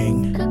with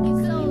Bang,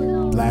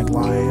 Black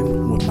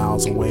Lion with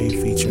Miles Away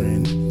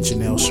featuring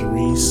Janelle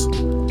Charisse,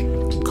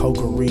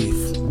 Coca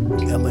Reef,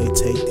 LA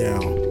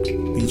Takedown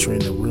featuring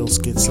the Real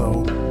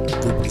Schizo,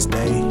 Lupus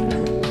Day,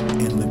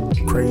 and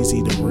the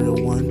Crazy, the Real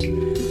One,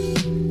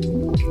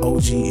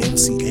 OG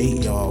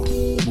MC8, y'all,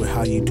 with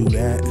How You Do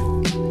That,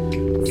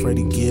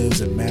 Freddie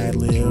Gibbs and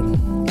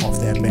Madlib off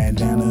that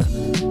Bandana,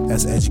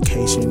 that's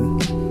Education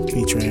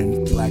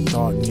featuring Black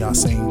Thought and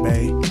Yasin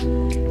Bey,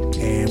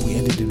 and we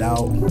ended it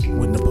out with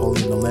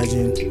Napoleon the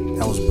Legend,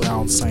 that was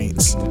Brown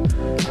Saints.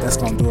 That's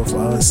gonna do it for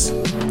us.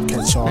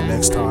 Catch y'all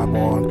next time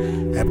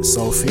on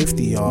episode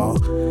 50, y'all.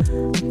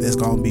 It's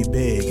gonna be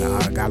big.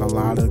 I got a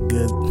lot of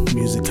good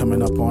music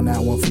coming up on that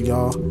one for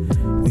y'all.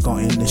 We're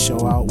gonna end the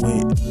show out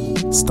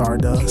with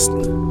Stardust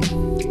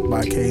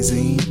by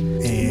KZ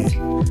and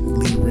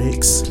Lee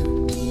Ricks.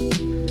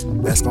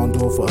 That's gonna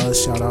do it for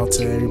us. Shout out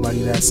to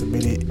everybody that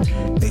submitted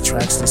their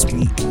tracks this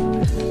week.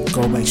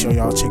 Go make sure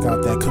y'all check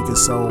out that Cooking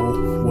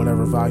Soul,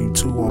 whatever volume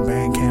 2 on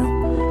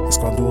Bandcamp. That's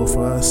gonna do it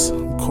for us.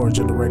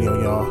 Cordial the Radio,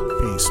 y'all.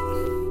 Peace.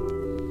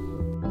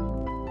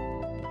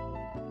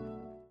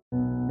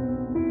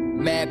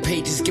 Mad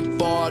pages get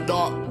barred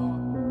up.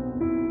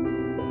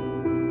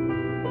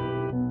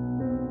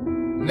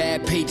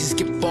 Mad pages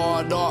get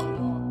barred up.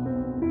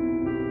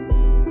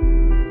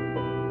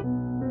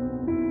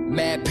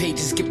 Mad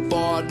pages get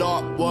barred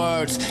up,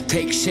 words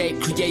take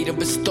shape,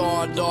 creative as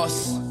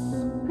stardust.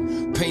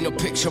 Paint a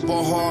picture of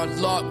hard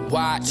luck,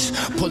 watch,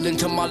 pull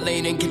into my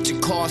lane and get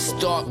your car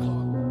stuck.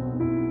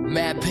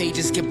 Mad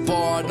pages get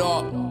barred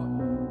up.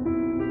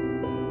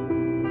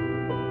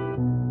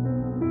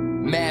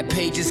 Mad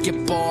pages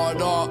get barred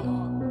up.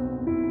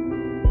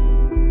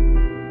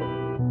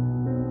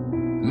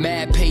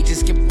 Mad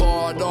pages get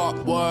barred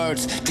up,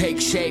 words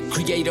take shape,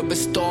 creative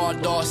as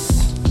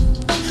stardust.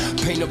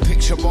 Paint a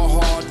picture of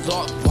hard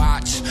luck,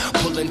 watch,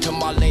 pull into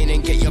my lane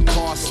and get your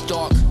car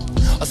stuck.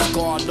 A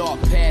scarred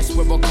up past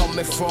where I'm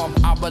coming from.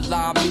 I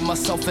rely me,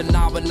 myself, and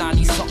I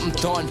need something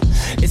done.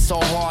 It's a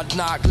hard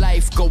knock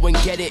life, go and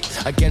get it.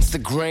 Against the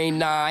grain,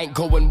 nah, I ain't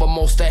going where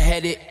most are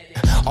headed.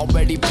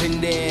 Already been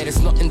there,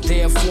 there's nothing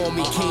there for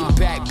me. Came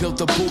back,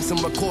 built a booth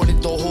and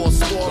recorded the whole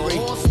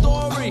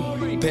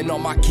story. Been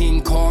on my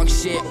King Kong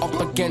shit, up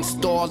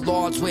against all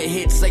lords with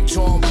hits like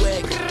John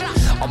Wick.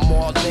 I'm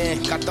all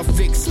in, got the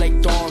fix like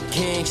Don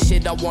King.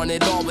 Shit, I want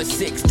it all with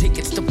 6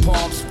 tickets to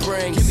Palm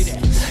Springs. Give me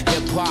that.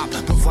 Hip-hop,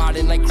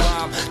 providing like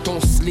crime.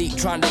 Don't sleep,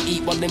 trying to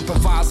eat while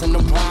improvising the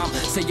rhyme.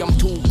 Say I'm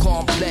too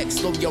complex,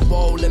 slow your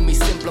roll, let me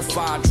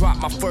simplify. Drop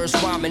my first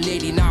rhyme in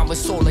 89 with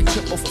soul like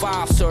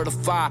 555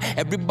 certified.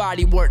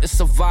 Everybody work to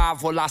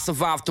survive, while I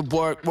survive to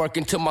work,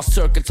 working till my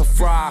circuits are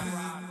fried.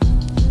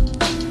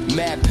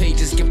 Mad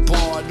pages get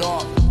barred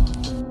up.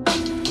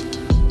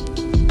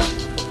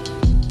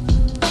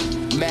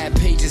 Mad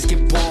pages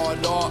get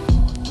barred up.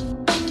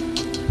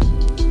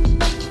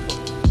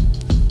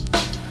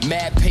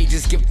 Mad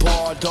pages get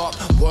barred up.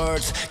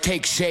 Words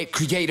take shape,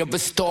 creative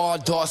as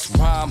stardust.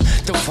 Rhyme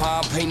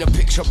divine, paint a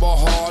picture of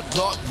hard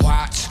luck.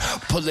 Watch,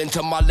 pull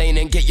into my lane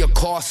and get your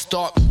car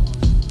stuck.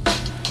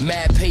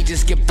 Mad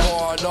pages get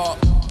barred up.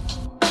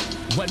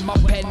 When my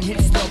pen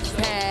hits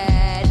the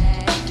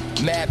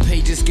pad. Mad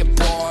pages get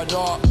barred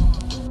up.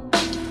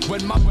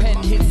 When my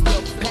pen hits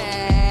the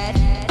pad.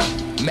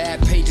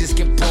 Mad pages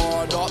get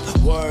barred up.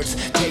 Words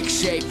take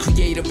shape,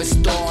 creative as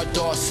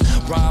stardust.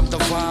 Rhyme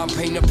divine,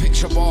 paint a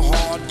picture of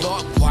hard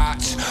luck.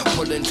 Watch,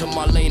 pull into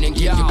my lane and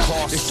get your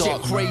car stuck. This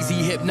shit crazy,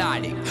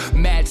 hypnotic,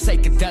 mad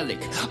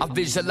psychedelic. I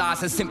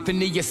visualize a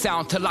symphony of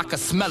sound till I can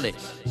smell it.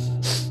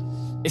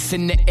 It's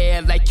in the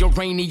air like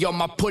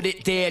uranium, I put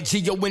it there.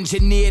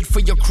 Geo-engineered for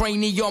your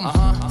cranium.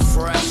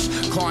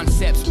 Fresh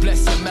concepts,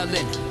 bless your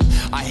melon.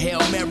 I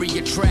Hail Mary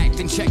attract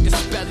and check the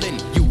spelling.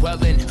 You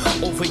wellin'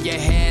 over your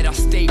head, I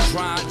stay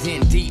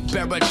grinding. Deep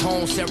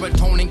baritone,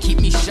 serotonin keep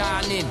me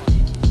shining.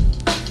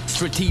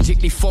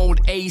 Strategically fold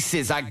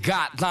aces. I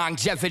got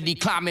longevity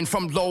climbing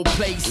from low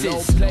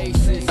places.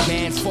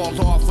 Mans fall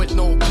off with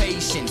no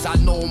patience. I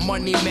know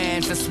money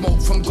mans that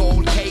smoke from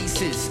gold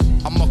cases.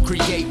 I'ma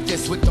create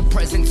this with the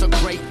presence of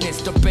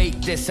greatness.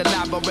 Debate this,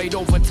 elaborate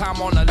over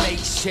time on a late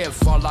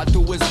shift. All I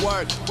do is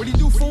work. What do you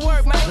do for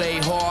work, man? Play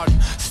hard,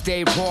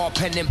 stay raw,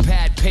 pen and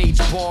pad, page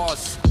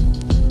bars.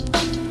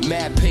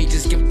 Mad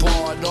pages get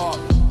barred up.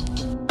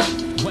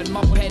 When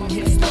my pen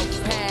hits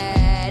the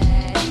pad.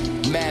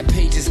 Mad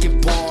pages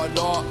get barred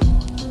up.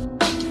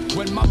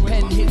 When my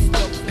pen hits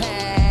the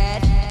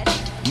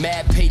pad.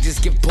 Mad pages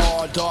get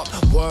barred up.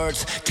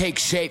 Words take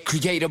shape,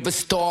 creative as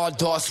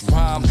stardust.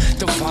 Rhyme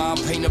divine,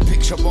 paint a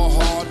picture of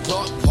hard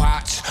luck.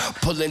 Watch,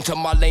 pull into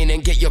my lane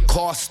and get your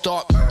car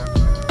stuck.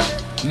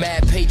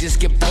 Mad pages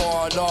get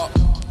barred up.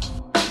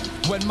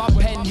 When my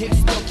pen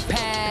hits the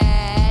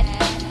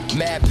pad.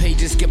 Mad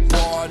pages get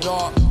barred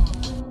up.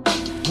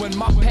 When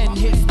my pen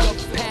hits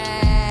the pad.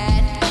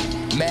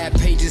 Mad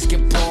pages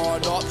get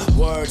barred up.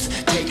 Words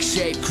take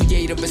shape,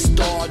 creative as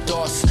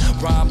stardust.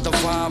 Rhyme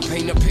divine,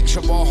 paint a picture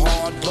of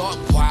hard luck.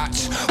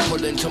 Watch,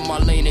 pull into my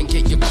lane and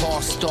get your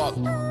car stuck.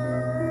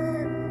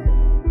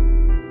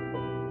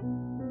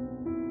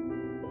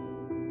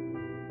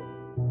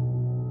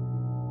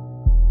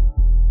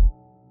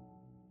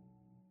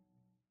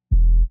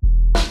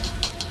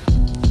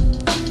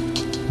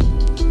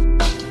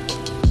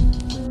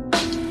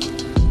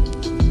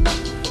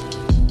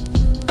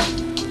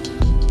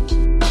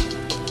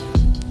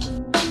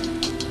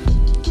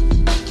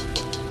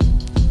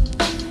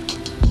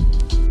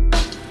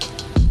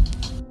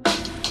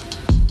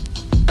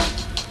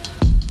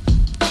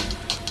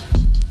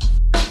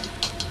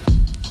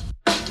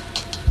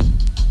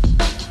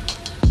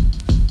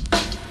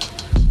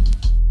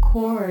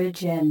 Core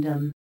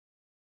Agendum.